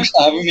where you are. Thanks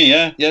for having me.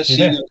 Yeah.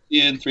 See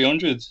you in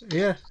 300.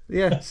 Yeah.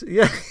 See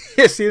you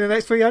in the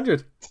next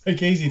 300.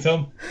 Take it easy,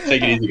 Tom.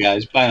 Take it easy,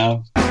 guys. Bye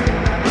now.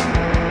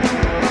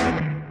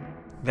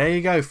 There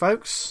you go,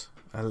 folks.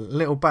 A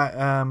little back.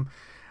 I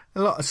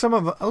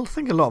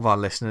think a lot of our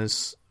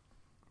listeners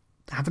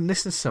haven't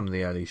listened to some of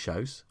the early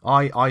shows.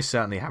 I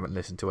certainly haven't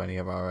listened to any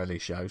of our early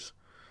shows.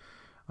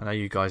 I know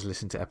you guys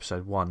listened to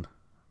episode 1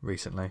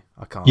 recently.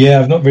 I can't. Yeah,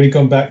 I've not really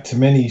gone back to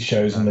many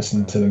shows and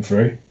listened to them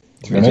through.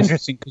 It's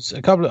interesting because I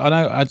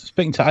was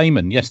speaking to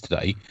Eamon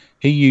yesterday.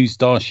 He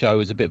used our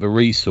show as a bit of a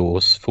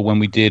resource for when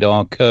we did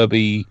our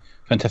Kirby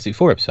Fantastic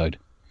Four episode.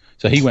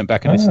 So he went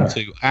back and listened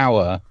to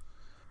our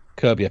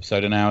Kirby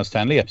episode and our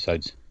Stan Lee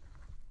episodes.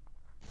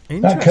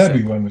 That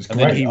Kirby one was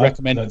great. And then he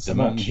recommended them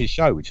on his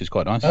show, which is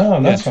quite nice.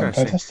 Oh, that's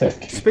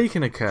fantastic.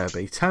 Speaking of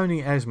Kirby,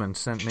 Tony Esmond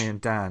sent me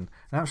and Dan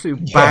an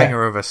absolute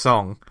banger of a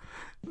song.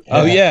 Yeah.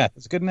 Oh, yeah.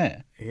 It's good, isn't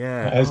it?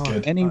 Yeah. That's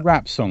good. Any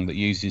rap song that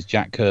uses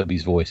Jack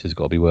Kirby's voice has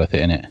got to be worth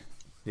it, innit?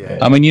 Yeah.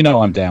 I mean,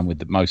 I'm down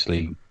with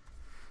mostly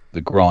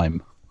the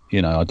grime.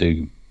 I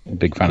do. I'm a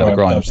big fan of the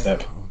grime.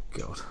 Dubstep. Oh,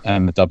 God.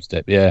 And the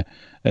dubstep, yeah.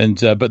 And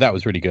but that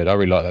was really good. I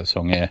really like that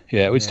song,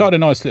 yeah. We started a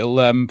nice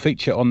little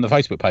feature on the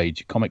Facebook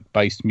page,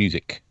 comic-based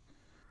music.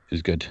 Which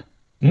is good.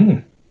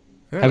 Really?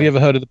 Have you ever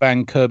heard of the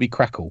band Kirby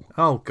Crackle?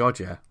 Oh, God,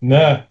 yeah.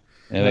 No.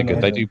 Yeah, they're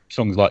good. They do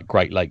songs like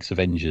Great Lakes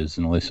Avengers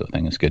and all this sort of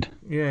thing. It's good.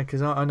 Yeah,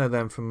 because I know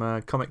them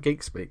from Comic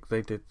Geek Speak.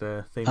 They did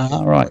the theme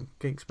from right.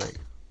 Geek Speak.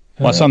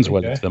 My son's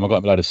well into them. I got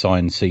him a load of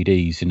signed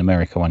CDs in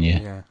America one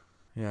year.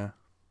 Yeah.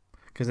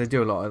 Because they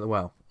do a lot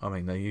of,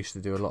 they used to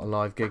do a lot of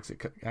live gigs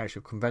at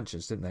actual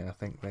conventions, didn't they? I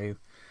think they...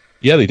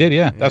 Yeah, they did,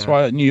 yeah. That's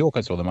why in New York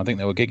I saw them. I think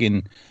they were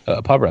gigging at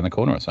a pub around the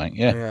corner or something.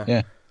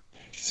 Yeah.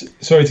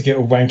 Sorry to get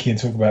all wanky and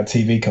talk about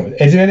TV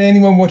comments. Is there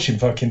anyone watching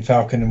fucking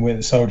Falcon and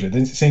Winter Soldier?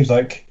 It seems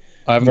like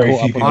I haven't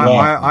caught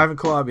up. I haven't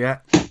caught up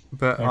yet,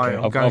 but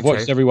okay. I've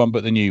watched every one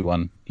but the new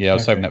one. Yeah, I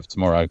was saving that for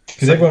tomorrow.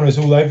 Because everyone was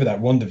all over that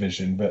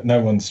WandaVision, but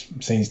no one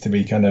seems to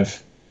be kind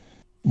of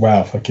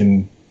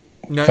Falcon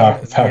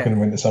and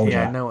Winter Soldier.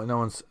 Yeah, no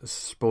one's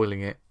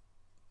spoiling it.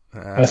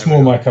 That's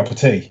more my cup of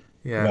tea,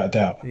 without a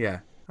doubt. Yeah,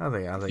 I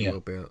think it will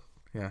be.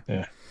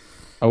 Yeah.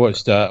 I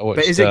watched. But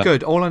is it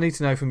good? All I need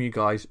to know from you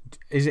guys,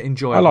 is it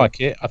enjoyable? I like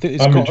it. I think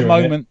there's a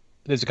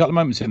couple of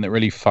moments in that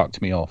really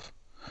fucked me off.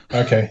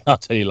 Okay, I'll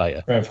tell you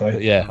later. fair play.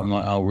 But yeah, I'm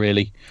like, oh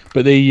really?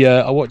 But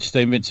I watched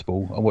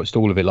Invincible. I watched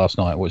all of it last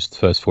night. I watched the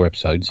first 4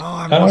 episodes. Oh,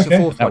 I haven't watched the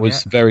okay. fourth That one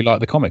was yet. very like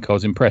the comic. I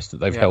was impressed that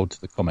they've Yeah. held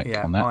to the comic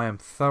Yeah, on that. I am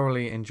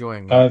thoroughly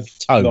enjoying that. I've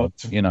Tone,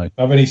 you know.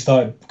 I've only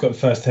got the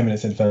first 10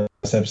 minutes in the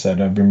first episode.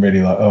 And I've been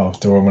really like, oh,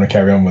 do I want to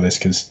carry on with this?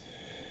 Because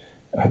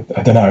I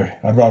don't know.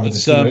 I'd rather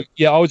just do it.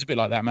 Yeah, I was a bit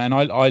like that, man.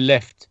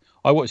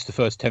 I watched the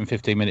first 10,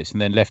 15 minutes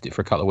and then left it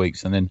for a couple of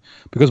weeks. And then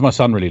because my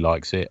son really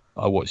likes it,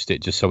 I watched it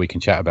just so we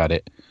can chat about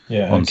it on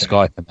okay.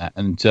 Skype and that.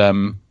 And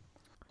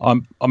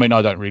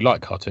I don't really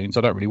like cartoons.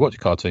 I don't really watch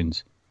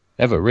cartoons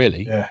ever,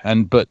 really. Yeah.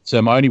 But I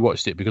only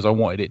watched it because I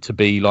wanted it to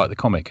be like the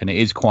comic. And it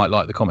is quite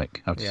like the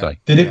comic, I have to say.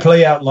 Did it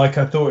play out like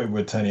I thought it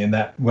would, Tony? And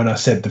that when I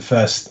said the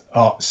first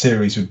art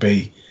series would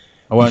be,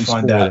 I won't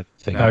find spoil out.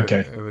 anything. No,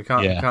 Okay. we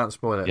can't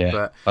spoil it. Yeah,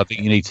 But I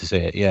think you need to see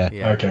it, yeah.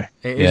 yeah, Okay.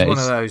 it Yeah, is one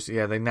of it's- those.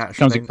 Yeah, they It becomes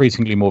naturally.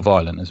 increasingly more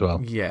violent as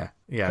well. Yeah,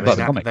 Like they,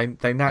 the comic.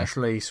 they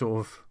naturally sort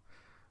of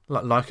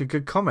like a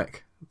good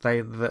comic.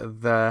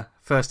 The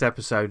first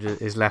episode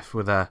is left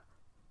with a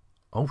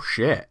oh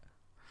shit,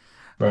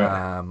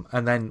 Right.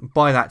 and then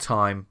by that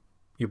time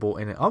you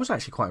bought in it. I was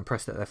actually quite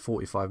impressed that they're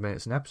 45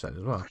 minutes an episode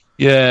as well.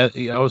 Yeah,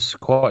 I was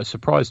quite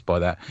surprised by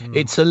that.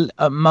 It's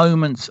at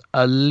moments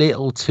a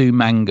little too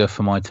manga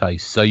for my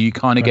taste. So you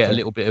kind of get a Okay.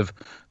 little bit of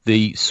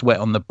the sweat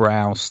on the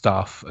brow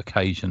stuff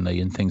occasionally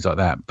and things like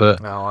that.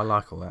 But Oh, I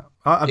like all that.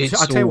 I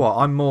It's tell you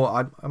all-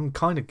 what, I'm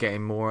kind of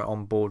getting more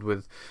on board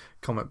with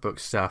comic book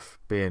stuff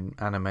being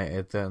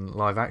animated than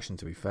live action.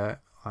 To be fair,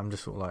 I'm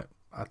just sort of like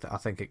I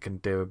think it can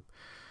do.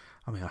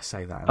 I mean, I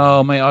say that.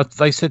 oh mate,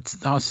 they said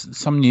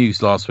some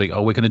news last week.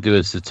 Oh, we're going to do a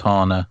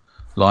Zatanna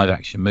live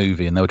action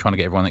movie, and they were trying to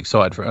get everyone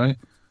excited for it.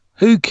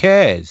 Who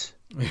cares?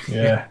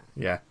 Yeah.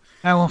 Yeah.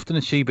 How often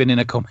has she been in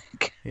a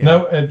comic? Yeah.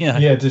 No,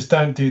 Yeah. just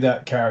don't do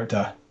that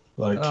character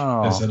like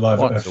Oh, as a live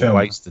what a a film.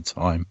 waste of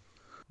time.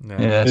 Yeah.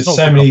 Yeah, There's it's not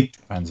so for many,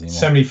 fans anymore.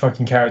 so many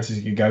fucking characters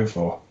you could go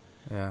for.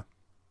 Yeah.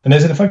 And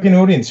there's a fucking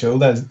audience, Phil.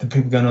 There's the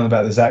people going on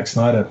about the Zack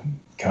Snyder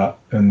cut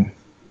and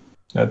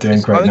not doing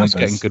I great think it's numbers.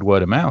 getting good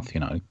word of mouth, you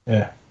know.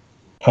 Yeah.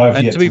 I've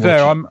And yet to be watch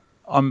fair,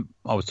 it.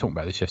 I was talking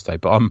about this yesterday,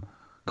 but I'm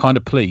kind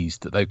of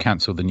pleased that they've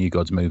cancelled the New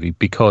Gods movie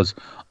because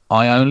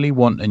I only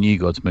want a New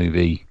Gods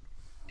movie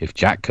if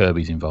Jack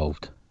Kirby's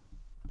involved.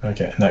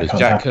 Okay, and that Because can't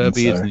Jack happen,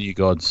 Kirby is so- the New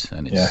Gods,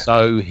 and it's Yeah.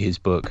 so his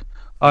book.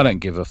 I don't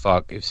give a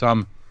fuck if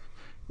some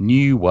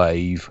new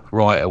wave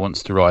writer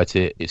wants to write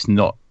it. It's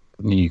not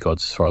New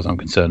Gods as far as I'm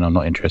concerned. I'm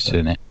not interested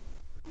in it.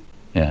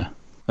 Yeah,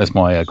 that's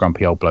my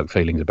grumpy old bloke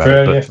feelings about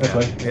Fair, it. yeah, But fair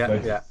play, fair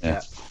play.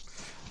 Yeah.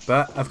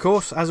 But of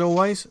course, as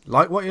always,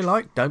 like what you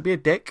like. Don't be a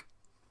dick.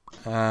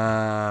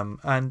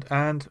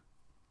 And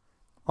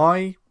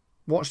I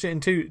watched it in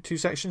two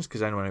sections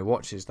because anyone who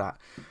watches that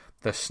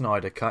the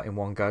Snyder cut in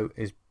one go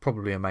is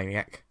probably a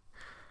maniac.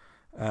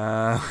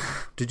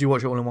 Did you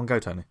watch it all in one go,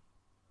 Tony?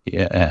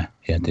 yeah,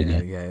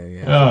 didn't you?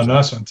 Yeah. Oh,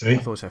 nice one, T. I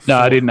thought so. No,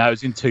 I Four- didn't know. It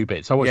was in 2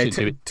 bits. I watched Yeah, it in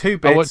 2 bits. two I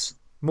bits. watched-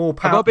 More I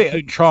got power. a bit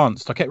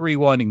entranced. I kept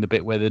rewinding the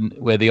bit where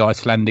the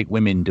Icelandic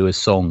women do a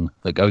song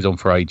that goes on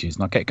for ages,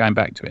 and I kept going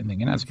back to it and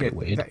thinking that's a bit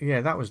weird.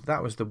 That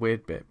was the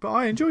weird bit, but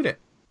I enjoyed it.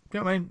 You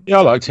know what I mean? Yeah,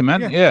 I liked him,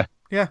 man. Yeah.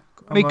 Yeah,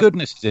 I'm any like-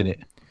 goodness is in it.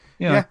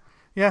 Yeah.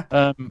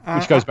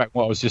 Which goes back to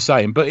what I was just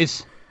saying. But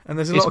it's And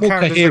there's a It's lot of more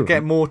characters coherent. that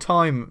get more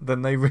time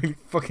than they really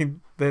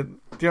fucking. Do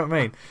you know what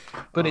I mean?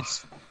 but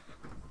it's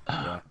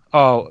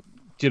oh,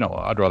 do you know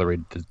what? I'd rather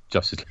read the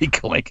Justice League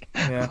comic.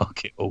 Yeah.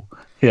 Fuck it all.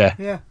 Yeah.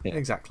 Yeah, Yeah.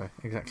 exactly.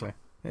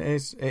 It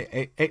is.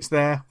 It's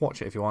there.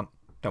 Watch it if you want.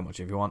 Don't watch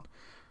it if you want.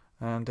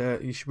 And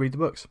you should read the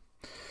books.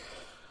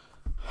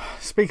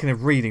 Speaking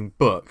of reading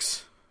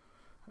books,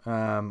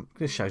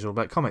 this show's all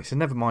about comics, and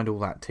never mind all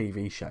that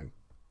TV show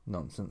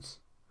nonsense.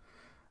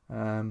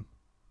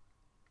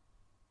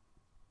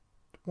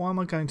 Why am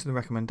I going to the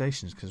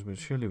recommendations? Because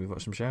surely we've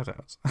got some shout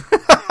outs.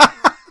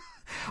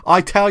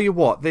 I tell you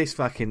what, this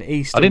fucking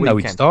Easter I didn't know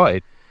weekend. we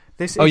started.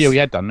 This Oh is, yeah, we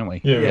had done, didn't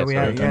we? Yeah, we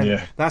sorry, had, done, yeah.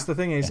 yeah. That's the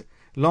thing is,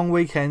 long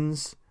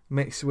weekends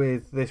mixed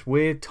with this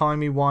weird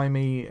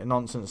timey-wimey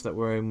nonsense that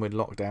we're in with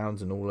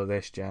lockdowns and all of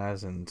this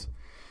jazz and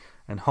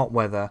hot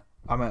weather.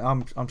 I mean,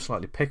 I'm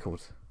slightly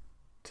pickled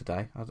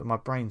today. My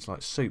brain's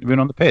like soup. You've been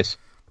on the piss.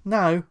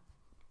 No,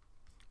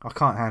 I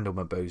can't handle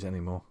my booze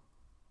anymore.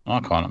 I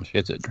can't. I'm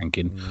shit at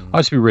drinking. I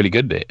used to be really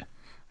good at it.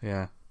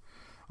 Yeah,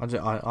 I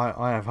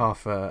have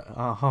half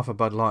a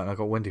Bud Light and I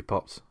got Windy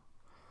Pops.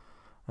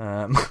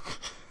 I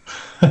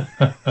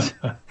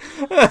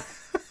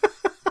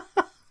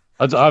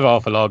have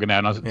half a lager now,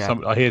 and Yeah.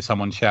 I hear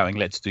someone shouting,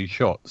 "Let's do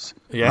shots."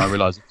 Yeah. And I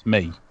realise it's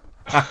me.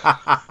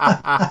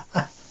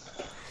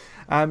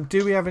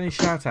 Do we have any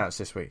shout outs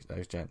this week,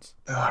 those gents?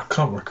 Oh, I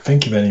can't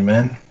think of any,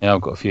 man. Yeah,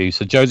 I've got a few.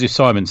 So Joseph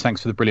Simons,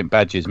 thanks for the brilliant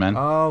badges, man.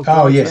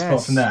 Oh, yes,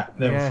 apart from that,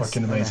 they were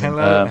fucking amazing.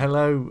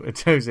 Hello,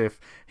 Joseph.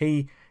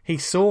 He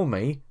saw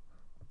me,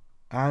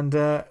 and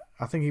I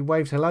think he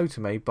waved hello to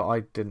me, but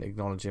I didn't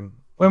acknowledge him.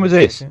 When was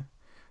this?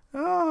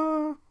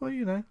 Oh, well,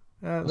 you know,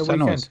 the What's that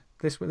weekend. noise?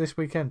 This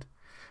weekend.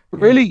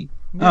 Really?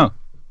 Oh,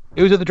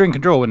 it was at the Drink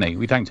and Draw, wasn't he?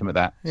 We thanked him at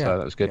that, Yeah. so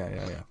that was good.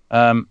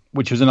 Yeah.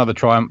 Which was another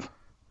triumph.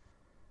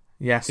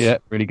 Yes. Yeah,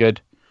 really good.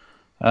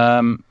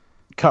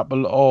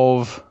 Couple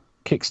of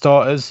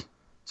Kickstarters.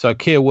 So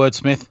Kia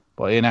Wordsmith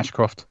by Ian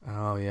Ashcroft.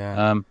 Oh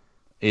yeah.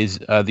 Is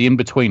The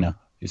In-Betweener.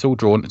 It's all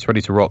drawn. It's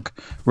ready to rock.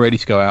 Ready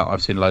to go out.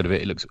 I've seen a load of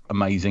it. It looks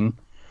amazing.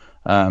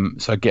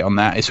 So get on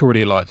that. It's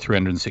already like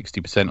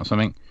 360% or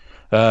something.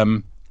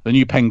 The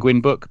new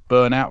Penguin book,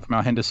 Burnout, from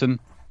Al Henderson.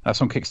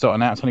 That's on Kickstarter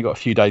now. It's only got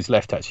a few days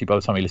left, actually, by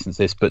the time he listens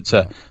to this. But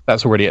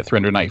that's already at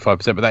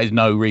 385%. But that is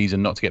no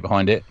reason not to get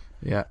behind it.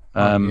 Yeah.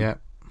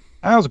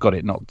 Al's got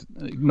it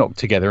knocked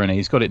together, and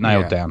he's got it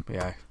nailed down.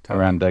 Yeah.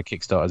 Totally. Around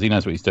Kickstarters. He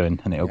knows what he's doing,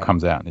 and it all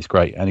comes out, and it's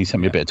great. And he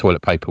sent me a bit of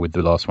toilet paper with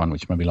the last one,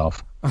 which made me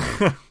laugh.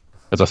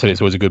 As I said,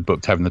 it's always a good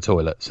book to have in the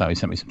toilet, so he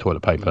sent me some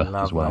toilet paper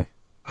as well.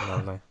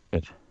 Lovely.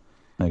 Good.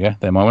 There you go.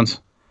 They're my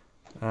ones.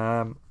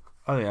 I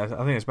think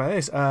it's about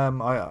this.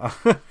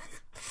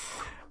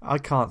 I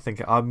can't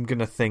think. I'm going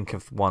to think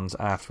of ones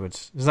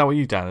afterwards. Is that what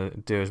you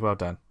do as well,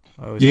 Dan?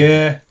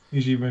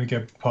 Usually when we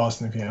go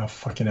past and think, oh,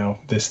 fucking hell,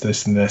 this,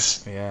 and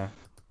this. Yeah.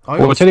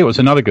 I'll tell you what's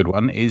another good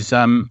one is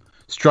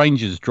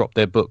Strangers dropped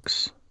their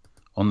books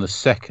on the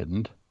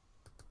 2nd.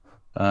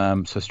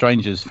 So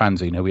Strangers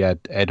fanzine, who we had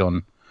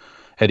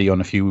Eddie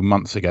on a few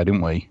months ago,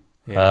 didn't we?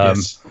 Yeah.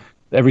 Yes.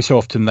 Every so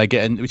often they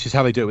get in, which is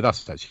how they do it with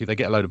us, actually. They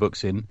get a load of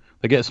books in,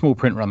 they get a small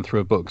print run through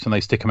of books, and they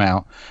stick them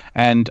out.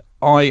 And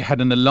I had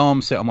an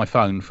alarm set on my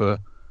phone for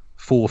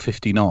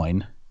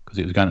 4:59 because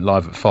it was going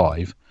live at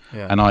 5.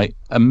 Yeah. And I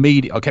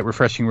kept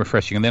refreshing,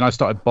 and then I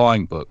started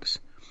buying books.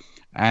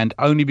 And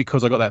only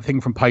because I got that thing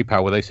from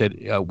PayPal where they said,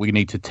 we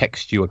need to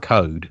text you a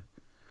code,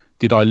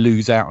 did I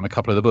lose out on a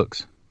couple of the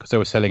books because they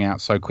were selling out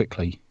so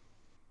quickly.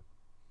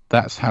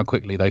 That's how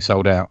quickly they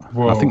sold out.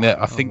 Whoa.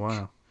 I think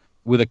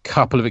with a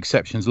couple of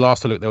exceptions,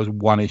 last I looked, there was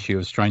one issue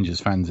of Strangers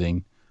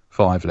fanzine,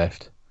 5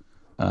 left.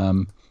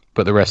 But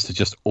the rest are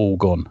just all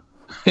gone.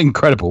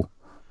 Incredible.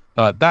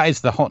 That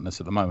is the hotness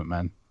at the moment,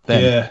 man.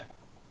 That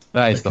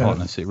is the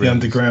hotness. It really the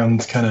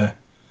underground kind of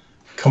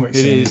comic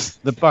scene. It is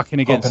the bucking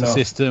against the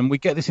system. We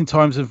get this in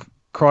times of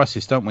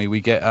crisis, don't we?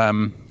 We get a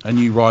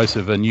new rise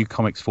of a new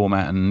comics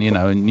format, and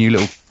a new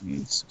little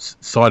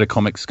side of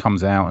comics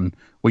comes out, and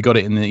we got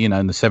it in the in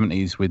the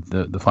 70s with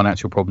the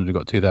financial problems. We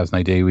got 2000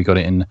 AD. We got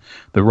it in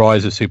the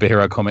rise of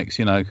superhero comics,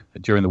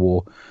 during the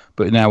war.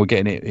 But now we're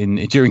getting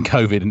it during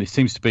COVID, and it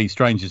seems to be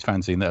Strangers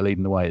fanzine that are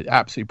leading the way.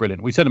 Absolutely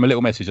brilliant. We sent him a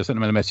little message. I sent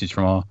him a message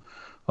from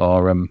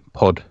our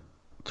pod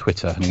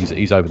Twitter, and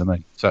he's over the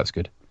moon. So that's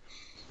good.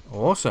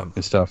 Awesome.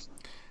 Good stuff.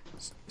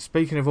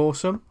 Speaking of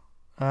awesome,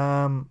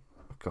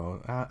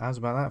 God, how's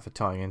about that for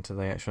tying into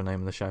the actual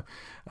name of the show?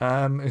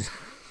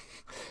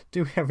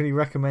 Do we have any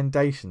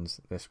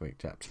recommendations this week,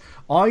 chaps?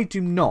 I do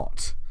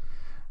not.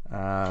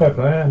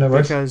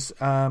 Because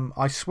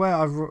I swear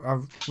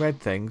I've read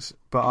things,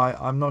 but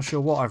I'm not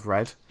sure what I've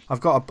read. I've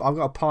got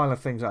a pile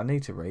of things that I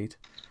need to read.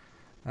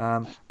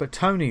 But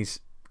Tony's,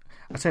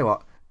 I tell you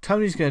what,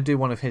 Tony's going to do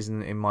one of his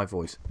in my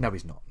voice. No,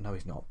 he's not.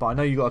 But I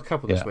know you got a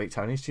couple this week,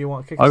 Tony. Do you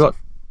want to kick us off? I got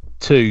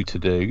 2 to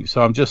do,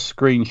 so I'm just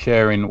screen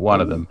sharing one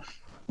of them.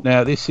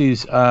 Now, this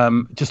is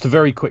just a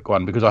very quick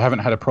one because I haven't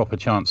had a proper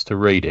chance to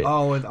read it.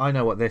 Oh, I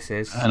know what this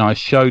is. And I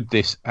showed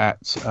this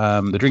at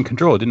the Drink and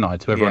Draw, didn't I?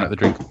 To everyone at the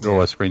Drink and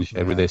Draw, I screen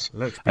shared with this.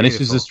 And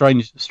this is The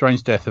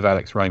Strange Death of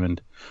Alex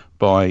Raymond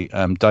by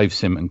Dave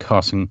Sim and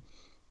Carson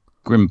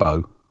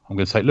Grimbo. I'm going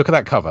to say, look at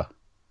that cover.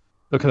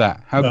 Look at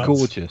that. How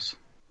gorgeous.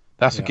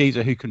 That's a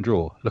geezer who can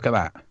draw. Look at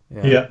that.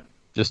 Yeah.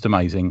 Just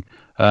amazing.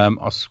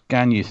 I'll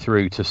scan you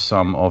through to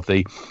some of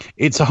the...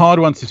 It's a hard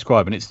one to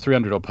describe, and it's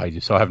 300 odd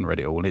pages, so I haven't read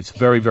it all. And it's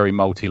very, very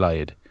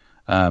multi-layered.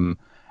 And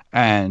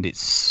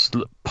it's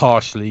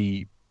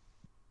partially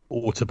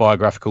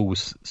autobiographical.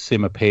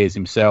 Sim appears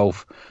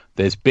himself.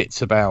 There's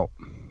bits about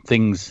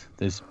things.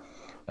 There's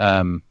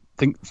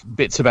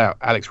bits about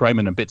Alex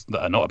Raymond and bits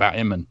that are not about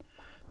him. And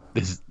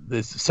there's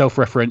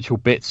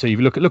self-referential bits. So you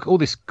look at all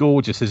this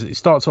gorgeous... It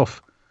starts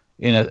off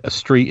in a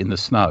street in the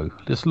snow.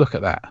 Just look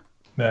at that.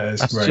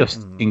 That's great.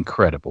 Just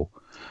incredible.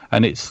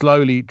 And it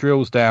slowly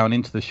drills down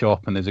into the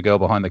shop, and there's a girl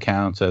behind the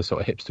counter,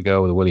 sort of hipster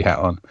girl with a woolly hat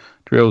on.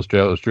 Drills.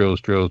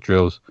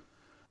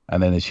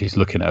 And then she's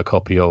looking at a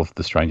copy of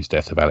The Strange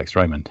Death of Alex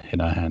Raymond in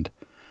her hand.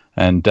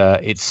 And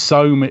it's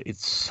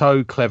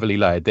so cleverly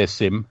layered. There's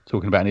Sim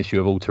talking about an issue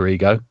of Alter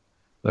Ego.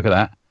 Look at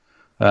that.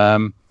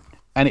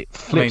 And it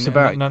flips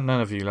about... None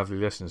of you lovely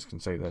listeners can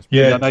see this.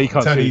 Yeah, no, you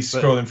can't Tony's see,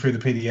 scrolling through the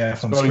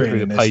PDF on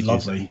screen, and it's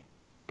lovely.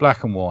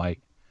 Black and white.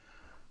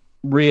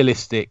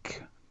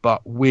 Realistic,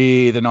 but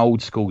with an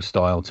old school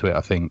style to it,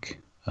 I think.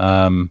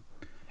 It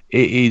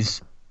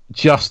is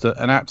just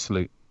an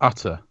absolute,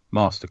 utter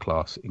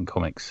masterclass in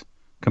comics.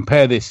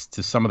 Compare this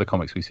to some of the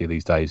comics we see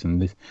these days,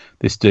 and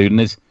this dude,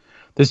 and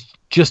there's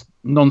just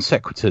non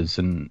sequiturs,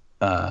 and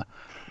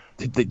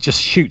it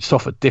just shoots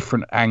off at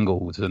different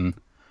angles, and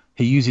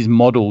he uses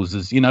models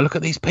as, look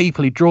at these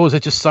people he draws. They're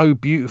just so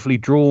beautifully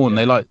drawn.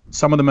 They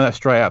some of them are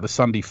straight out of the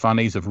Sunday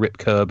Funnies of Rip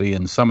Kirby,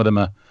 and some of them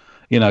are,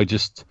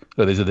 just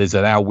there's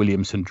an Al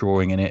Williamson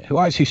drawing in it, who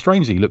actually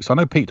strangely looks. I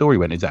know Pete Dory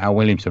went into Al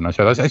Williamson. I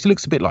showed that. Actually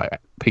looks a bit like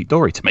Pete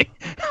Dory to me.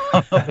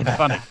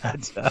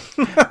 It's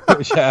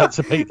funny. Shout out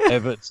to Pete there,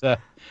 but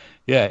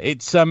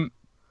it's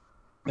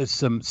there's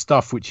some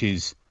stuff which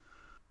is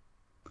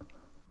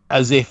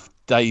as if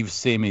Dave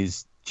Sim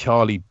is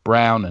Charlie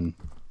Brown, and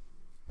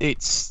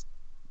it's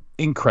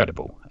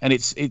incredible, and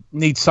it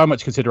needs so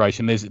much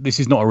consideration. This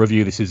is not a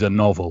review, this is a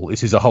novel,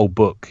 this is a whole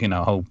book,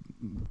 a whole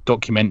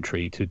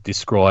documentary to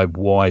describe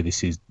why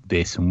this is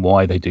this and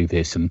why they do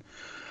this. And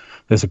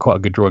there's quite a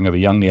good drawing of a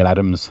young Neil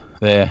Adams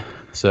there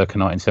circa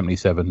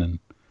 1977, and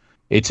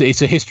it's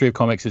a history of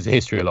comics, it's a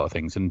history of a lot of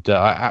things, and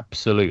I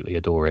absolutely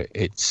adore it.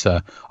 It's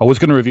I was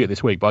going to review it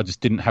this week, but I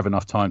just didn't have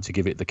enough time to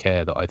give it the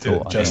care that I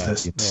thought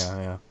justice.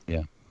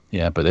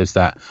 Yeah, but there's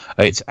that.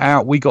 It's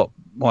out.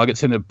 I'll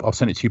send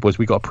it to you boys.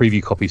 We got a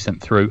preview copy sent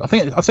through. I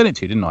think I sent it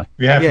to you, didn't I?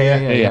 Yeah.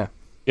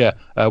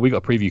 We got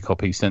a preview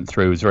copy sent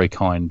through. It was very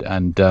kind,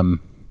 and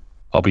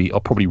I'll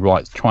probably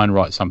try and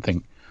write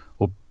something,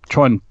 or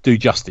try and do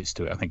justice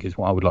to it, I think is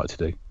what I would like to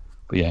do.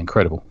 But yeah,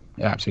 incredible.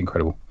 Yeah, absolutely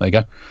incredible. There you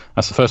go.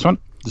 That's the first one.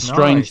 The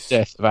Strange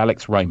Death of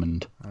Alex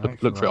Raymond.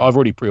 Look for it. I've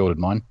already pre-ordered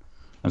mine,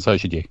 and so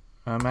should you.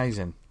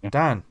 Amazing. Yeah.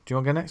 Dan, do you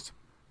want to go next?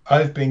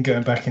 I've been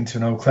going back into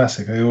an old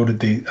classic.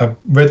 I've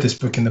read this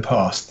book in the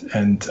past,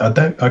 and I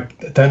don't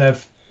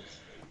have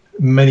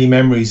many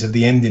memories of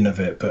the ending of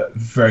it, but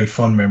very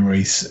fond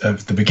memories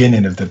of the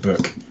beginning of the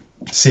book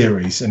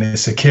series, and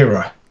it's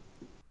Akira.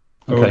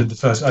 I ordered the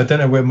first. I don't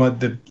know where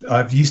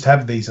I've used to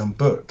have these on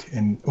book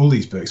in all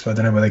these books, but I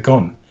don't know where they've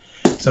gone.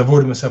 So I've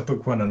ordered myself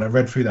book one, and I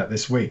read through that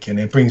this week, and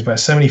it brings back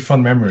so many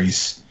fun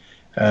memories.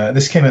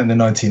 This came out in the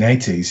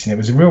 1980s, and it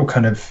was a real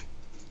kind of,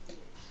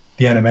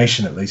 the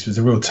animation at least was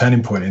a real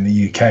turning point in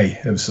the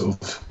UK of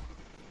sort of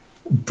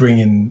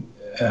bringing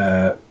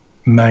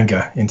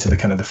manga into the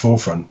kind of the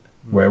forefront,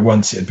 where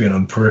once it had been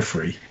on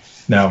periphery.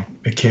 Now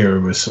Akira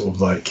was sort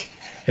of like,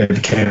 it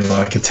became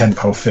like a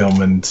tentpole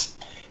film, and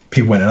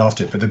people went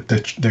after it. But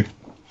the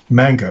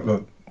manga,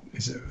 well, I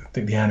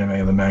think the anime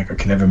or the manga, I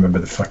can never remember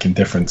the fucking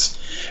difference.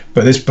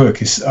 But this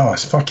book is,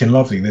 it's fucking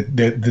lovely.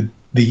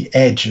 The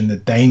edge and the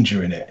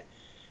danger in it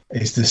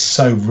is just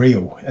so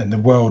real, and the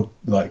world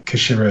like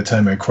Koshiro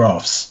Otomo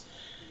crafts,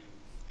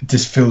 it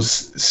just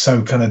feels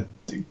so kind of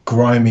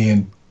grimy,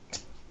 and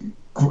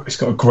it's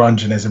got a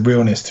grunge, and there's a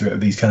realness to it, of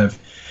these kind of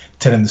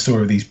telling the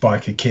story of these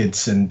biker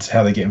kids and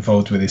how they get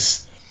involved with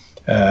this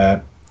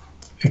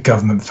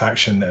government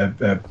faction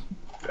that are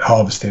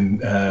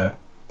harvesting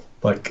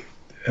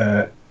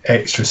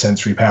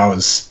extrasensory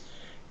powers,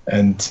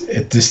 and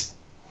it just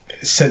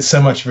set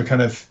so much of a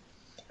kind of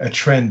a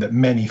trend that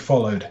many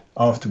followed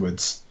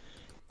afterwards,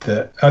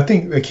 that I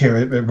think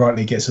Akira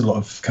rightly gets a lot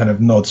of kind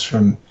of nods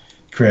from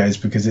creators,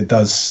 because it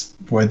does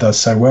what it does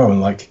so well,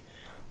 and like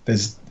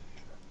there's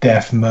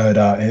death,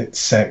 murder,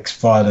 sex,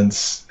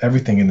 violence,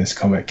 everything in this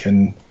comic,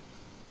 and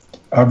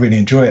I really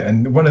enjoy it.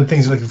 And one of the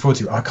things I'm looking forward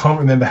to, I can't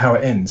remember how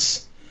it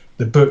ends.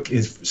 The book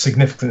is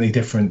significantly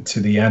different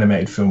to the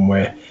animated film,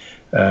 where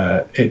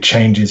it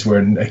changes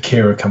when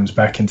Akira comes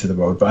back into the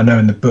world. But I know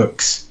in the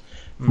books,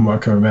 from what I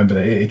can remember,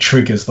 that it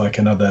triggers like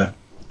another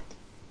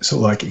sort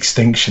of like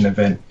extinction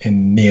event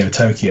in Neo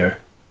Tokyo,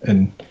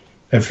 and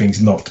everything's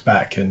knocked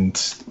back, and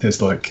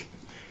there's like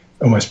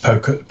almost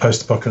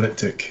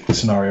post-apocalyptic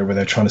scenario where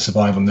they're trying to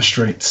survive on the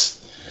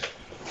streets,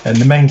 and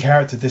the main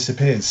character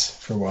disappears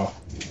for a while.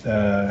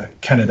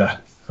 Kaneda,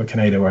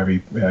 wherever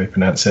you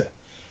pronounce it.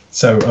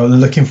 So I'm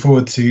looking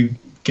forward to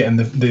getting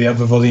the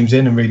other volumes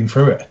in and reading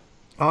through it.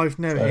 I've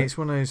never. It's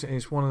one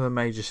of the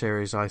major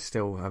series I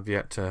still have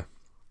yet to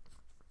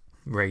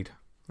read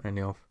any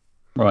of.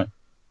 Right.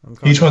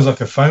 Each one's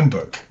like a phone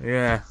book.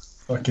 Yeah.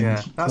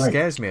 That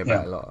scares me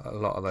about a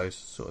lot of those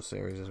sort of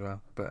series as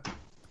well. But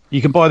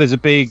you can buy. There's a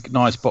big,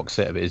 nice box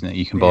set of it, isn't it?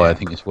 You can buy. I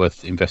think it's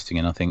worth investing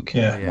in. I think.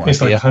 Yeah.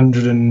 It's like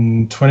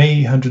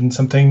 120, 100 and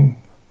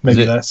something,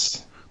 maybe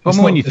less.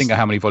 Well, when you think of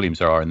how many volumes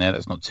there are in there,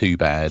 that's not too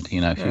bad.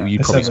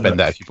 You'd probably spend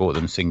that if you bought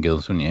them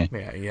singles, wouldn't you?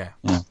 Yeah.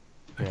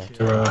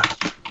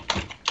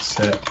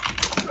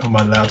 Set on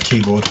my loud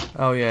keyboard.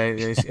 Oh yeah,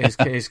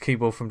 his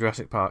keyboard from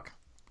Jurassic Park.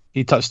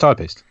 He touched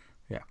typist.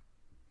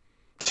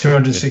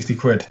 260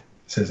 quid.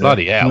 Says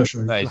bloody hell!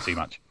 Sure. That is too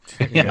much.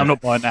 I'm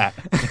not buying that.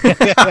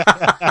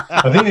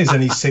 I think there's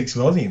only 6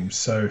 volumes,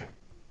 so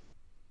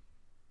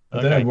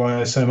I don't know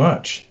why so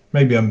much.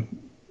 Maybe I'm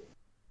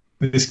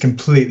this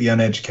completely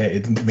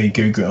uneducated. Me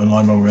Google it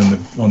online while we're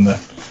on the.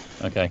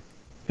 Okay.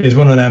 There's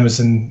one on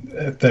Amazon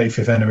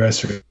 35th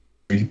anniversary,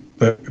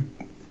 but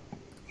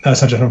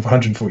that's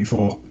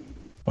 144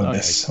 on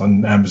this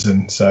on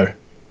Amazon. So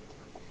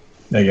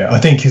there you go. I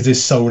think because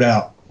it's sold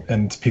out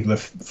and people are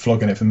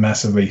flogging it for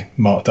massively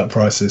marked up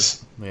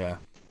prices. Yeah.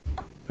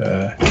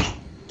 But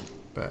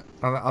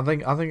I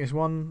think it's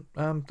one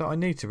that I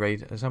need to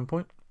read at some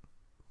point.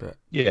 But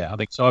yeah, I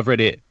think so. I've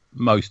read it,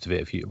 most of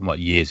it,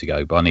 years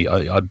ago. But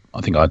I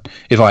think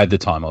if I had the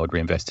time, I would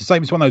reinvest. The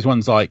same as one of those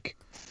ones like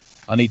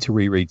I need to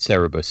reread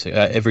Cerebus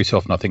every so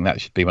often. I think that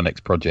should be my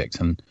next project,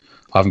 and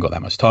I haven't got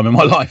that much time in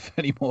my life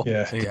anymore.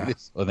 Yeah,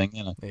 this sort of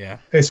thing, Yeah,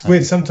 it's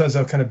weird. Sometimes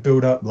I'll kind of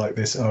build up like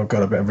this. Oh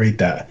God, I better read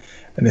that,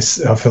 and I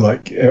feel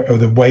like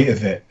the weight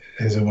of it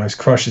almost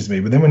crushes me.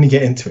 But then when you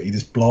get into it, you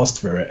just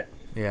blast through it.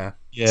 Yeah.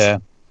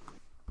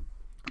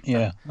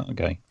 Yeah.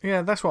 Okay.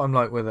 Yeah, that's what I'm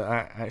like with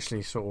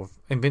actually sort of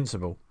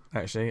Invincible.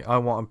 Actually, I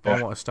want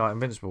to start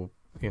Invincible.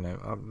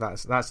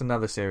 That's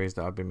another series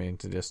that I've been meaning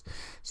to just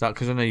start,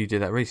 because I know you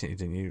did that recently,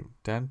 didn't you,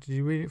 Dan? Did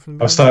you read it from the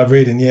beginning? I started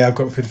reading. Yeah, I've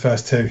got through the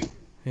first two.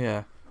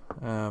 Yeah.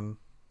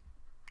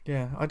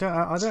 I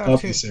don't Start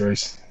have the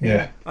series.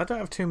 Yeah. I don't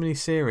have too many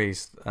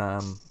series.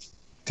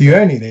 Do you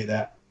own any of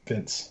that,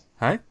 Vince?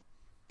 Hey?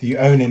 Do you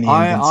own any?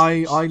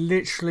 I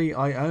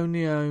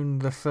only own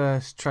the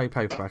first trade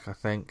paperback, I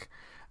think.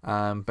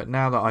 But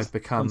now that I've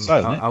become a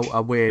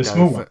weirdo, the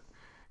small one.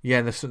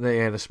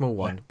 the small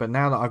one. Yeah. But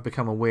now that I've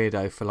become a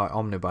weirdo for like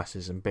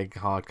omnibuses and big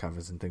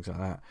hardcovers and things like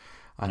that,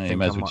 I think you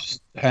may as well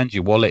just hand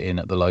your wallet in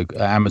at the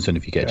local Amazon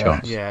if you get a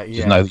chance. Yeah.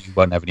 Just know that you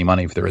won't have any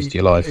money for the rest of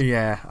your life.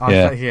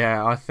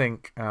 I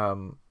think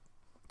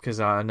because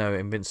I know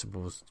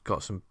Invincible's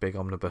got some big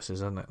omnibuses,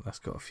 hasn't it? That's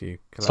got a few.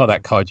 It's like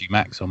that Kaiju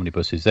Max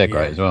omnibuses. They're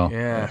great as well.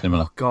 Yeah.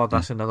 Similar. Oh, God,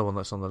 that's another one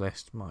that's on the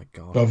list. My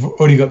God. I've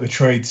already got the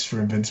trades for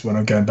Invincible, and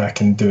I'm going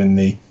back and doing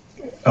the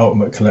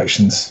Ultimate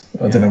Collections.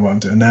 I don't know why I'm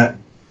doing that.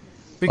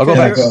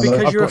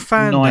 Because you're a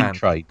fan, 9 Dan.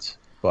 trades,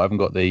 but I haven't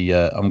got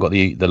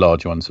the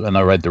large ones, and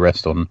I read the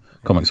rest on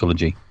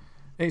Comixology.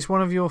 It's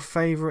one of your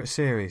favourite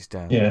series,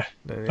 Dan. Yeah,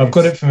 I've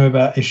got it from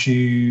about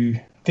issue,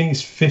 I think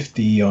it's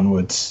 50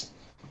 onwards.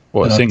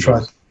 What,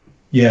 singles?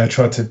 I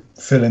tried to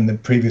fill in the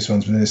previous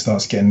ones, but then it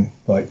starts getting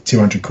like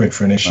 200 quid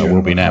for an issue. It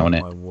will be now, isn't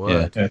it? My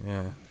word.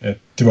 Yeah.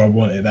 Do I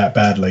want it that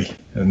badly?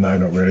 No,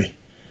 not really.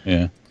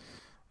 Yeah.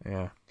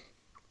 Yeah.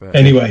 But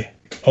anyway,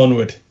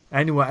 onward.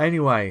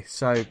 Anyway,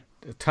 so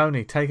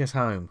Tony, take us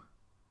home.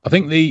 I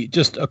think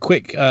just a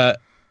quick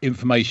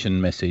information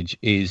message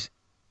is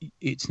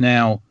it's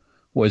now,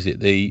 what is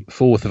it, the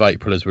 4th of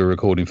April as we're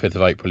recording, 5th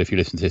of April if you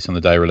listen to this on the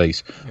day of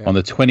release. Yeah. On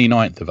the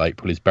 29th of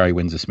April is Barry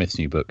Windsor Smith's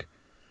new book,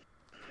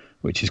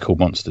 which is called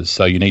Monsters.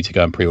 So you need to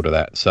go and pre-order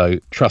that. So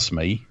trust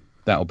me,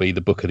 that'll be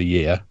the book of the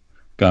year.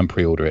 Go and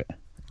pre-order it.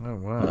 Oh,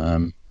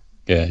 wow.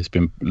 It's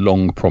been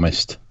long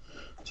promised.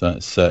 So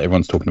it's,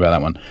 everyone's talking about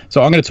that one.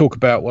 So I'm going to talk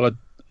about, I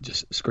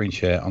just screen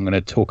share, I'm going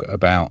to talk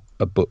about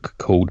a book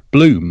called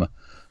Bloom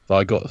that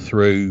I got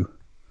through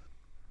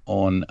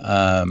on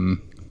a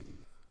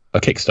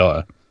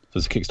Kickstarter. So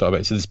it's a Kickstarter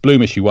book. So this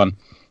Bloom issue 1.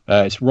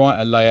 It's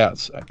writer,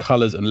 layouts,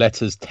 colours and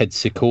letters, Ted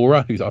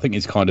Sikora, who I think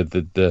is kind of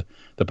the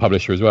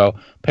publisher as well.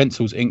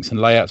 Pencils, inks and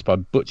layouts by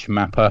Butch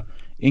Mapper.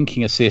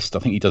 Inking assist, I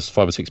think he does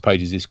 5 or 6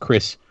 pages, is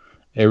Chris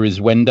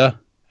Eriswender.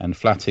 And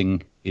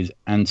flatting is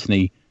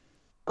Anthony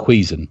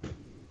Queason.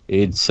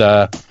 It's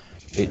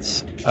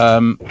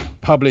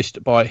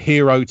published by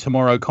Hero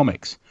Tomorrow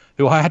Comics,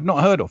 who I had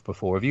not heard of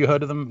before. Have you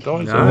heard of them,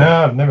 guys? No,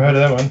 I've never heard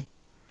of that one.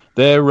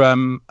 They're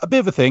a bit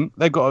of a thing.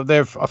 They're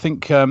I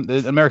think an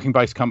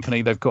American-based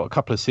company. They've got a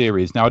couple of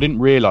series. Now, I didn't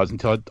realise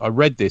until I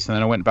read this, and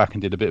then I went back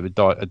and did a bit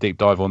of a deep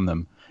dive on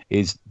them.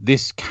 Is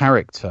this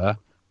character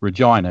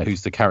Regina,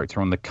 who's the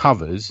character on the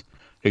covers,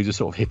 who's a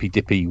sort of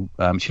hippy-dippy.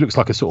 She looks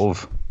like a sort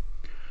of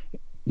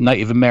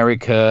Native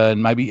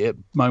American, maybe at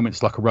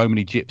moments like a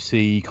Romany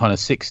gypsy kind of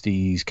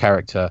 60s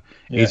character,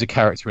 is a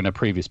character in a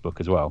previous book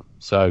as well.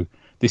 So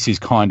this is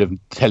kind of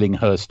telling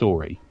her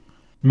story.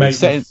 Mate,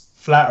 the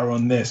flatter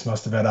on this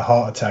must have had a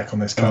heart attack on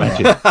this cover.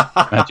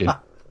 Imagine.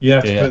 You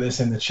have to put this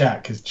in the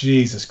chat because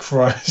Jesus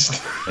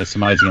Christ. It's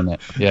amazing, isn't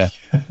it?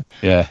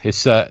 Yeah.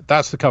 It's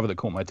that's the cover that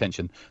caught my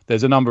attention.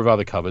 There's a number of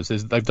other covers.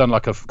 They've done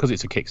because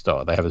it's a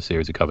Kickstarter, they have a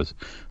series of covers.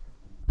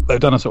 They've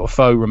done a sort of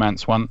faux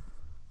romance one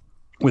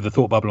with a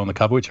thought bubble on the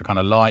cover, which I kind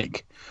of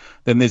like.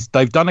 Then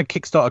they've done a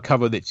Kickstarter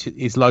cover that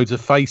is loads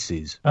of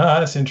faces. Ah,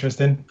 that's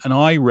interesting. And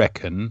I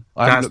reckon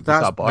I haven't looked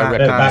this up, but I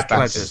reckon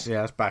that's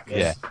it's back.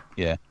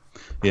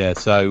 Yeah.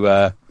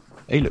 So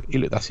he look.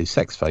 That's his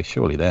sex face,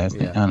 surely there.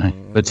 Isn't it? I know.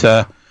 But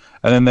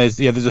and then there's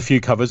a few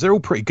covers. They're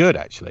all pretty good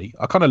actually.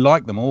 I kind of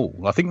like them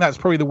all. I think that's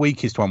probably the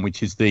weakest one,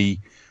 which is the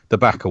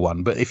backer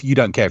one. But if you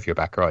don't care if you're a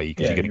backer, are you?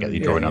 Because you're going to get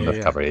your drawing on the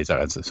cover.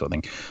 That's the sort of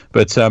thing.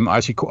 But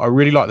I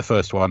really like the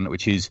first one,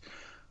 which is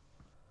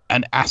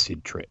an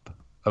acid trip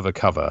of a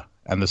cover,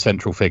 and the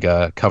central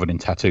figure covered in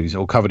tattoos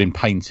or covered in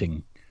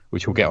painting,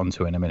 which we'll get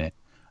onto in a minute.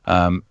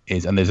 And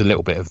there's a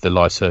little bit of the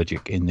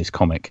lysergic in this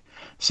comic.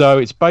 So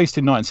it's based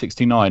in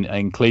 1969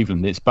 in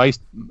Cleveland. It's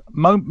based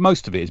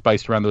most of it is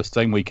based around the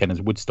same weekend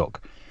as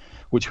Woodstock,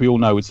 which we all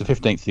know was the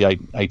 15th to the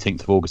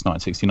 18th of August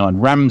 1969.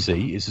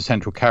 Ramsey is the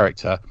central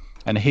character,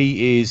 and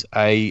he is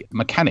a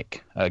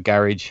mechanic at a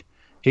garage.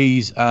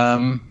 He's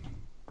a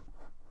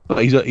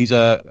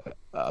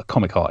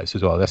comic artist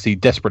as well. He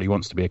desperately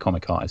wants to be a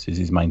comic artist, is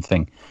his main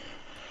thing.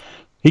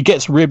 He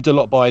gets ribbed a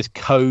lot by his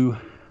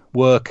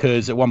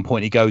co-workers. At one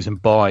point he goes and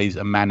buys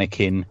a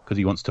mannequin because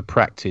he wants to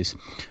practice.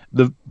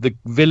 The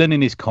villain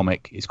in his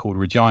comic is called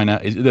Regina.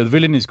 The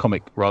villain in his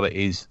comic rather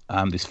is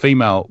this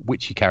female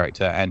witchy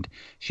character, and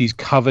she's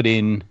covered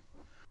in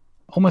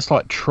almost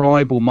like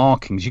tribal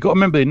markings. You've got to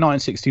remember in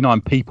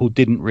 1969 people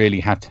didn't really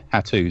have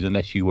tattoos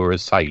unless you were a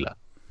sailor,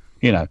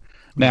 you know.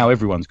 Now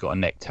everyone's got a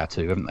neck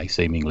tattoo, haven't they,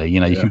 seemingly? You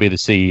know, you can be the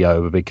CEO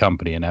of a big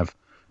company and have,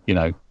 you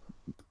know,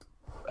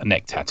 a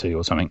neck tattoo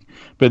or something.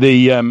 But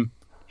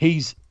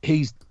he's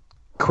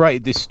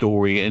created this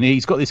story, and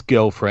he's got this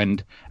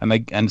girlfriend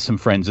and some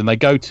friends, and they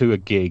go to a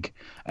gig,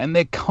 and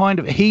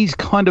he's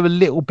kind of a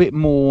little bit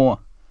more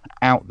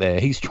out there.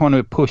 He's trying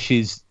to push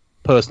his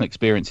personal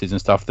experiences and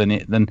stuff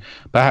than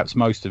perhaps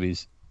most of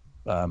his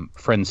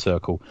friend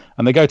circle.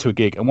 And they go to a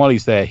gig, and while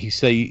he's there, he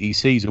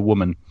sees a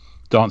woman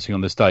dancing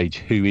on the stage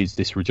who is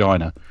this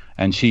Regina,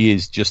 and she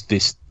is just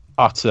this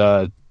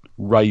utter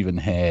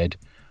raven-haired,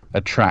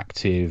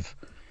 attractive,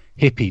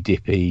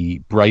 hippy-dippy,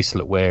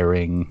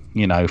 bracelet-wearing,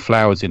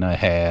 flowers in her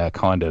hair,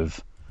 kind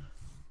of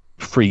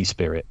free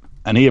spirit.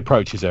 And he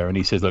approaches her and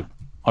he says, "Look,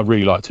 I'd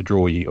really like to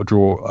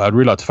I'd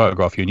really like to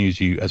photograph you and use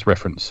you as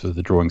reference for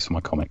the drawings for my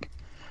comic."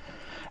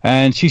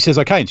 And she says,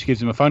 "Okay," and she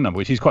gives him a phone number,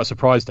 which he's quite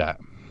surprised at.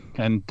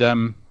 And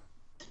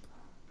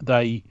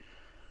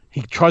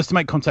he tries to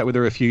make contact with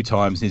her a few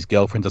times, and his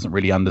girlfriend doesn't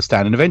really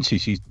understand. And eventually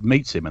she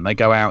meets him, and they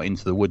go out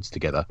into the woods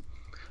together.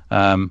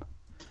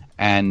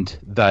 And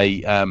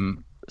they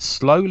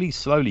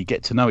slowly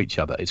get to know each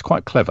other. It's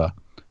quite clever.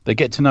 They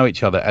get to know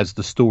each other as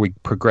the story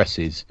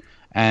progresses,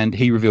 and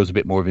he reveals a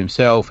bit more of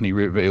himself, and he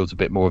reveals a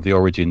bit more of the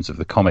origins of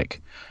the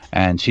comic,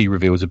 and she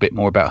reveals a bit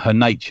more about her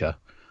nature.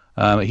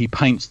 He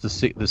paints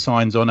the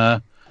signs on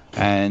her,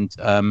 and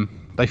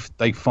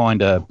they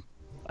find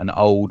an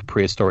old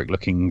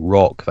prehistoric-looking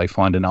rock. They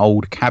find an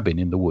old cabin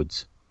in the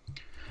woods,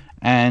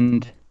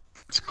 and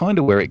it's kind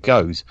of where it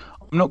goes.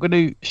 I'm not going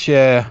to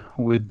share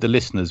with the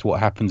listeners what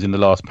happens in the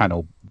last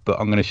panel, but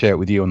I'm going to share it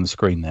with you on the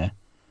screen there.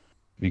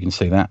 If you can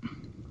see that.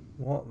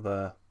 What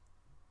the?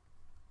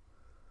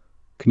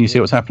 Can you see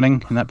what's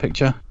happening in that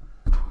picture?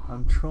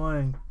 I'm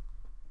trying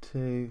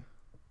to...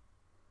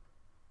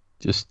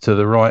 Just to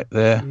the right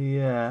there.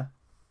 Yeah.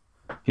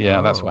 Yeah,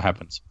 Oh. That's what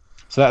happens.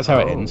 So that's how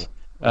it ends.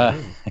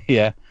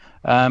 Yeah.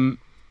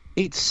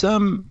 It's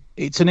an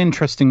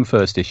interesting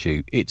first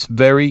issue. It's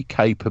very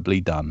capably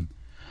done.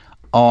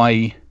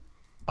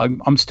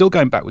 I'm still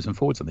going backwards and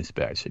forwards on this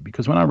bit, actually,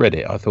 because when I read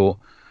it, I thought,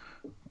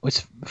 well,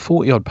 it's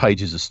 40-odd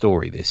pages of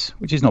story, this,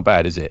 which is not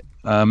bad, is it?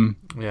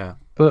 Yeah.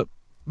 But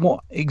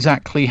what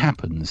exactly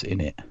happens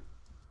in it?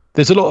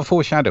 There's a lot of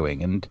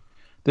foreshadowing, and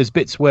there's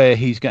bits where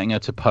he's getting her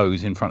to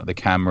pose in front of the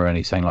camera, and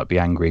he's saying, like, be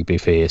angry, be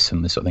fierce,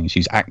 and this sort of thing.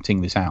 She's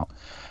acting this out.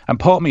 And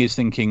part of me is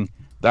thinking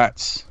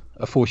that's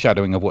a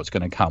foreshadowing of what's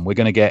going to come. We're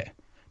going to get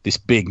this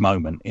big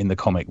moment in the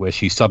comic where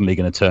she's suddenly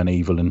going to turn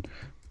evil and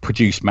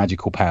produce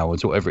magical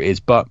powers, whatever it is.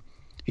 But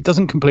it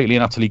doesn't completely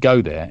and utterly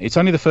go there. It's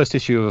only the first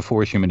issue of a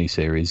 4-issue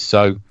miniseries,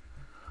 so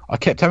I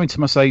kept having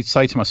to say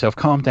to myself,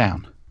 calm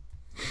down.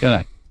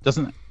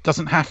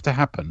 Doesn't have to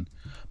happen.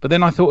 But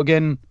then I thought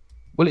again,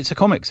 well, it's a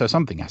comic, so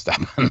something has to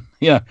happen.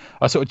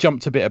 I sort of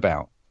jumped a bit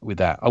about with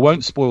that. I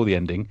won't spoil the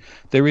ending.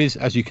 There is,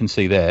 as you can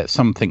see there,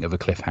 something of a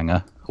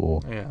cliffhanger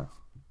or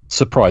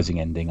surprising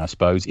ending, I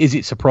suppose. Is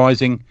it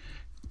surprising?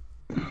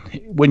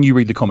 When you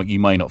read the comic, you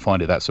may not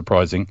find it that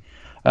surprising.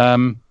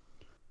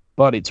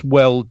 But it's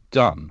well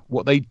done.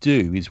 What they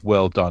do is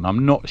well done.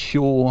 I'm not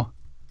sure.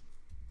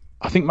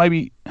 I think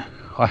maybe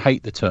I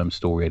hate the term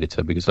story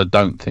editor because I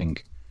don't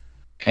think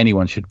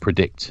anyone should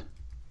predict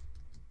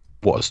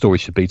what a story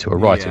should be to a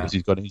writer because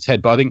he's got it in his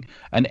head. But I think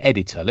an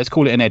editor, let's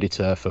call it an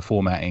editor for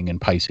formatting and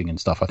pacing and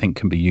stuff, I think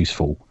can be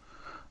useful.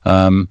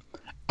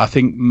 I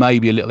think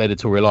maybe a little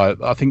editorial.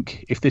 I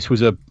think if this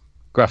was a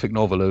graphic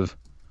novel of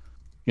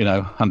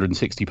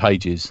 160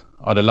 pages,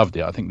 I'd have loved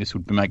it. I think this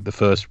would make the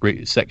first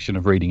section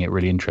of reading it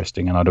really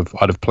interesting, and I'd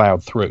have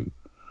ploughed through.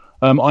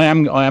 I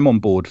am on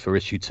board for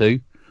issue 2.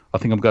 I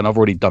think I've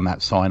already done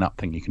that sign up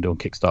thing you can do on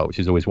Kickstarter, which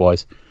is always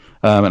wise.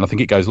 And I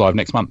think it goes live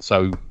next month,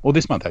 or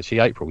this month actually,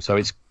 April. So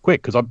it's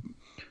quick because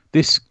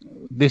this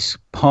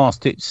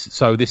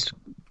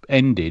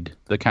ended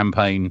the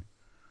campaign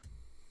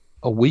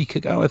a week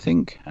ago, I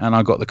think, and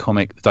I got the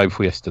comic the day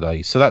before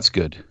yesterday. So that's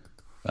good.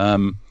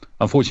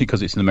 Unfortunately,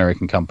 because it's an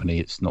American company,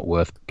 it's not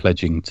worth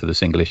pledging to the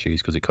single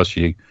issues because it costs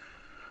you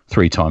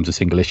 3 times a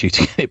single issue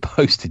to get it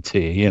posted to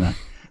you,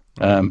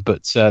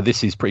 But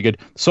this is pretty good.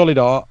 Solid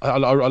art. I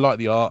like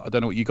the art. I don't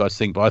know what you guys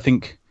think, but I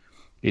think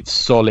it's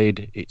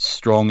solid. It's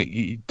strong.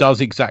 It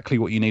does exactly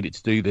what you need it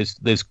to do.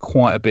 There's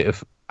quite a bit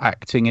of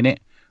acting in it,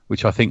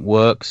 which I think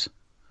works.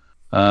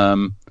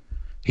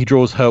 He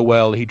draws her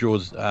well. He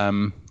draws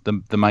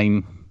the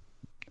main.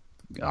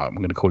 I'm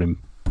going to call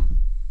him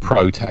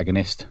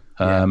protagonist.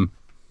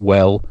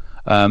 Well,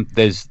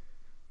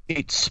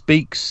 it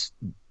speaks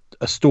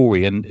a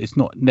story, and it's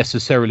not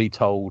necessarily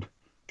told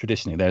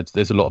traditionally.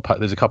 There's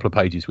a couple of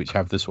pages which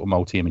have this sort of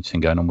multi-image thing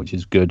going on, which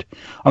is good.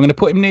 I'm going to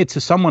put him near to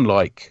someone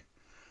like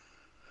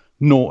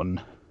Norton,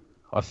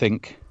 I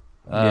think.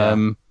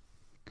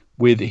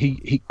 With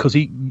because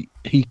he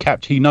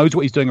knows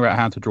what he's doing about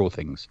how to draw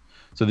things.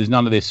 So there's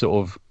none of this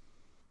sort of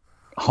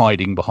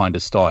hiding behind a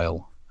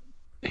style.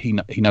 He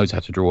knows how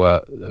to draw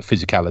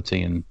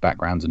physicality and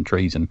backgrounds and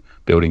trees and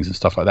buildings and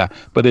stuff like that.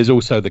 But there's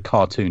also the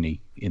cartoony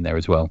in there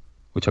as well,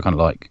 which I kind of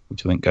like,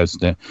 which I think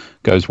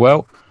goes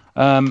well.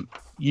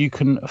 You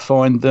can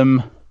find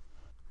them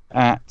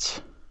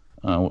at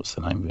what's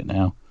the name of it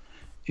now?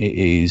 It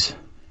is.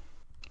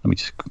 Let me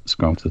just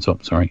scroll to the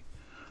top. Sorry.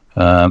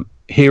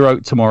 Hero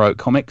Tomorrow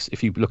Comics.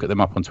 If you look at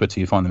them up on Twitter,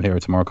 you find them Hero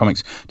Tomorrow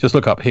Comics. Just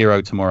look up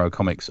Hero Tomorrow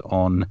Comics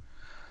on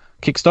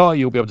Kickstarter.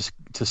 You'll be able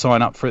to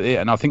sign up for it,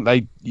 and I think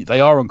they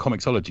are on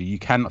Comixology. You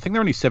can. I think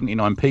they're only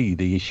 79p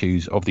the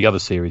issues of the other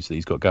series that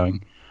he's got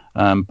going.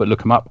 But look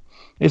them up.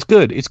 It's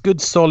good. It's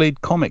good,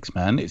 solid comics,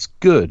 man. It's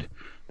good.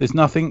 There's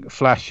nothing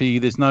flashy.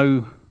 There's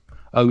no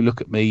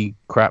look at me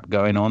crap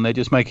going on. They're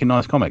just making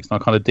nice comics,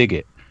 and I kind of dig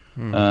it.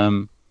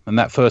 And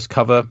that first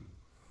cover,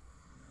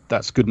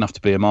 that's good enough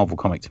to be a Marvel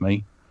comic to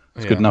me.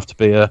 It's good enough to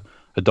be a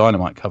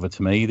Dynamite cover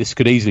to me. This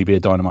could easily be a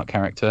Dynamite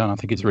character, and I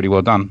think it's really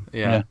well done.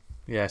 Yeah,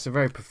 it's a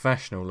very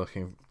professional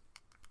looking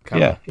cover.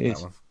 Yeah, it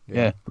is.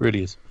 Yeah, it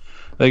really is.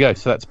 There you go.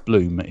 So that's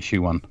Bloom,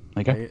 issue 1. There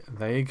you go.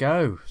 There you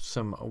go.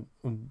 Some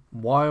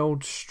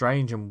wild,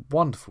 strange, and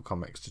wonderful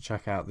comics to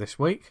check out this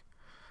week.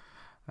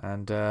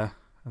 And there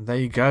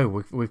you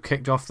go. We've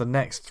kicked off the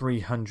next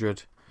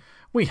 300.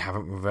 We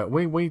haven't.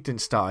 We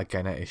didn't start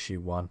again at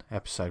issue 1,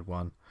 episode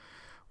 1.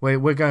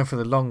 We're going for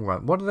the long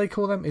run. What do they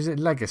call them? Is it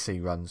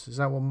legacy runs? Is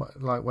that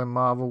what, like when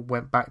Marvel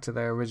went back to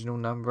their original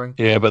numbering?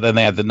 Yeah, but then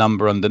they had the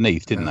number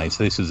underneath, didn't they?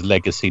 So this is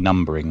legacy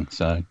numbering.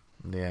 So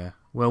yeah.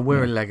 Well,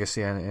 we're a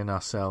legacy in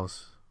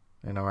ourselves,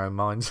 in our own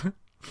minds.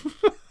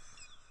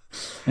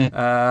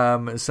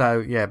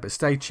 So yeah, but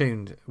stay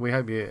tuned. We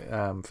hope you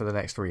for the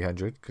next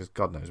 300, because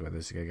God knows where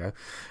this is going to go.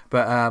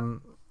 But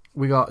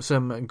we got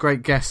some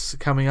great guests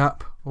coming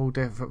up, all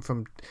different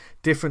from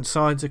different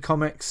sides of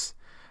comics.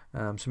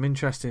 Some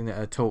interesting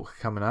talk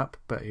coming up,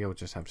 but you'll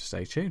just have to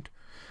stay tuned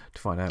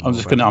to find out.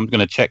 I'm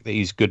gonna check that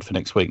he's good for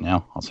next week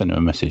now. I'll send him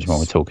a message while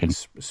we're talking.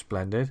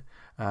 Splendid.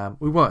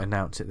 We won't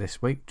announce it this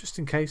week, just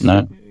in case.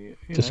 No,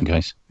 just in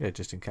case. Yeah,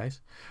 just in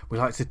case. We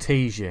like to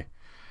tease you,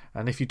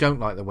 and if you don't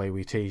like the way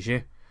we tease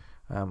you,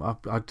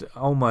 I'd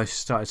almost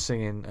started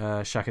singing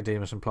Shaka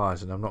Demus and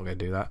Pliers, and I'm not going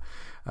to do that.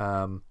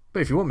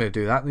 But if you want me to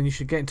do that, then you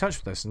should get in touch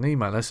with us and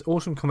email us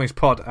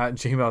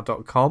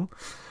awesomecomicspod@gmail.com.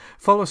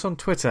 Follow us on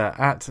Twitter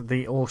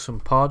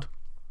 @theawesomepod,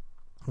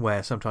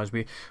 where sometimes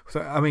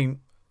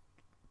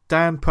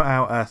Dan put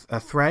out a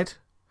thread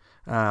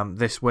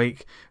this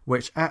week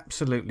which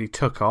absolutely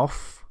took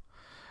off.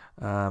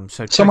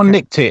 So someone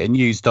nicked it and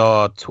used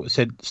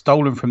said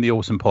stolen from the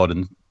Awesome Pod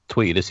and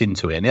tweeted us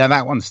into it. And yeah,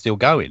 that one's still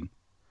going.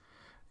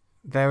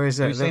 Have you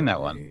seen that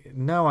one?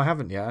 No, I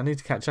haven't yet. I need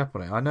to catch up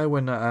on it. I know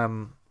when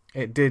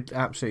it did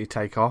absolutely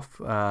take off.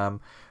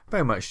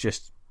 Very much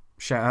just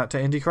shout out to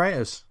indie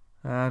creators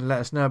and let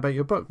us know about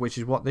your book, which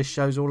is what this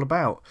show's all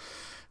about.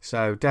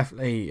 So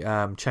definitely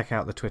check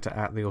out the Twitter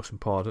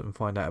 @theawesomepod and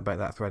find out about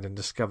that thread and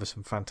discover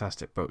some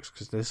fantastic books.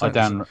 Because I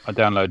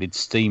downloaded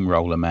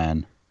Steamroller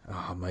Man.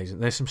 Oh, amazing!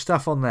 There's some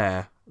stuff on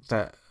there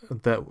that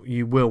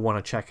you will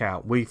want to check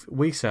out. We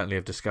certainly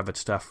have discovered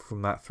stuff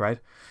from that thread,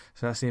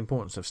 so that's the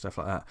importance of stuff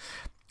like that.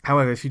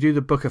 However, if you do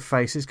the Book of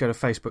Faces, go to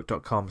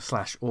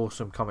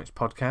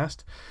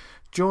facebook.com/awesomecomicspodcast.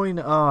 Join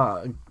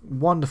our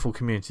wonderful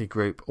community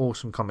group,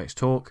 Awesome Comics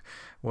Talk,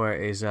 where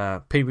it is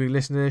people who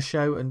listen to this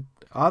show and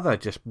other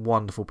just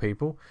wonderful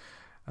people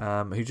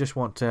who just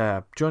want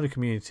to join a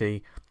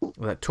community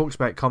that talks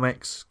about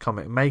comics,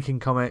 making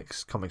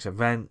comics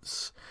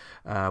events.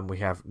 We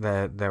have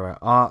there are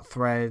art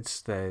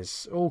threads.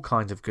 There's all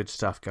kinds of good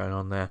stuff going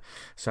on there.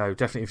 So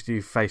definitely, if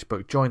you do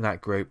Facebook, join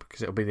that group,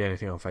 because it'll be the only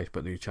thing on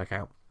Facebook that you check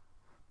out,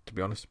 to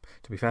be honest,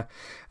 to be fair.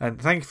 And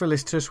thank you for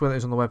listening to us, whether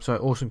it's on the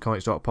website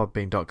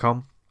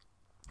awesomecomics.podbean.com.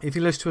 If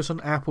you listen to us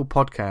on Apple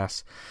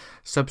Podcasts,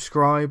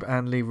 subscribe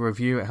and leave a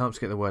review. It helps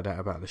get the word out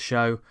about the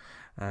show,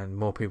 and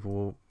more people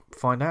will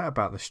find out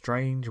about the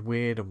strange,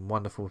 weird and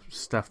wonderful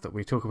stuff that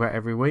we talk about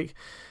every week.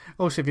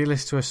 Also, if you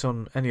listen to us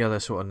on any other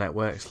sort of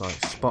networks like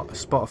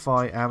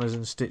Spotify,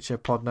 Amazon, Stitcher,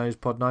 Podnose,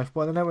 Podknife,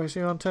 what other networks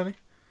are you on, Tony?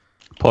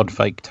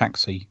 Podfake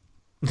Taxi.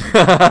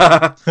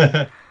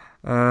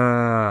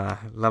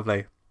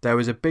 Lovely. There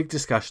was a big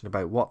discussion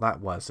about what that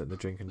was at the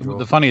Drink and Draw.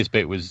 The funniest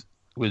bit was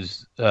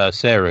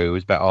Sarah, who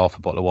was about half a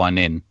bottle of wine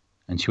in,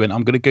 and she went,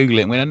 "I'm going to Google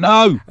it," and we went,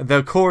 "No!" And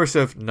the chorus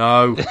of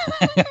 "No"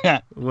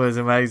 was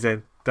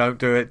amazing. Don't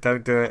do it,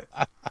 don't do it.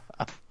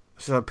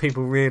 So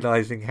people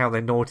realising how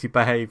their naughty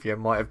behaviour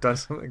might have done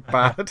something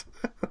bad.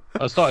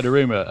 I started a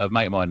rumour. A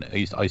mate of mine I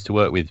used to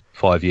work with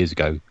 5 years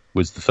ago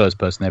was the first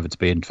person ever to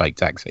be in Fake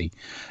Taxi,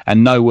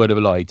 and no word of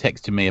a lie, he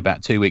texted me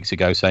about 2 weeks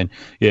ago saying,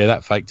 "Yeah,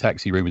 that Fake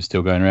Taxi rumour's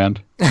still going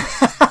around."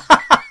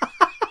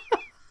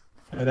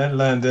 They don't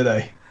learn, do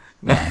they?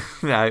 No.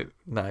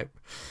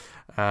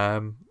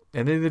 And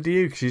neither do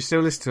you, because you still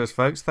listen to us,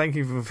 folks. Thank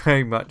you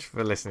very much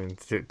for listening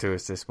to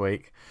us this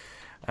week.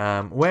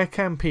 Where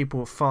can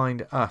people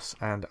find us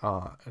and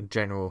our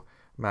general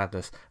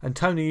madness? And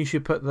Tony, you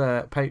should put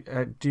the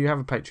do you have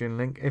a Patreon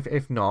link?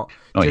 If not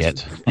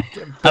yet.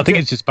 I think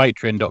it's just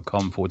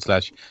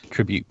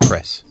patreon.com/tribute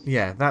press.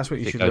 Yeah, that's what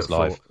you should look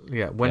live for.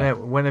 Yeah,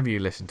 whenever you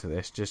listen to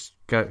this, just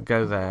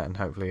go there, and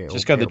hopefully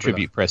just go to the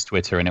Tribute Press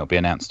Twitter, and it'll be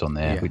announced on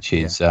there, which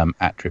is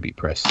 @Tribute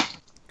Press.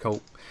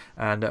 Cool.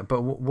 And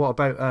but what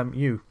about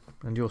you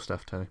and your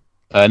stuff, Tony?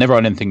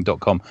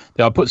 Neveronanything.com.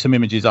 I put some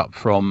images up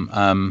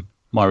from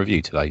my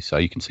review today, so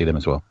you can see them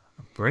as well.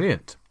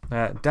 Brilliant.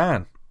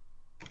 Dan?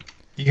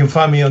 You can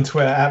find me on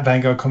Twitter at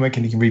Vanguard Comic,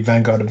 and you can read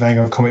Vanguard at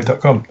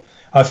vanguardcomic.com.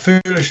 I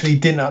foolishly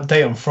didn't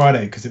update on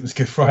Friday because it was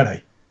Good Friday.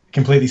 It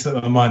completely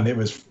slipped my mind that it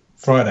was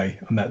Friday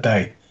on that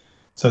day,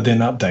 so I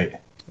didn't update.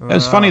 It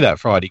was funny that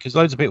Friday because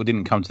loads of people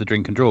didn't come to the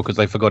drink and draw because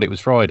they forgot it was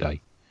Friday.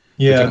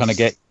 Yeah, I kind of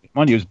get.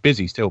 Mind you, it was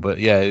busy still, but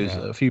yeah, it was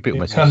a few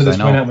people. It kind of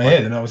just went out my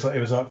head, and I was like,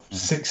 it was like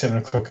 6-7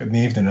 o'clock in the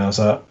evening, and I was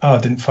like, oh,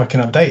 I didn't fucking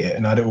update it,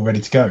 and I had it all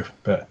ready to go.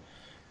 But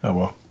oh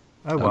well.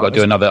 I've got to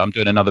do another. I'm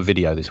doing another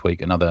video this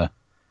week. Another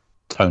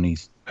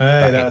Tony's.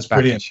 Hey, that's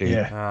brilliant.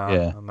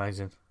 Yeah,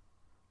 amazing.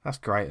 That's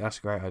great. That's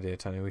a great idea,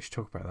 Tony. We should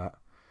talk about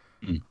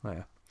that.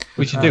 Yeah.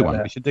 We should do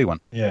one. We should do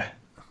one. Yeah.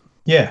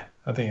 Yeah,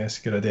 I think that's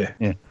a good idea.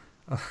 Yeah.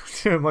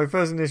 My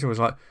first initial was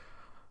like,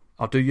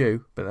 I'll do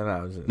you, but then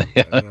that was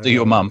it. Do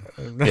your mum.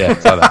 Yeah.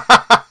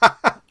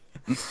 That.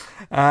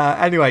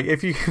 Anyway,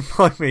 if you can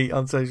find me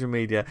on social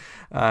media,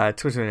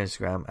 Twitter and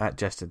Instagram at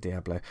Jester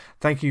Diablo.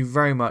 Thank you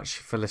very much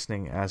for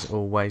listening. As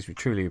always, we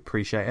truly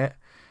appreciate it.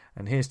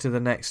 And here's to the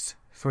next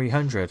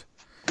 300.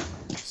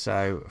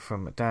 So,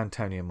 from Dan,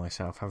 Tony, and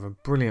myself, have a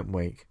brilliant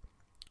week.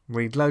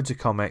 Read loads of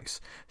comics.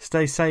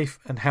 Stay safe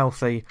and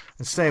healthy,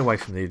 and stay away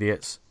from the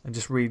idiots. And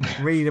just read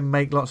and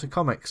make lots of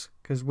comics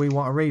because we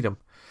want to read them.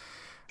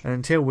 And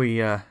until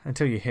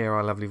you hear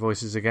our lovely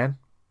voices again,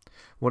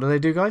 what do they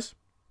do, guys?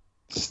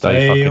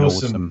 Stay fucking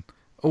awesome.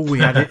 Oh,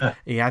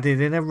 he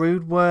added in a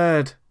rude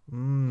word.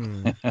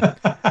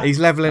 He's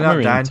leveling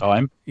up, Dan.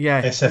 Time.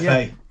 Yeah,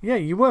 SFA. Yeah,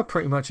 you were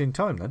pretty much in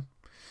time then.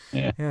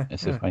 Yeah,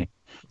 SFA. Yeah.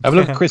 Have a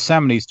look at Chris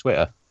Samney's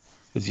Twitter.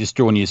 He's just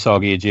drawing you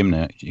Sagi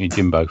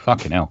Jimbo.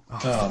 Fucking hell.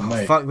 Oh,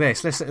 mate. Fuck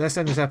this. Let's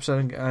end this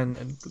episode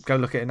and go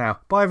look at it now.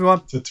 Bye,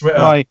 everyone. To Twitter.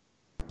 Bye.